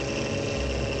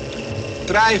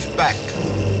 Drive back.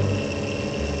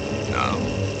 Now?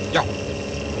 Yeah.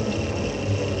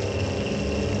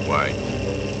 Why?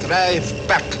 Drive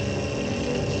back.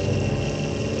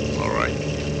 All right.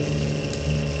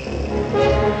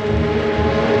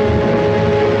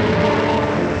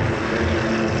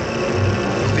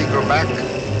 We go back?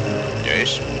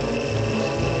 Yes.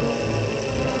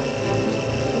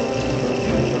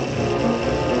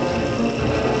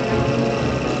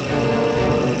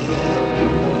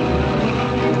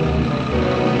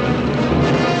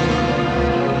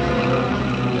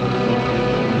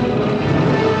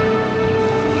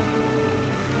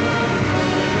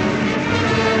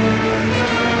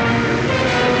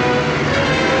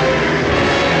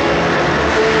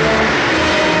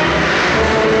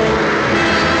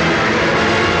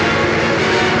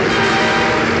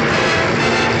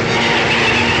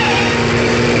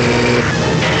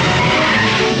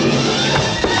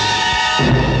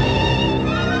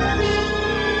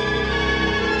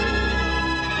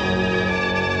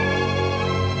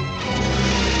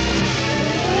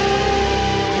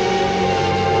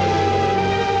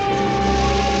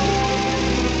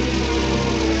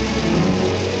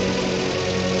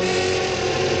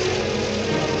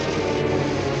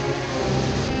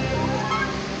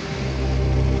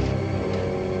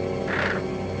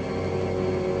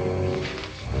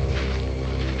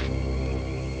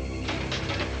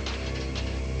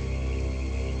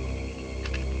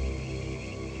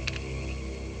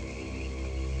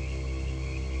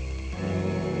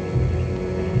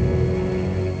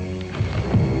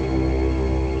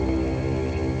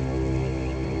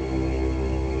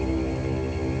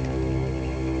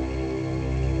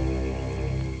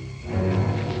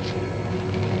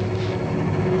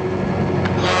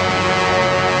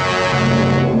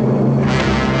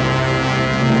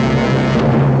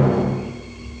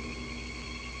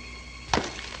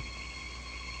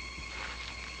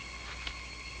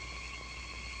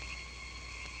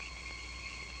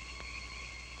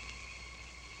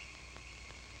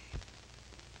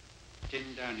 10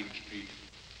 Downing Street.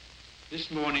 This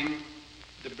morning,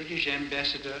 the British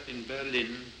ambassador in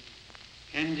Berlin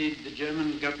handed the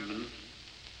German government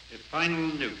a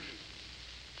final note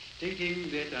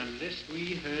stating that unless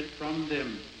we heard from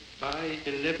them by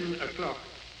 11 o'clock,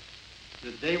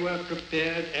 that they were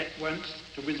prepared at once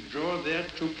to withdraw their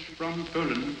troops from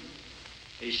Poland,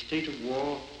 a state of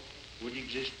war would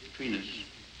exist between us.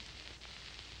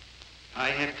 I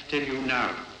have to tell you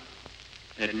now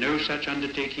that no such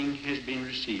undertaking has been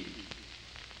received,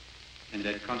 and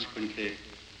that consequently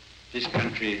this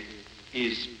country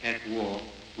is at war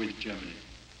with Germany.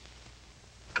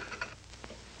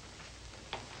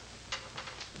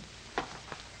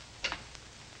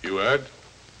 You heard?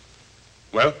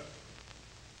 Well?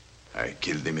 I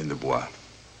killed him in the Bois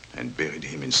and buried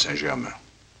him in Saint-Germain.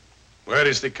 Where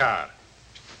is the car?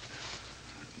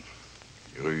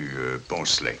 Rue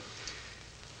Poncelet.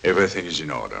 Everything is in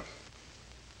order.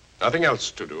 Nothing else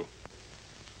to do?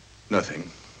 Nothing.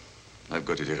 I've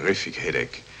got a terrific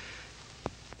headache.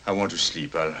 I want to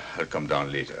sleep. I'll come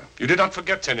down later. You did not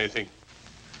forget anything?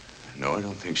 No, I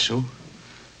don't think so.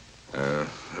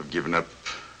 I've given up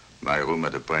my room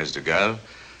at the Prince de Galles.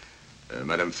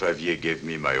 Madame Favier gave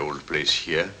me my old place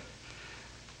here.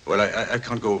 Well, I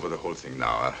can't go over the whole thing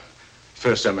now.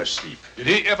 First, I must sleep. Did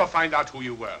he ever find out who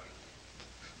you were?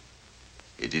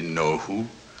 He didn't know who?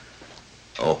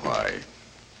 Oh, my.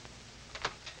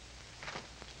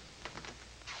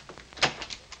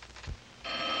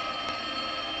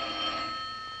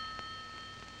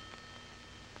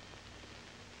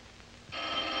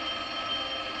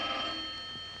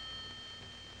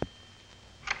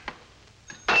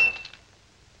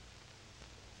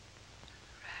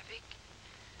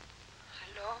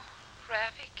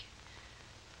 Ravic,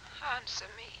 answer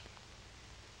me.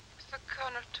 The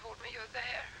colonel told me you're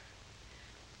there.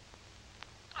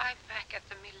 I'm back at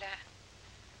the Milan,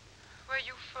 where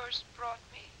you first brought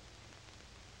me.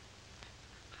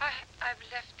 I've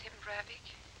left him,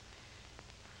 Ravic,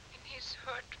 and he's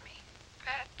hurt me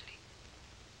badly.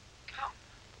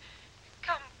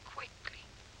 Come quickly.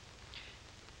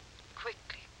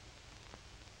 Quickly.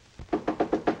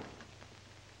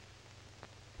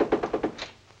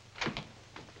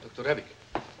 Dr. Ravic.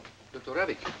 Dr.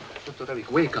 Ravic. Dr.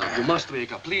 Ravic, wake up. You must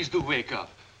wake up. Please do wake up.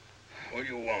 What do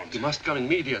you want? You must come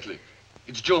immediately.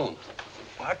 It's Joan.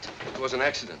 What? It was an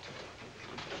accident.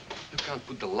 You can't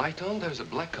put the light on. There's a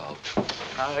blackout.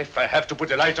 If I have to put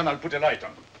a light on, I'll put a light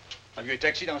on. Have you a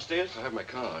taxi downstairs? I have my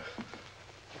car.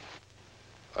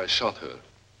 I shot her.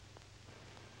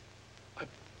 I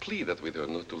pleaded with her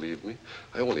not to leave me.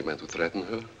 I only meant to threaten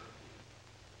her.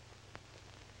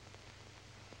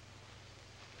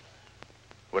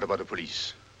 What about the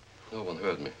police? No one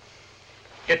heard me.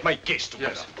 Get my case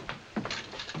together. Yes.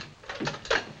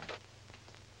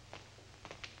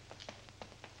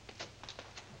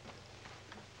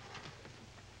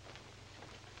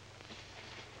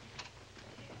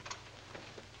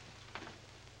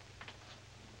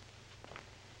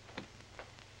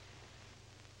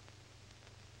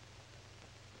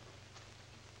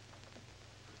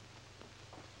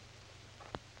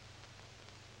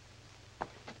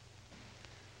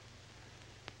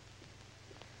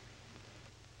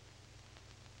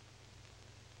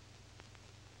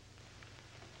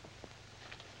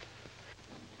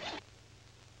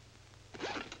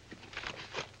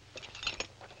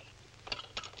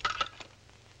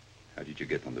 How did you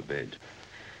get on the bed?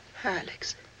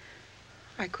 Alex,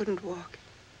 I couldn't walk.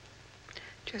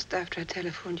 Just after I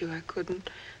telephoned you, I couldn't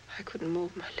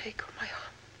move my leg or my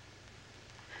arm.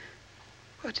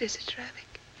 What is it,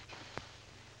 Ravic?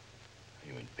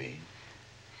 Are you in pain?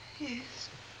 Yes.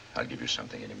 I'll give you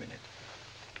something in a minute.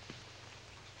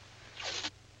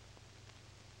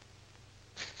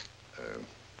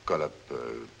 Call up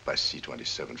Passy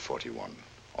 2741.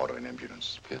 Order an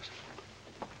ambulance. Yes.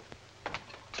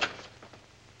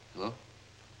 Hello?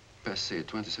 Passy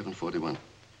 2741.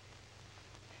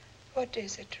 What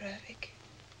is it, Ravic?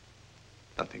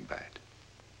 Nothing bad.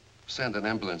 Send an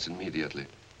ambulance immediately.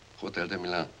 Hotel de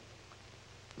Milan.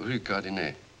 Rue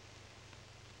Cardinet.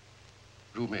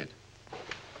 Room 8.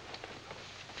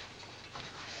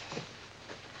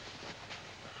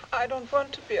 I don't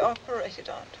want to be operated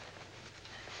on.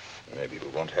 Maybe we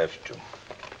won't have to.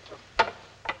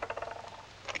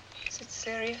 Is it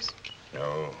serious?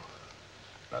 No,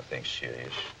 nothing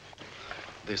serious.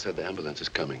 They said the ambulance is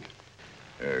coming.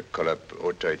 Call up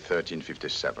Hotel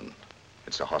 1357.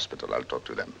 It's a hospital. I'll talk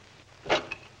to them.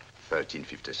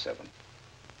 1357.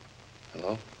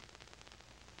 Hello?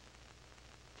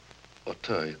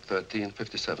 Hotel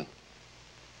 1357.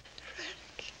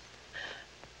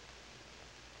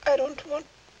 I don't want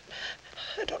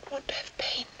I don't want to have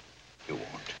pain. You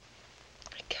won't.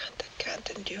 I can't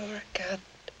endure. I can't.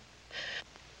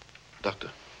 Doctor,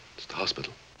 it's the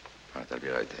hospital. Right, I'll be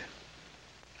right there.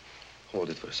 Hold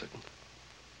it for a second.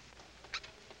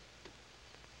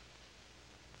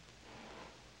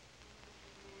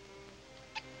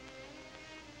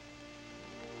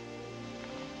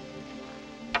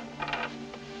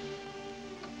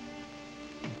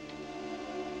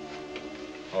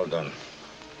 Hold on.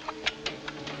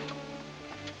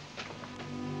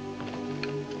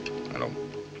 Hello.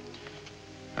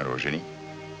 Hello, Jenny?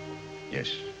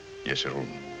 Yes. Yes, a room.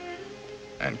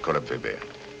 And call up Weber.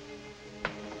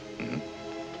 Mm-hmm.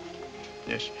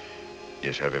 Yes.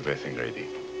 Yes, have everything ready.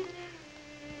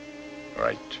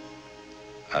 Right.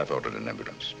 I've ordered an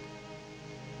ambulance.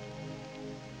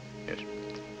 Yes.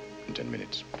 In 10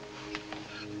 minutes.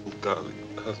 Oh, darling.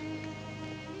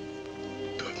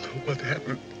 Don't know what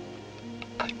happened.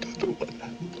 I don't know what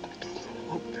happened. I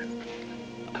don't know.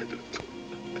 I don't know.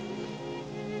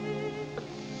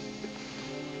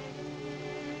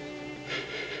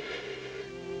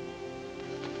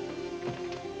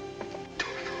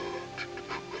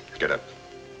 Get up.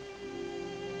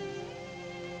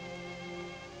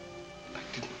 I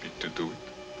didn't mean to do it.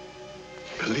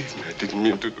 Believe me, I didn't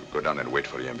mean to do it. Go down and wait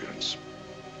for the ambulance.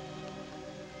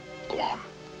 Go on.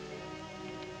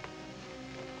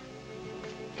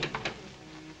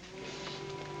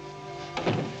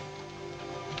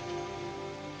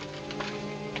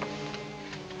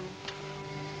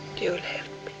 You'll help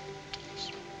me.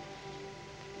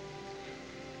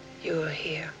 You're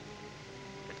here.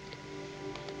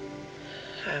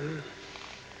 I'm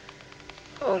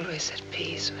always at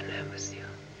peace when I'm with you.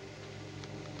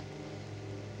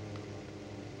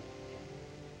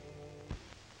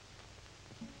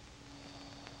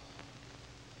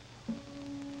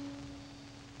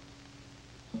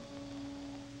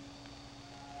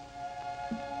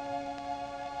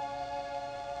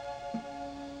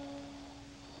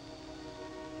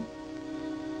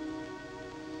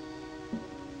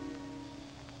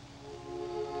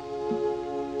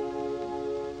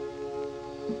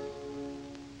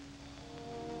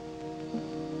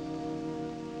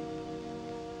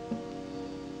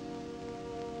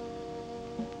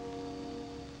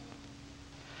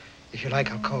 If you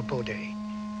like, I'll call Baudet.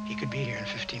 He could be here in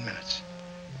 15 minutes.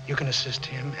 You can assist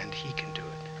him, and he can do it.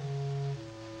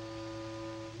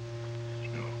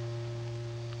 No.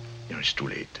 You know, it's too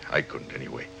late. I couldn't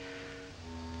anyway.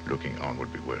 Looking on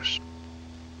would be worse.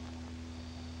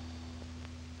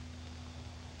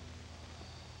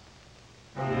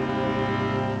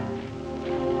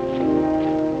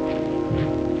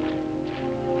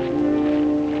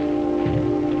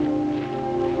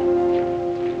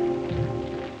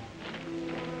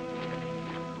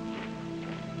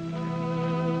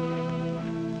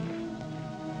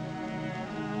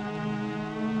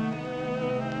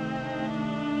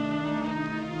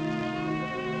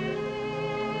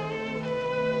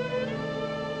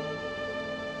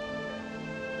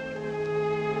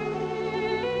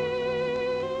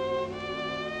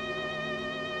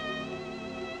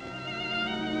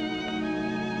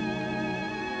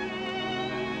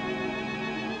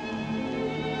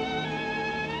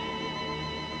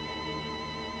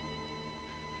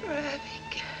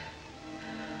 Ravic,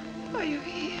 are you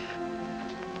here?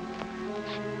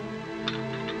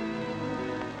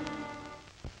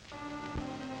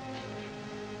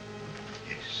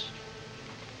 Yes.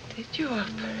 Did you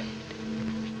operate?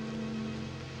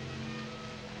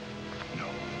 No.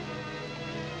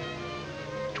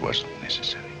 It wasn't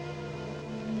necessary.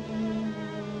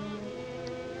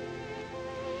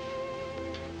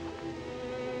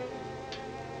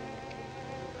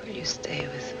 Will you stay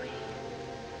with me?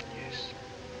 Yes.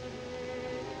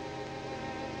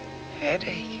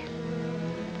 Headache.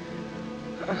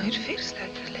 Oh, it feels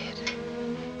like a lead.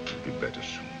 It'll be better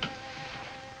soon.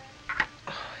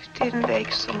 It didn't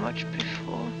ache so much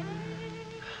before.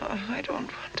 Oh, I don't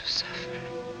want to suffer.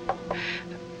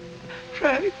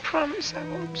 Ravic, promise I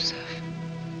won't suffer.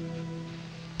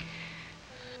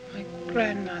 My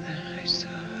grandmother, I saw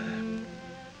her.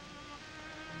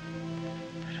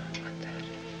 I don't want that.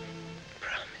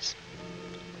 Promise.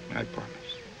 I promise.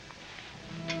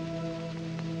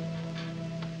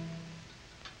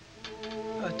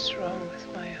 What's wrong with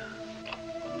my arm?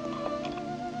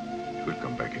 It will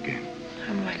come back again.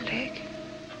 And my leg?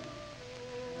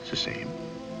 It's the same.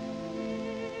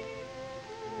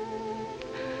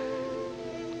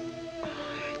 I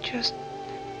just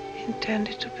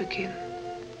intended to begin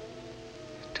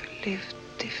to live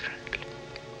differently.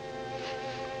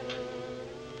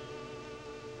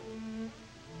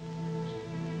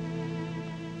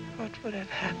 What What would have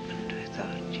happened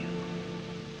without you?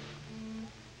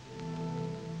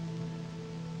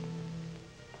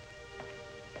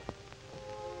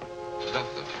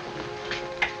 Doctor,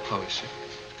 how is she?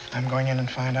 I'm going in and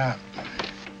find out.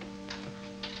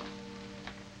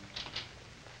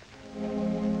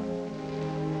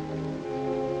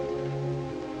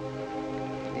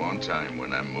 One time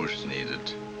when I'm most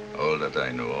needed, all that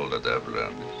I know, all that I've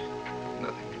learned is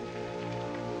nothing.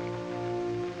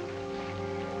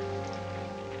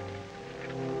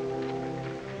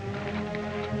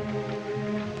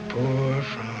 Poor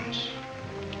France.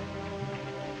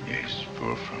 Yes,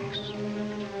 poor France.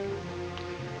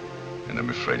 And I'm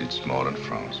afraid it's more than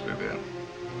France, Vivian.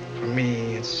 For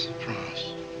me, it's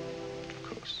France. Of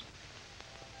course.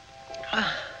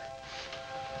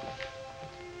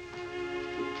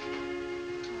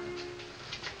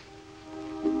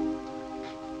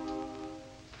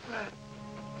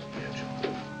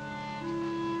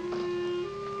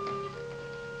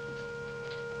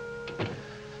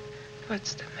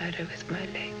 What's the matter with my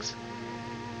legs?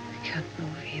 I can't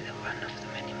move either one of them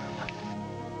anymore.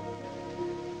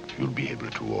 You'll be able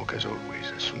to walk as always,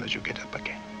 as soon as you get up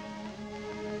again.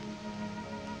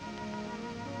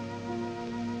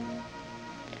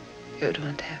 You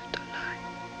don't have to lie.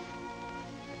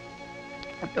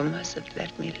 You must have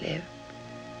let me live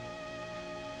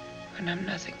when I'm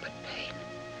nothing but pain.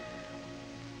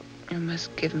 You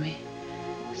must give me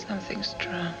something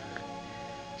strong.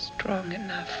 Strong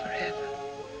enough forever.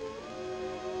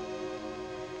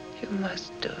 You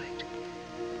must do it,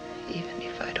 even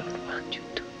if I don't want you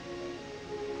to.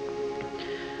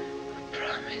 I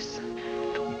promise.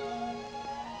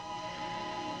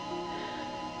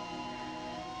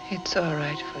 It's all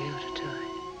right for you to do it.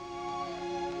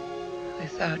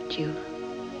 Without you,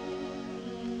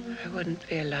 I wouldn't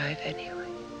be alive anyway.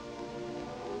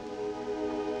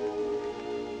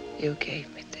 You gave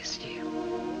me this year.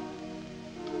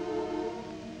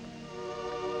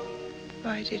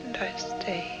 Why didn't I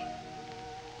stay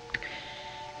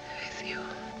with you?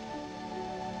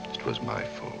 It was my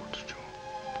fault, Joan.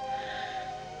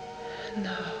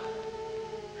 No.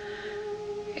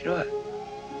 It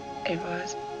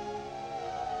was,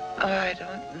 oh, I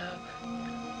don't know.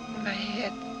 My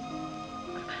head,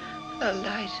 the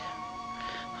light,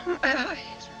 my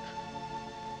eyes.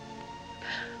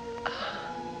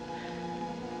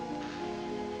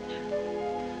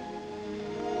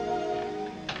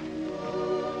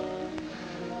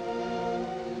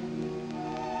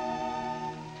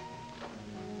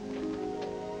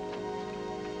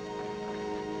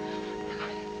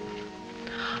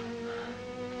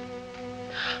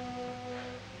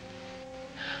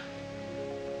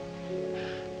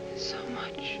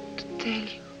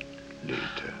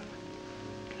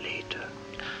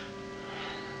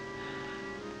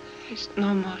 There's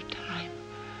no more time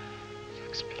to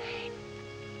explain.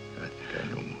 I think I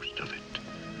know most of it.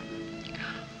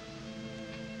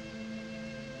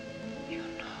 You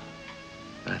know.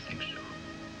 I think so.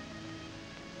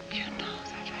 You know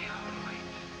that I always...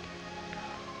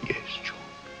 Yes, Joan.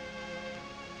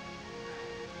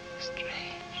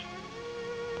 Strange.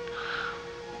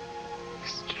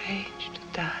 Strange to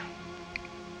die.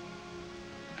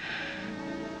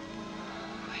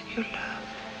 When you love.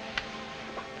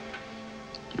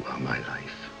 You are my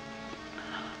life.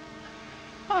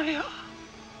 My arm.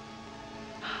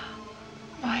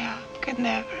 My arm can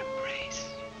never embrace.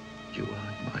 You are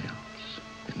in my arms,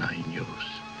 and I in yours.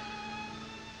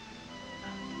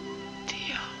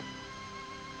 Dear.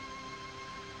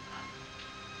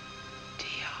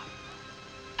 Dear.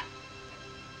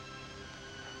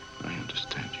 I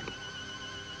understand you.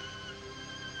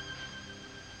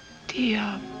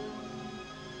 Dear.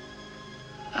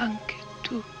 Anche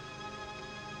tu.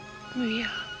 We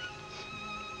are.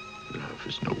 Love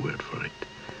is no word for it.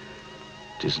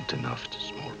 It isn't enough. It's a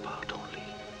small part only.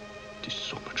 It is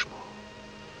so much more.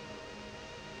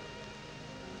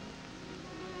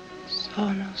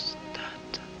 Sono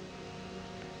stata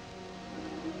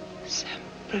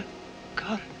sempre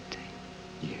con te.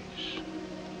 Yes.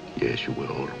 Yes, you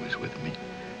were always with me.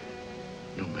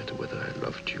 No matter whether I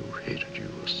loved you, hated you,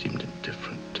 or seemed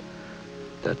indifferent,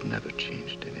 that never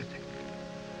changed anything.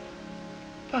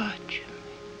 Baciami.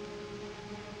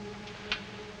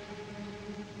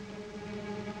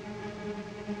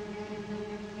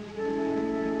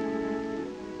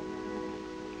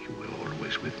 You were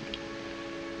always with me.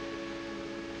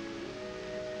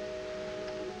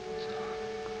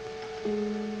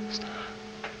 Stop.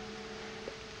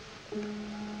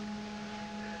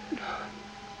 No.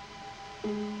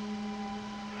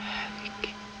 Ravic.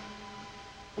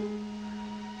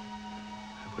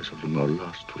 I was a little more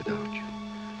lost without you.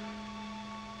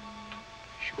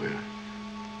 you were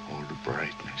all the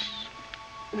brightness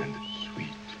and the sweet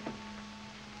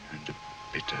and the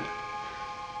bitter.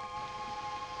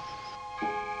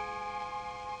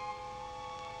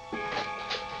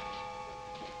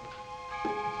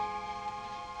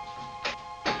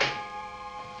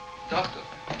 Doctor.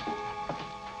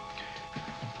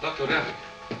 Dr. Ravic.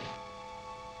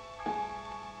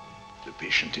 The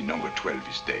patient in number 12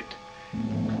 is dead.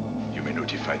 You may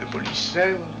notify the police.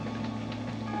 Very well.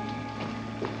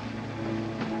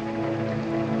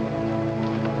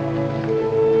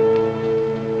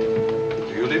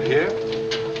 Do you live here?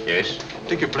 Yes.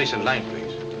 Take your place in line,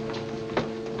 please.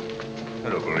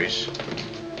 Hello, Boris.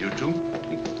 You too?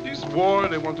 This war,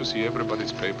 they want to see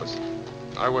everybody's papers.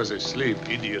 I was a slave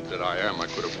idiot that I am. I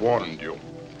could have warned you.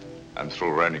 I'm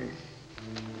through running.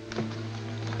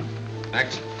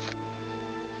 Next.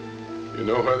 You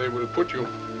know where they will put you?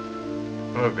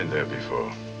 I've been there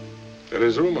before. There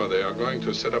is rumor they are going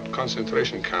to set up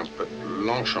concentration camp at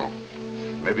Longchamp.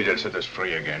 Maybe they'll set us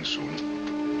free again soon.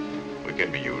 We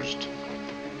can be used.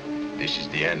 This is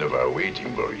the end of our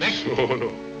waiting, Boris. Next. Oh,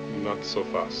 no. Not so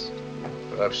fast.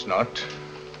 Perhaps not.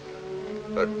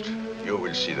 But you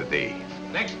will see the day.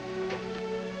 Next.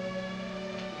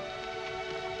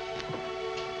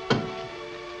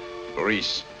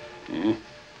 Boris. Hmm?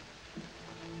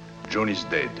 Joan is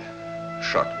dead.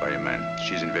 Shot by a man.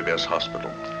 She's in Weber's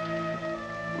hospital.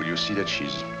 Will you see that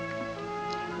she's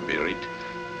buried?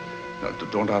 No,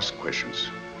 don't ask questions.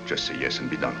 Just say yes and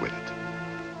be done with it.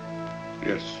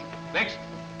 Yes. Next.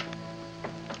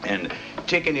 And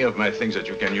take any of my things that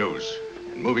you can use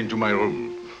and move into my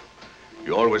room.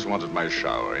 You always wanted my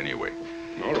shower anyway.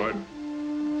 All right.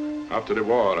 After the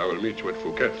war, I will meet you at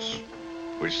Fouquet's.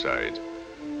 Which side?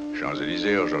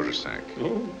 Champs-Élysées or Georges V?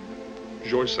 Oh,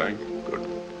 Georges V. Good.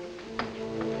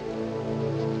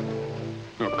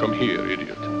 Now, come here,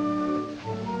 idiot.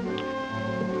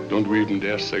 Don't we even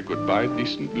dare say goodbye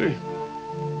decently?